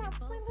 Why am I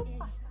playing lip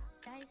gloss?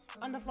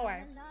 On the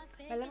floor.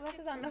 My lip gloss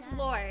is on the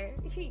floor.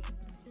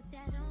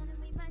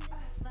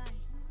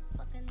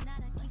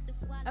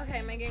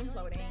 Okay, my game's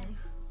loading.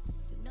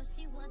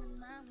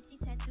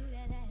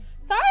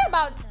 Sorry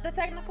about the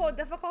technical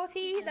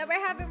difficulty that we're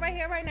having right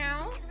here, right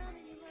now.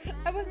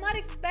 I was not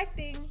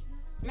expecting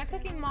my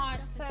cooking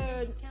mod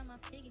to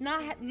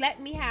not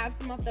let me have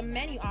some of the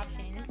menu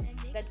options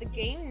that the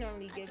game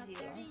normally gives you.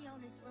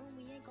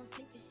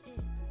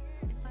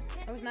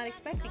 I was not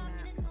expecting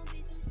that.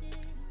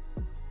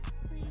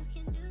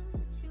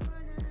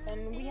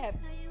 And we have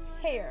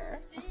hair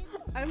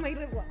on my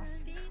lip gloss.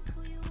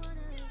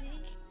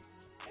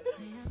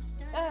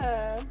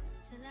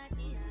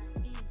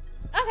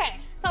 Okay,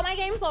 so my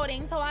game's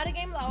loading. So while the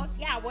game loads,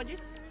 yeah, we'll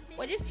just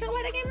chill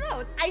while the game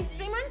loads. I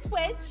stream on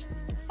Twitch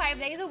 5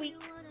 days a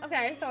week.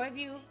 Okay, so if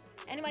you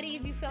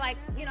feel like,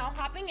 you know,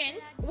 hopping in,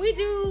 we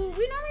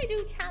normally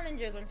do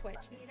challenges on Twitch.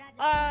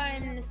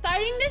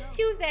 Starting this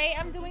Tuesday,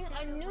 I'm doing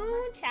a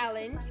new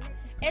challenge.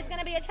 It's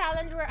gonna be a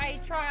challenge where I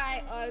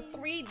try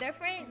 3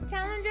 different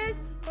challenges.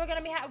 We're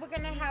gonna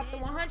have the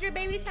 100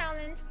 baby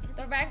challenge,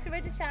 the Rags to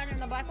Riches challenge, and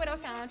the Black Widow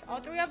challenge. All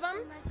 3 of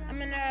them, I'm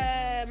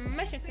gonna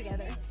mesh it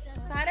together.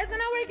 So how that's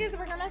gonna work is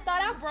we're gonna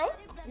start out broke,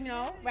 you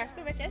know, Rags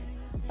to Riches.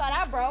 Start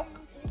out broke.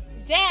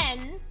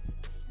 Then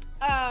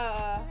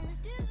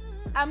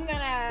we're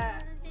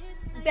gonna,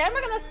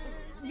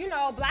 you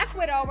know, Black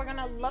Widow. We're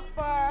gonna look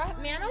for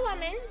man or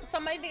woman,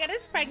 somebody to get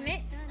us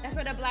pregnant. That's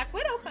where the Black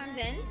Widow comes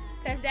in,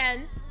 cause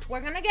then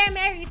we're gonna get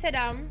married to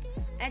them,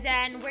 and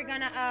then we're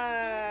gonna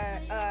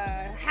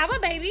have a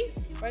baby,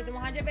 where the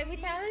 100 baby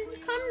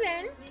challenge comes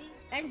in,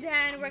 and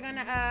then we're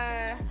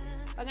gonna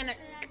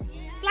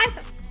slice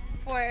them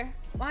for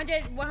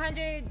 100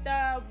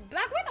 the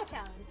Black Widow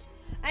challenge,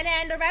 and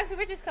then the Rags to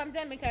Riches comes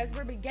in because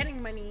we're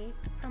getting money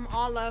from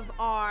all of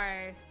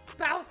our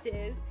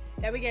spouses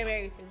that we get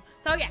married to.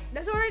 So yeah,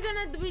 that's what we're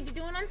gonna be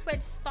doing on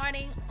Twitch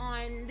starting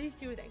on this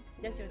Tuesday.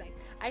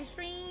 I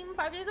stream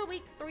 5 days a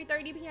week,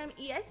 3:30 p.m.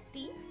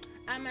 EST.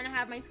 I'm gonna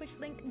have my Twitch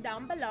link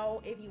down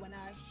below if you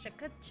wanna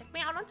check me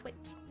out on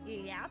Twitch.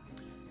 Yeah.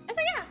 And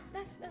so yeah,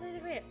 that's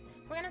basically it.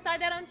 We're gonna start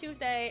that on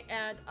Tuesday,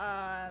 and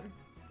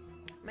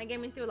my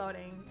game is still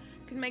loading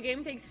because my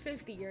game takes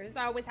 50 years. So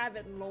I always have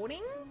it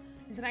loading,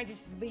 and then I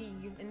just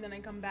leave, and then I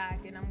come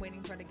back, and I'm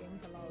waiting for the game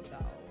to load. So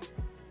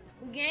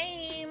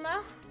game.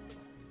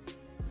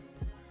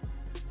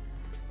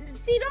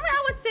 See, normally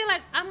I would say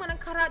like I'm gonna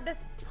cut out this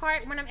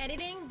part when I'm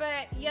editing,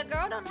 but your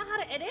girl don't know how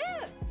to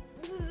edit.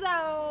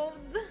 So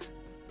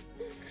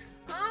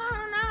I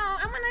don't know.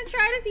 I'm gonna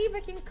try to see if I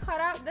can cut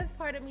out this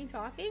part of me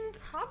talking.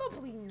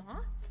 Probably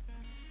not,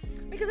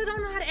 because I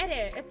don't know how to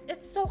edit.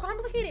 It's so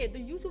complicated. The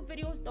YouTube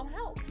videos don't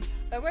help,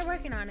 but we're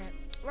working on it.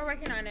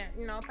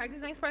 You know,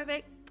 practice makes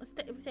perfect. Let's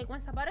take one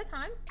step at a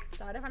time.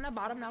 Started from the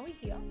bottom, now we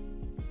here.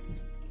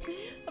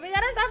 But we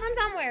gotta start from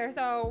somewhere.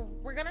 So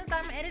we're gonna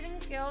start my editing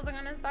skills. I'm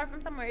gonna start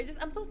from somewhere. It's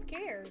just I'm so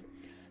scared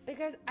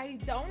because I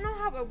don't know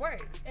how it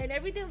works, and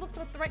everything looks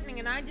so threatening.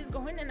 And I just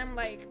go in and I'm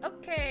like,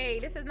 okay,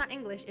 this is not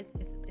English. It's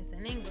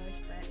in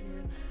English, but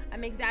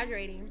I'm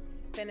exaggerating.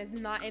 Then it's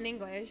not in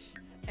English,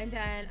 and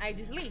then I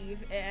just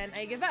leave and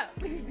I give up.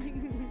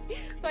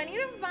 So I need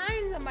to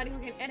find somebody who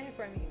can edit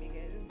for me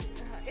because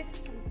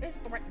it's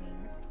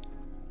threatening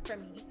for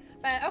me.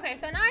 But okay,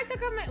 so now I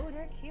took up my, oh,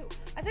 they're cute.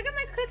 I took up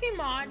my cooking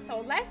mod,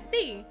 so let's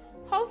see.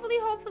 Hopefully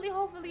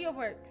it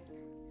works.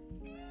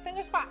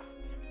 Fingers crossed.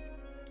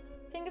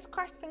 Fingers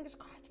crossed.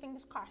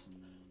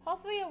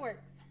 Hopefully it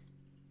works.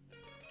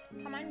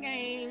 Come on,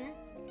 game.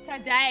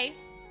 Today.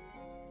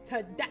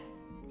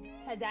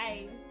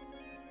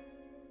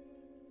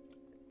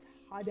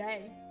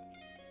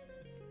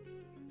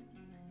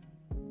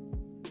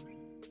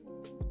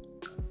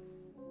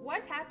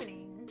 What's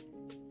happening?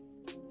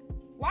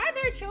 Why are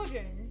there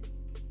children?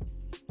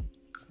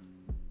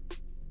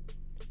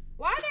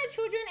 Why are there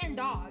children and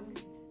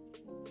dogs?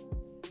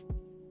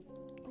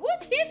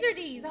 Whose kids are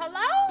these?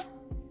 Hello?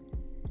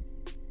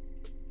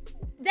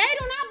 They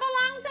do not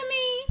belong to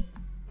me.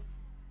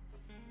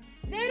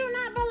 They do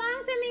not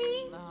belong to me.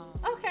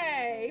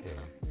 Okay.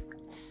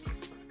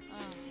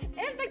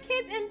 It's the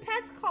kids and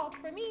pets cult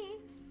for me.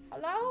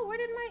 Hello?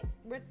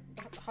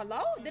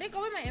 Hello? Did it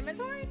go in my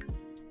inventory?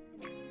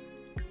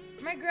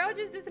 My girl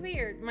just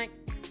disappeared.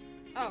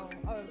 Oh,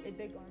 it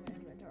did go in my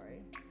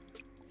inventory.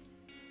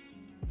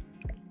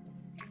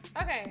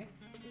 Okay.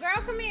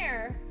 Girl, come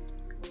here.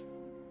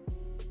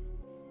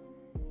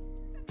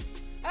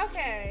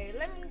 Okay,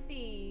 let me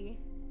see.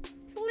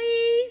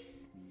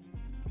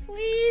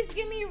 Please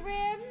give me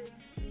ribs.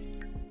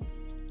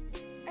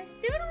 I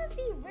still don't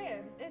see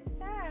ribs. It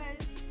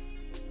says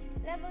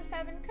level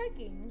 7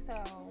 cooking,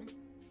 so.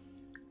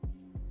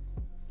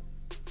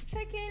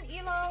 Chicken,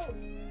 elo,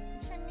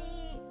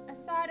 chimney,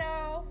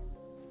 asado,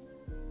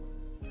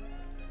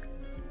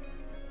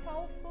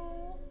 tofu,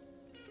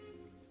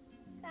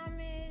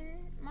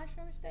 salmon,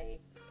 mushrooms,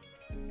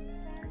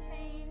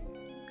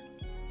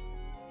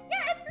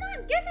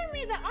 giving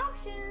me the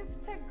option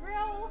to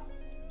grill.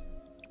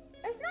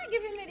 It's not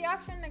giving me the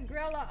option to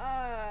grill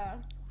a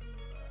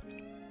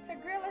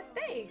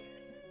steak.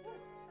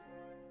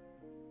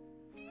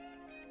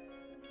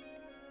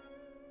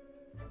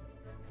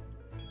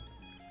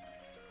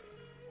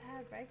 To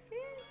have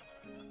breakfast?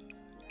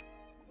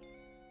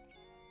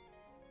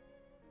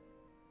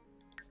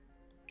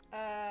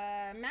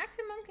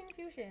 Maximum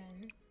confusion.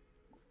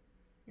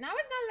 Now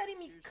it's not letting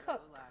me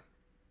cook.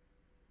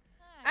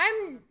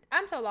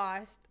 I'm so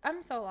lost.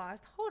 I'm so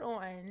lost. Hold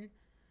on.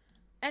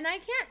 And I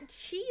can't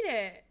cheat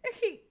it.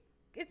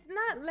 It's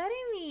not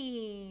letting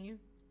me.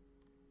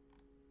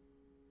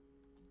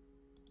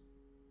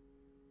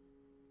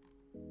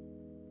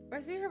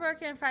 Recipe for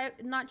burger and fry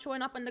not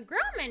showing up on the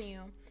ground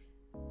menu.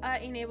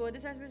 Enable.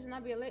 This recipe should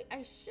not be late.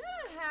 I should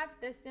have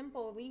the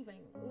simple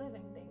living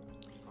thing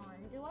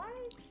on. Do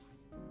I?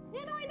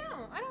 Yeah, no, I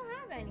don't. I don't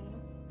have any.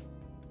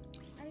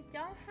 I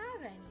don't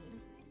have any.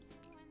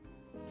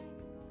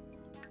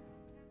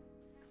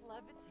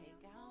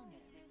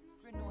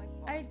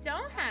 I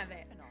don't have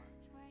it.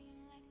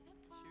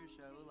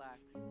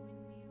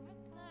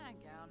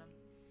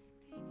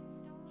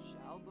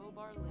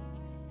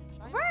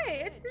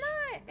 Right, it's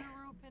not.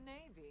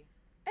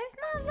 It's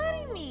not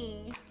letting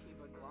me.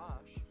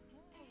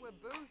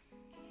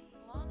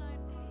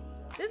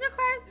 This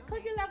requires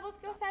cooking level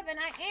skill 7.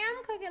 I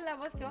am cooking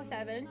level skill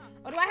 7.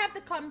 Or do I have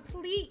to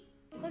complete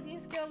cooking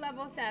skill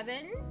level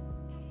 7?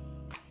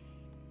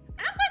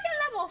 I'm cooking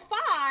level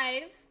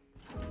 5.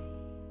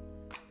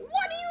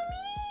 What do you mean?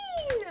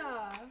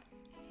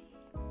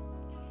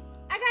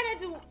 I gotta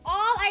do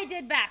all I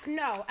did back.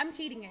 No, I'm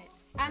cheating it.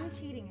 I'm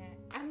cheating it.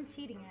 I'm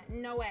cheating it.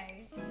 No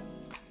way.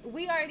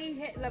 We already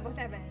hit level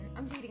 7.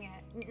 I'm cheating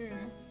it.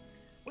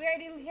 We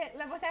already hit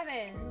level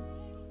 7.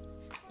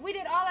 We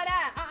did all of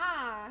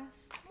that.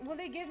 Will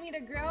they give me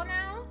the grill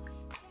now?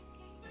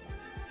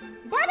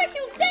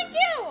 Barbecue, thank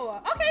you.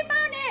 Okay,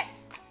 found it.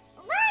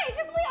 Right,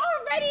 because we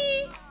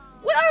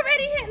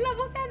already hit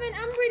level 7.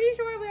 I'm pretty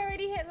sure we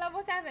already hit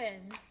level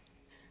 7.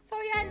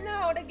 So yeah,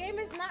 no, the game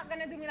is not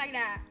gonna do me like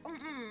that.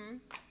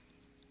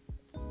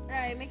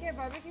 Alright, make your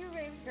barbecue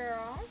ribs,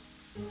 girl.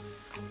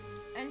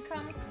 And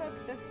come cook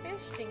the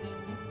fish thingy.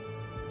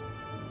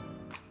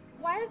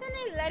 Why isn't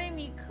it letting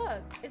me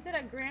cook? Is it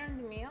a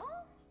grand meal?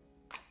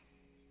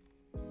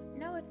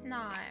 No, it's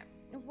not.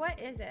 What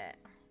is it?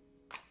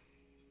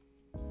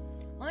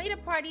 Only the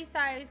party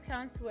size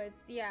counts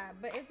towards, yeah,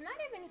 but it's not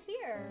even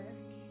here.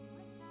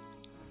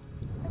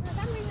 Because for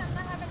some reason I'm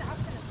not having the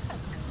option to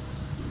cook.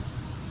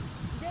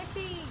 Did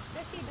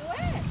she do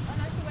it? Oh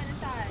no, she went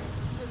inside.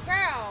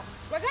 Girl,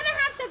 we're gonna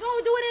have to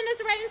go do it in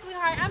this rain,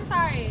 sweetheart. I'm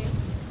sorry.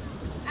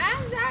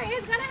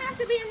 It's gonna have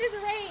to be in this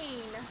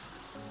rain.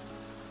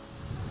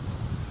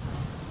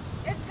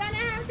 It's gonna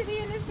have to be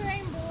in this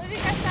rain, boo. If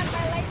it gets stuck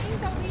by lightning,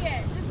 so be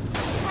it. Just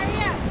hurry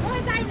up. Go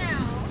inside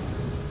now.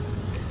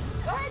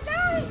 Go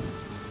inside.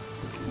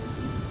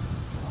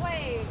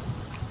 Wait,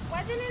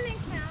 why didn't it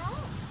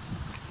count?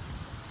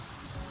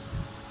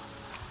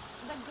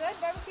 The good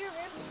barbecue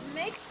ribs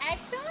make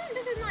excellent?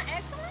 This is not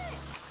excellent?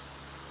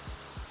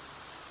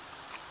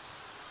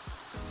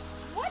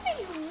 What do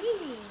you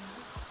mean?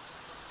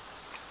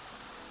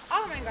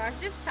 Oh my gosh,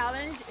 this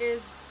challenge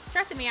is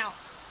stressing me out.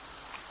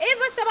 It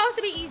was supposed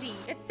to be easy.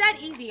 It said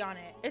easy on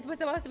it. It was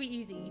supposed to be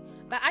easy,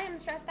 but I am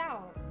stressed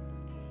out.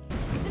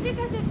 Is it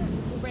because it's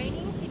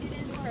raining she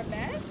didn't do her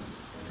best?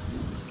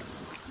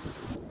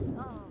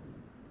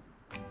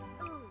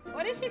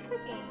 What is she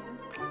cooking?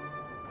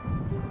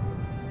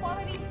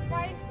 Quality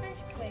fried fish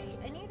plate.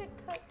 I need to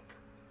cook.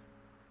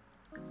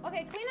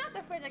 Okay, clean out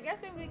the fridge. I guess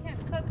maybe we can't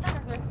cook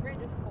because our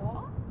fridge is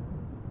full.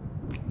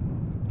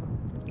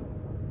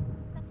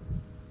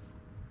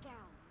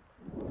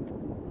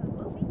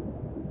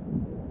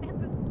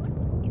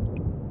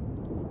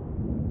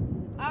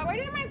 Where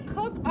did my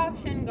cook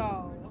option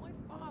go?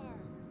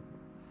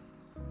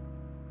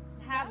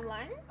 Have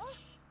lunch?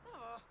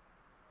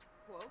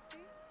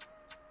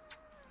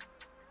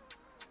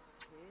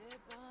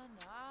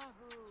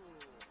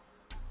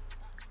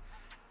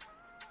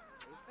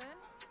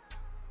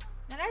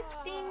 Now that's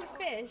steamed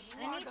fish.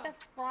 I need the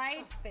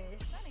fried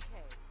fish.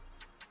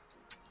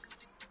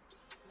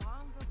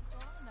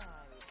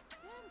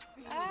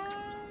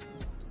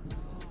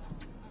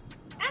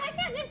 And I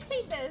can't just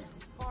cheat this.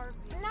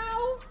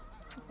 No.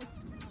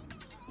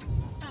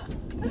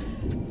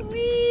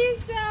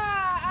 Please,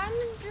 I'm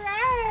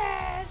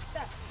stressed.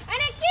 And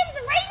it keeps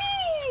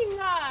raining.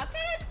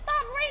 Can it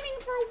stop raining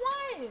for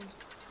once?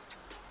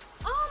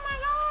 Oh my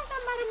gosh,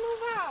 I'm about to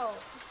move out.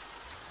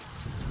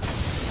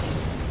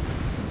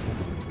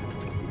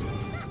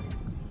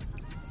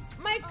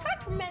 My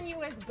cook menu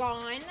is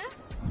gone.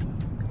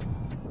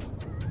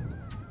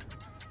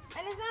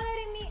 And it's not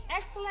letting me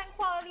excellent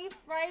quality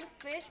fried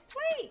fish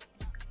plate.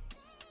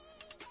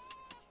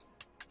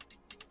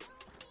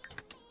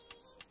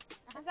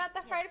 Is that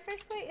the fried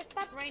fish plate? It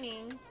stopped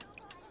raining.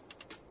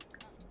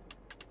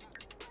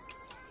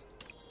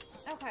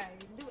 Okay,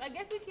 I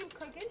guess we keep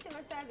cooking till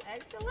it says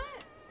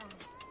excellent.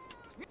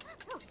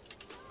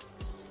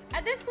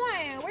 At this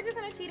point, we're just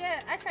gonna cheat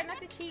it. I try not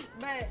to cheat,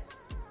 but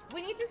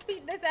we need to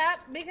speed this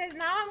up because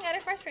now I'm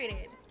getting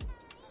frustrated.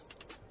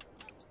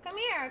 Come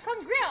here,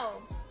 come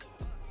grill.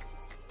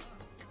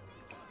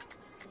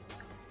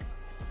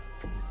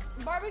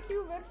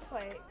 Barbecue ribs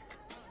plate.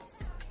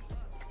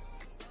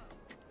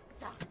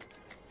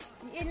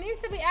 It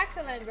needs to be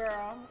excellent,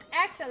 girl.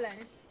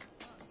 Excellent.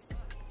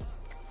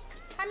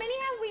 How many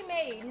have we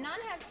made?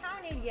 None have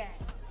counted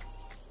yet.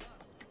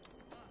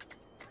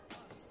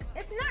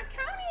 It's not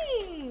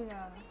counting.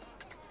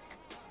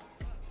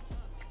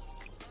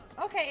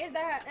 Okay, is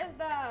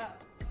the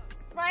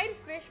fried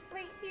fish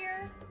plate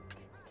here?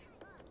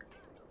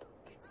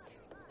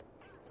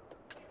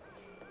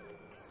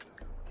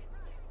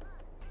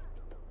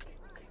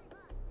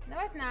 No,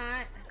 it's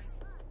not.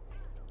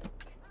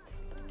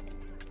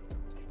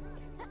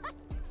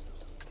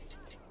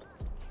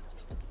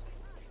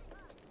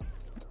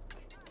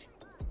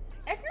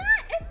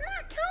 It's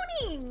not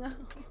counting.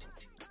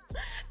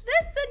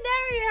 This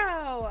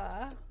scenario.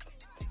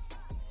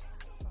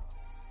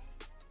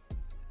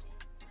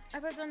 I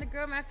put on the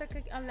grill after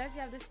cook unless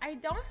you have this. I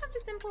don't have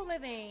the simple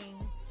living.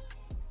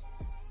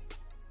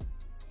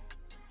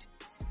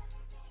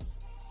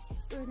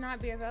 You would not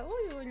be able.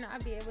 Oh, you would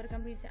not be able to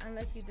complete it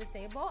unless you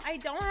disable. I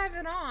don't have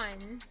it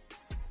on.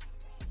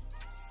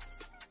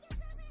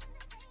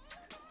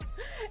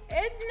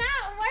 It's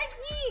not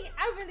working.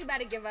 I'm really about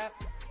to give up.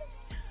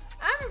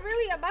 I'm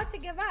really about to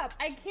give up.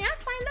 I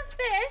can't find the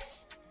fish,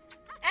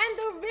 and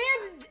the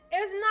ribs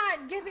is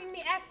not giving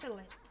me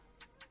excellent.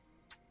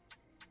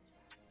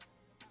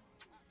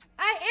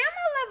 I am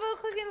a level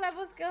cooking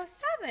level skill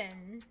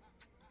 7.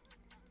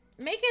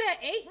 Make it an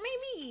 8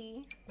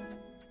 maybe.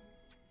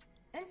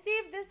 And see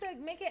if this would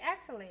make it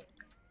excellent.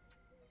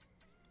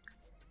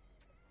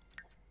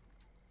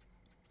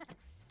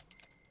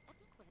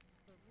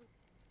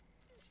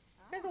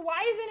 Because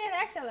why isn't it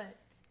excellent?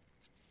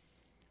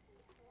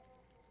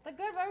 The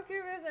good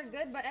barbecue ribs are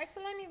good, but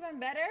excellent even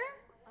better?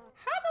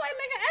 How do I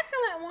make an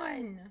excellent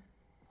one?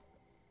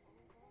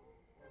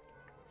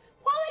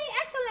 Quality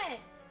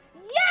excellent.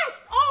 Yes!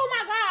 Oh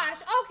my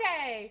gosh.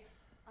 Okay.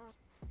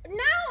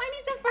 Now I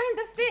need to find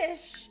the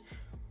fish.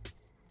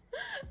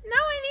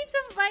 Now I need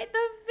to find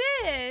the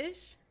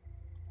fish.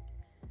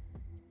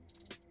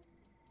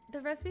 The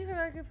recipe for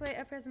barbecue plate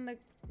appears in the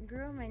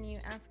grill menu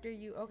after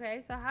you.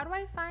 Okay, so how do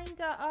I find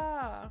the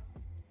how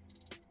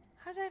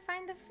do I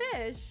find the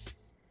fish?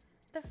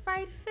 The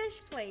fried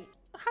fish plate.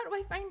 How do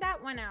I find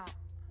that one out?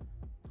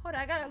 Hold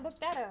on, I gotta look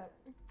that up.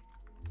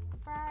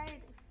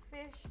 Fried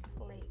fish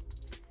plate.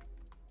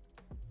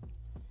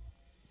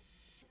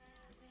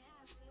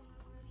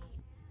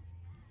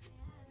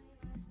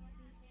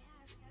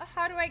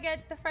 How do I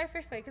get the fried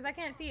fish plate? Because I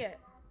can't see it.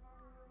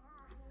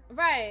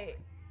 Right.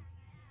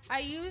 I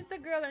use the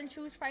grill and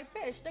choose fried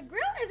fish. The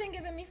grill isn't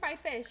giving me fried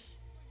fish.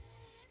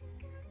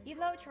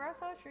 Elo,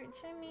 churrasco,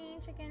 chimney,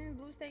 chicken,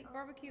 blue steak,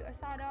 barbecue,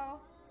 asado,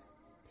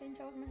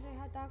 pinchos, mashed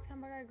hot dogs,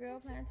 hamburger, grill,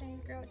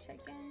 plantains, grilled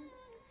chicken,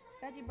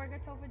 veggie burger,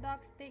 tofu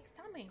dog, steak,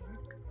 salmon.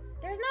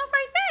 There's no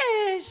fried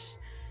fish.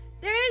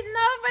 There is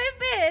no fried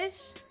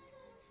fish.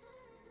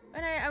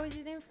 And I was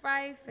using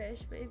fried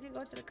fish, but if you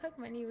go to the cook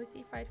menu, you will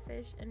see fried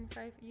fish and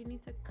you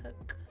need to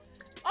cook.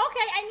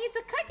 Okay, I need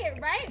to cook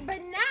it, right?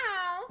 But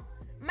now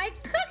my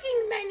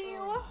cooking menu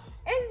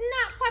is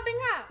not popping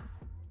up.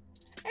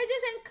 It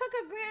just didn't cook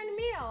a grand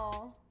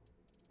meal.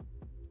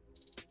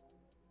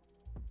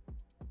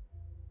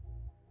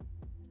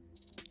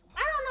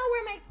 I don't know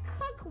where my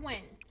cook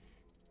went.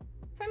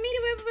 For me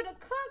to be able to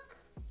cook.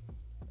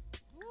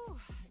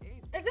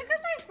 Is it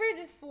because my fridge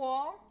is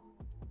full?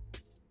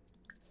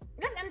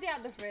 Let's empty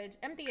out the fridge.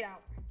 Empty it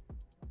out.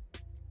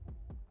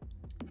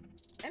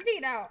 Empty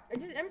it out.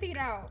 Just empty it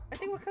out. I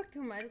think we cooked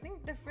too much. I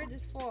think the fridge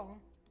is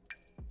full.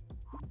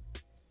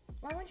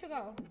 Why won't you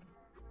go?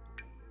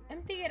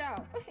 Empty it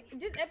out.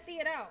 Just empty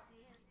it out.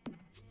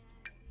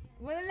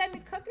 Will it let me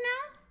cook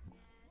now?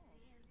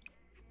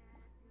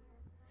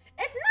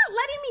 It's not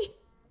letting me.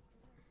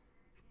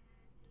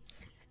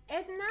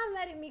 It's not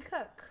letting me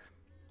cook.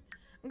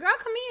 Girl,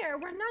 come here.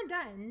 We're not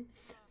done.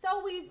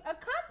 So we've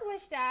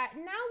accomplished that.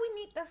 Now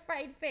we need the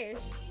fried fish.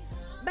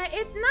 But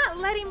it's not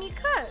letting me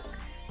cook.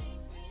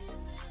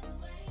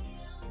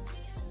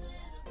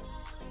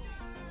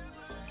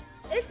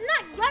 It's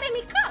not letting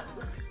me cook.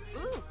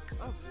 Ooh,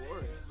 oh,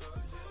 Lord.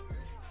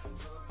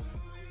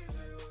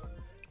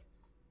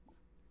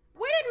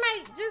 Where did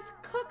my just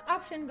cook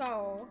option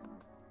go?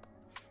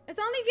 It's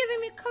only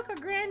giving me cook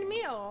a grand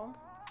meal.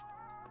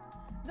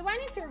 Do I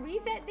need to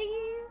reset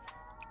these?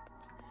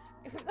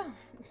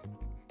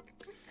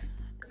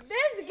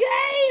 This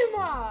game!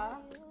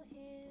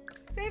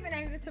 Save and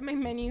exit to my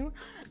menu.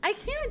 I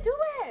can't do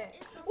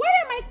it. Where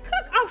did my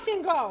cook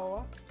option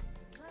go?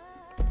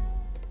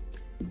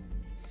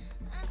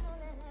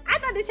 I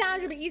thought the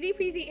challenge would be easy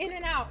peasy in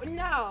and out.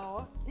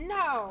 No,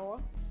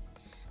 no.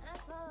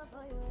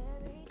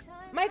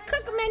 My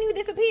cook menu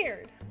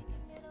disappeared.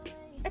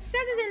 It says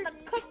it's in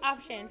the cook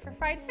option for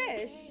fried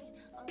fish.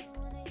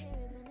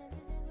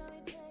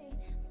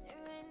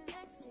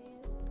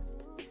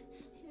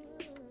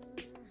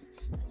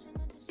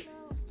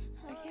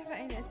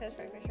 says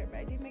fried fish, but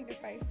I did make the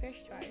fried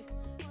fish twice.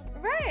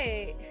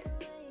 Right.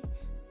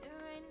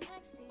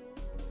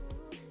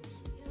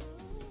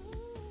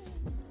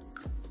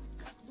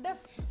 The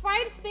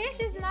fried fish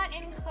is not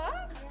in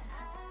cup?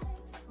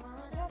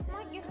 No, it's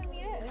not giving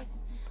me this.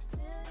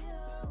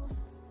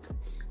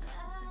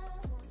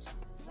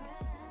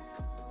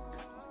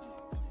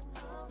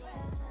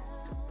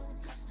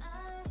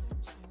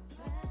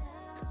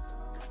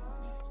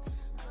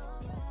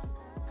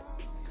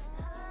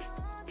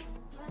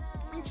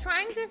 I'm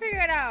trying to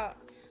figure it out.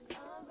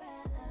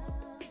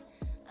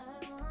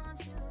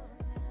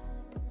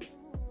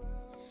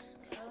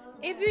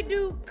 If you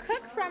do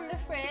cook from the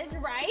fridge,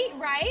 right,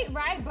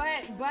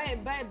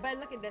 but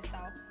look at this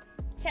though.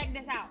 Check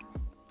this out.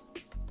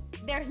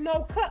 There's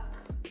no cook.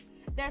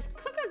 There's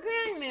cook a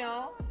grand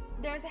meal.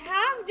 There's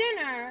have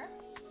dinner.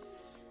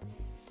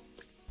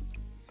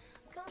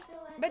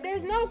 But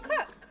there's no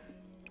cook.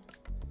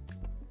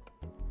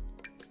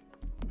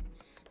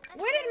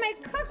 Where did my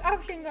cook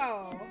option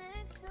go?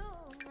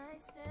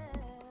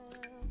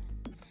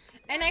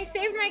 And I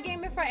saved my game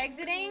before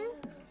exiting.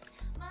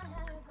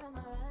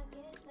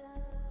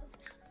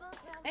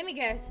 Let me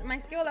guess, my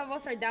skill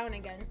levels are down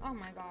again. Oh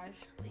my gosh.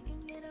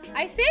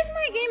 I saved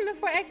my game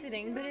before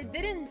exiting, but it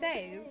didn't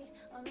save.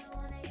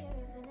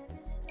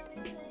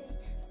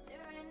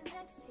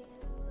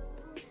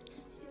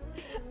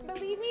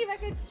 Believe me, if I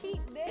could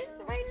cheat this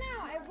right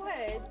now, I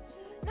would.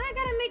 Now I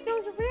gotta make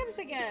those ribs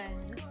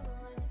again.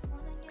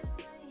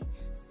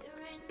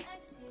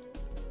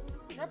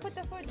 Or put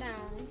the foot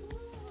down.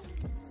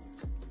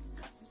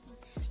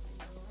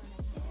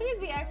 Please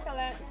be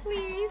excellent,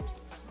 please.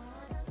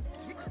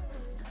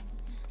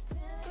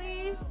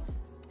 Please.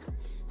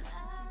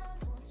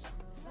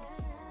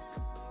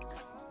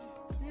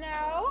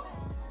 No.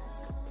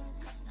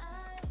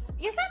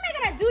 You tell me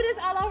I gotta do this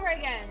all over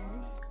again.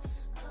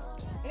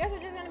 I guess we're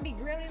just gonna be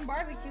grilling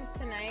barbecues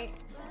tonight.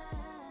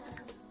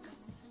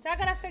 So I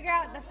gotta figure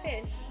out the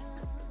fish.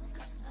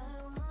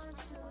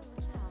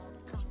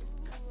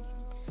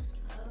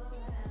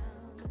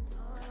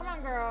 Come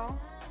on, girl.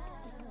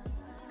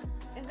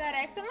 Is that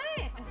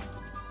excellent?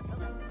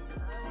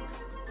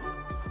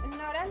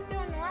 No, that's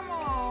still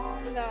normal.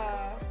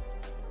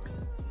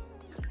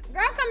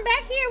 Girl, come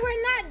back here.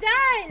 We're not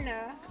done.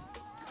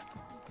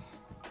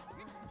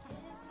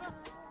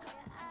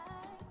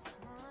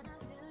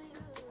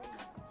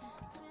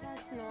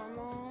 That's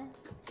normal.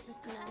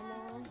 That's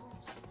normal.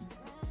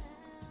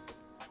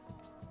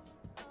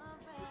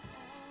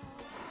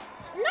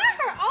 Not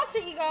her alter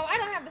ego. I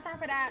don't have the time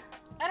for that.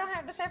 I don't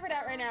have the time for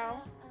that right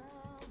now.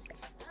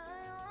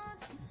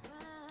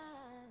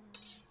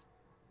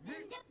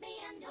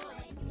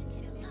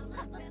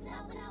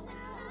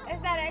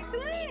 Is that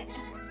excellent?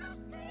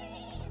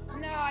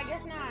 No, I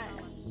guess not.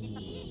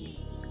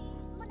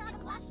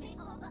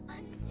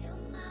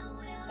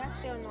 That's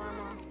still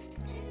normal.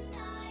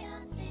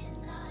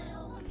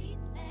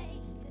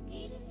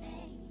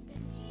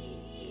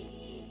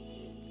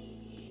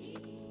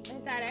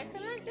 Is that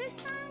excellent this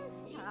time?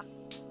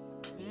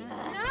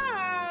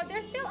 No,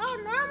 they're still all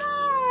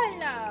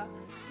normal.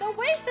 The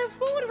waste of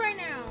food right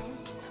now.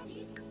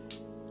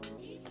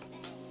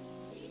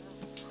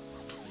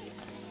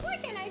 Why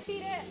can't I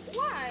cheat it?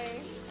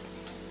 Why?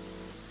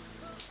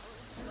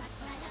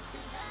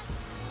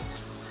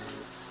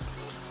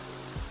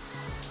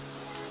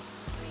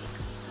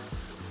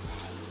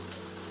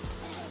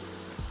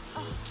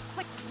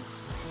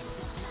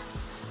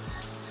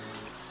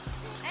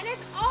 And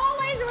it's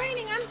always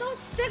raining. I'm so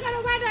sick of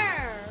the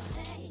weather.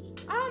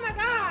 Oh my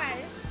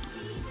gosh.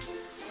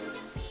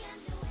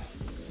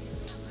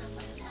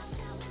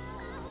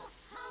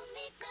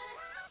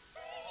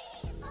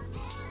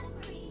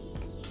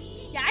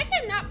 Yeah, I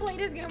cannot play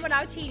this game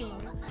without cheating.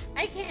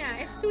 I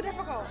can't. It's too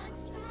difficult.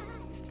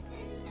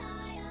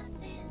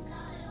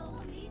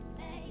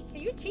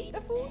 Can you cheat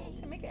the food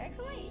to make it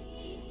excellent?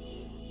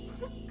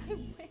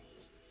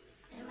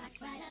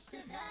 I wish.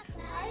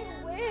 I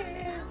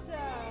wish.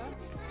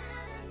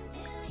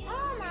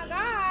 Oh my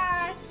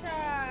gosh.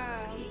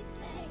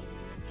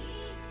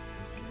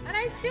 And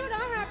I still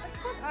don't have the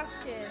cook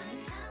option.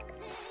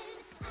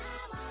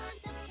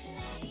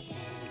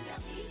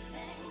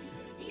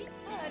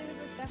 Oh, that is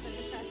the stuff in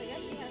this house. I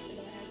guess she has to do it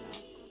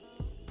herself.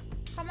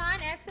 Come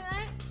on,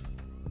 excellent.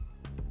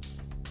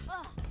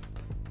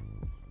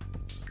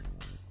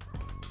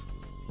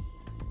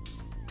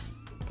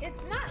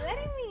 It's not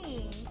letting me.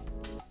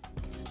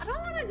 I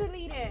don't want to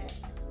delete it.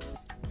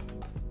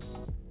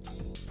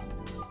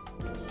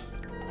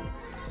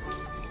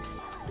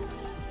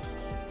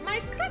 My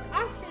cook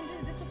option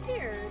just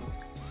disappeared.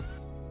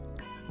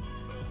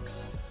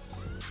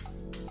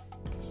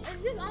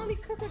 It's just only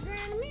cook a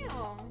grand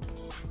meal.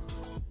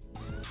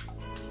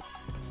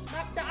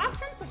 But the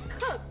option to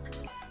cook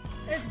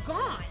is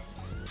gone.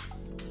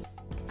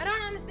 I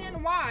don't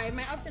understand why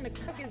my option to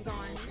cook is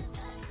gone.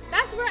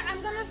 That's where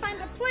I'm gonna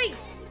find a plate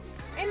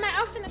in my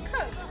option to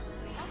cook.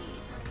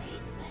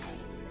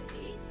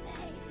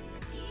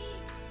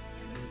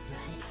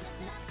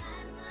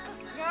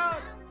 Yo,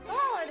 throw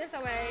all of this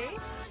away.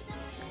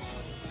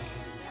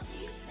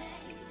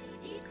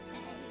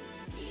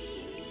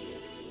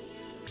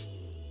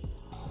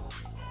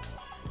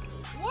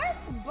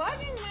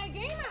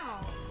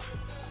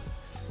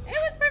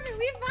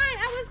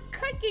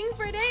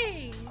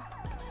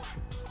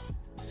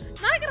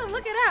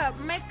 look it up.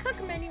 My cook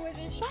menu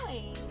isn't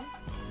showing.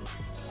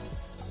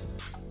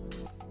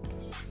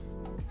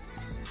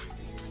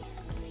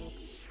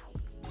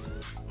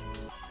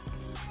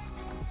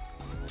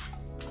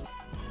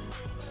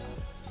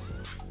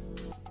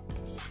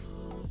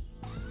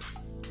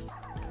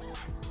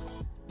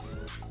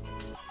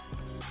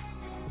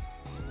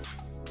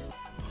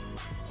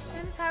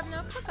 Sims have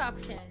no cook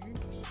option.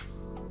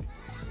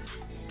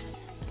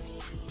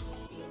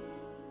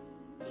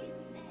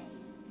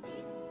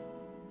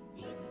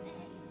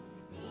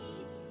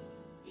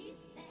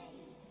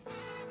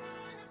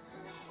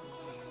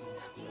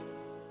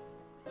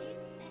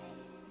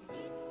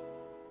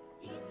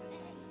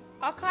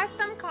 A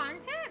custom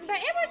content? But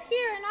it was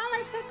here and all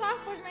I took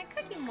off was my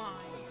cooking mod.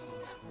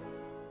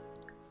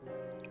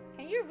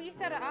 Can you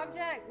reset an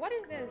object? What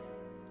is this?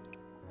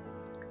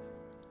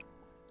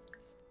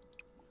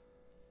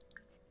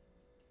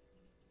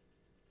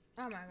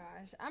 Oh my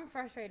gosh, I'm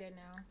frustrated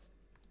now.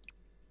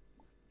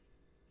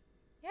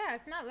 Yeah,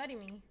 it's not letting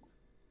me.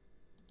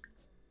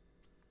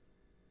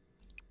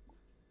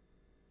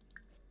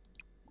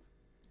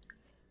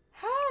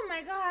 Oh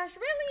my gosh,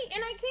 really?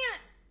 And I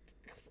can't.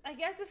 I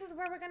guess this is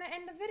where we're gonna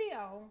end the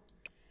video.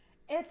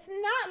 It's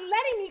not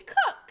letting me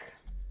cook.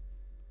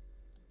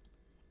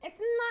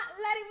 It's not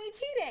letting me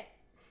cheat it.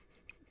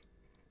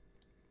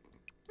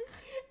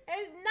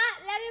 It's not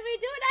letting me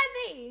do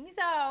nothing.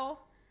 So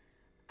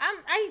I'm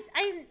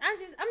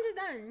just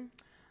done.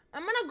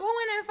 I'm gonna go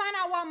in and find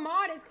out what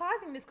mod is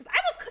causing this, because I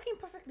was cooking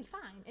perfectly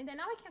fine and then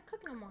now I can't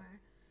cook no more.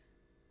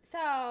 So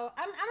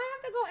I'm gonna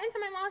have to go into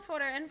my mods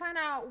folder and find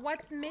out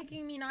what's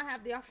making me not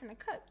have the option to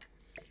cook.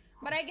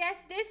 But I guess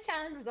this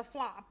challenge was a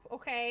flop,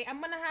 okay? I'm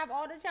gonna have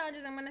all the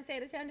challenges. I'm gonna say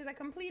the challenges I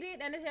completed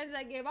and the challenges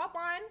I gave up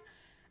on.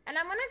 And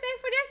I'm gonna say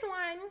for this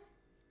one,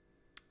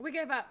 we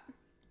gave up.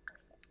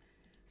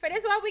 For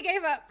this one, we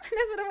gave up.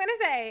 That's what I'm gonna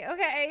say,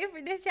 okay?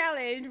 For this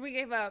challenge, we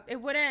gave up. It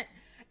was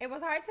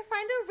hard to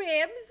find the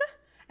ribs.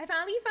 I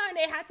finally found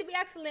it. It had to be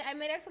excellent. I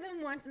made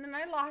excellent once and then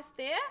I lost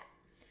it.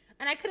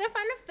 And I couldn't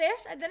find the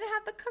fish. I didn't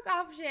have the cook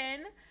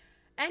option.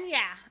 And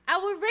yeah, I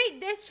would rate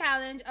this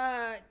challenge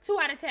 2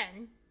 out of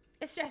 10.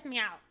 It stressed me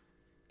out.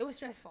 It was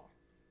stressful.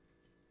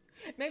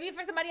 Maybe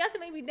for somebody else it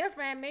may be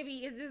different.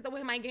 Maybe it's just the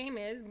way my game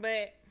is.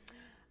 But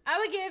I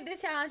would give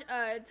this challenge 2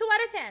 out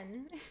of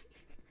 10.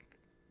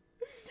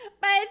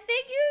 But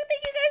thank you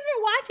guys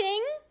for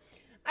watching.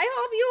 I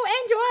hope you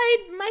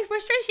enjoyed my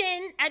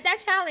frustration at that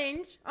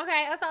challenge.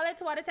 Okay, a solid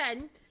 2 out of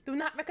 10. Do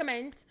not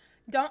recommend.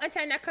 Don't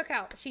attend that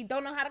cookout. She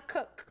don't know how to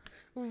cook.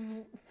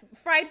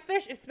 Fried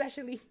fish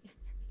especially.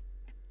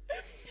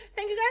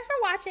 Thank you guys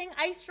for watching.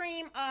 I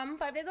stream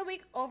 5 days a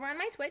week over on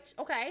my Twitch.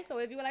 Okay, so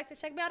if you would like to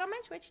check me out on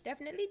my Twitch,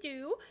 definitely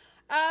do.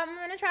 I'm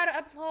gonna try to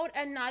upload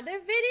another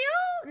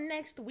video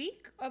next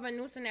week of a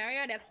new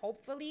scenario that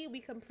hopefully we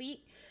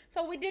complete.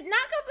 So we did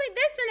not complete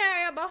this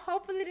scenario, but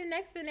hopefully the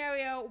next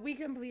scenario we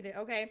complete it.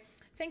 Okay,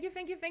 thank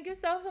you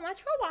so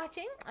much for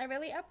watching. I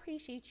really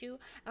appreciate you.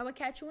 I will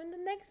catch you in the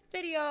next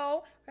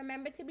video.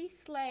 Remember to be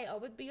slay,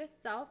 always be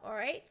yourself. All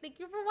right, thank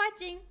you for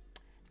watching.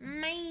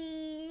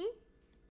 Bye.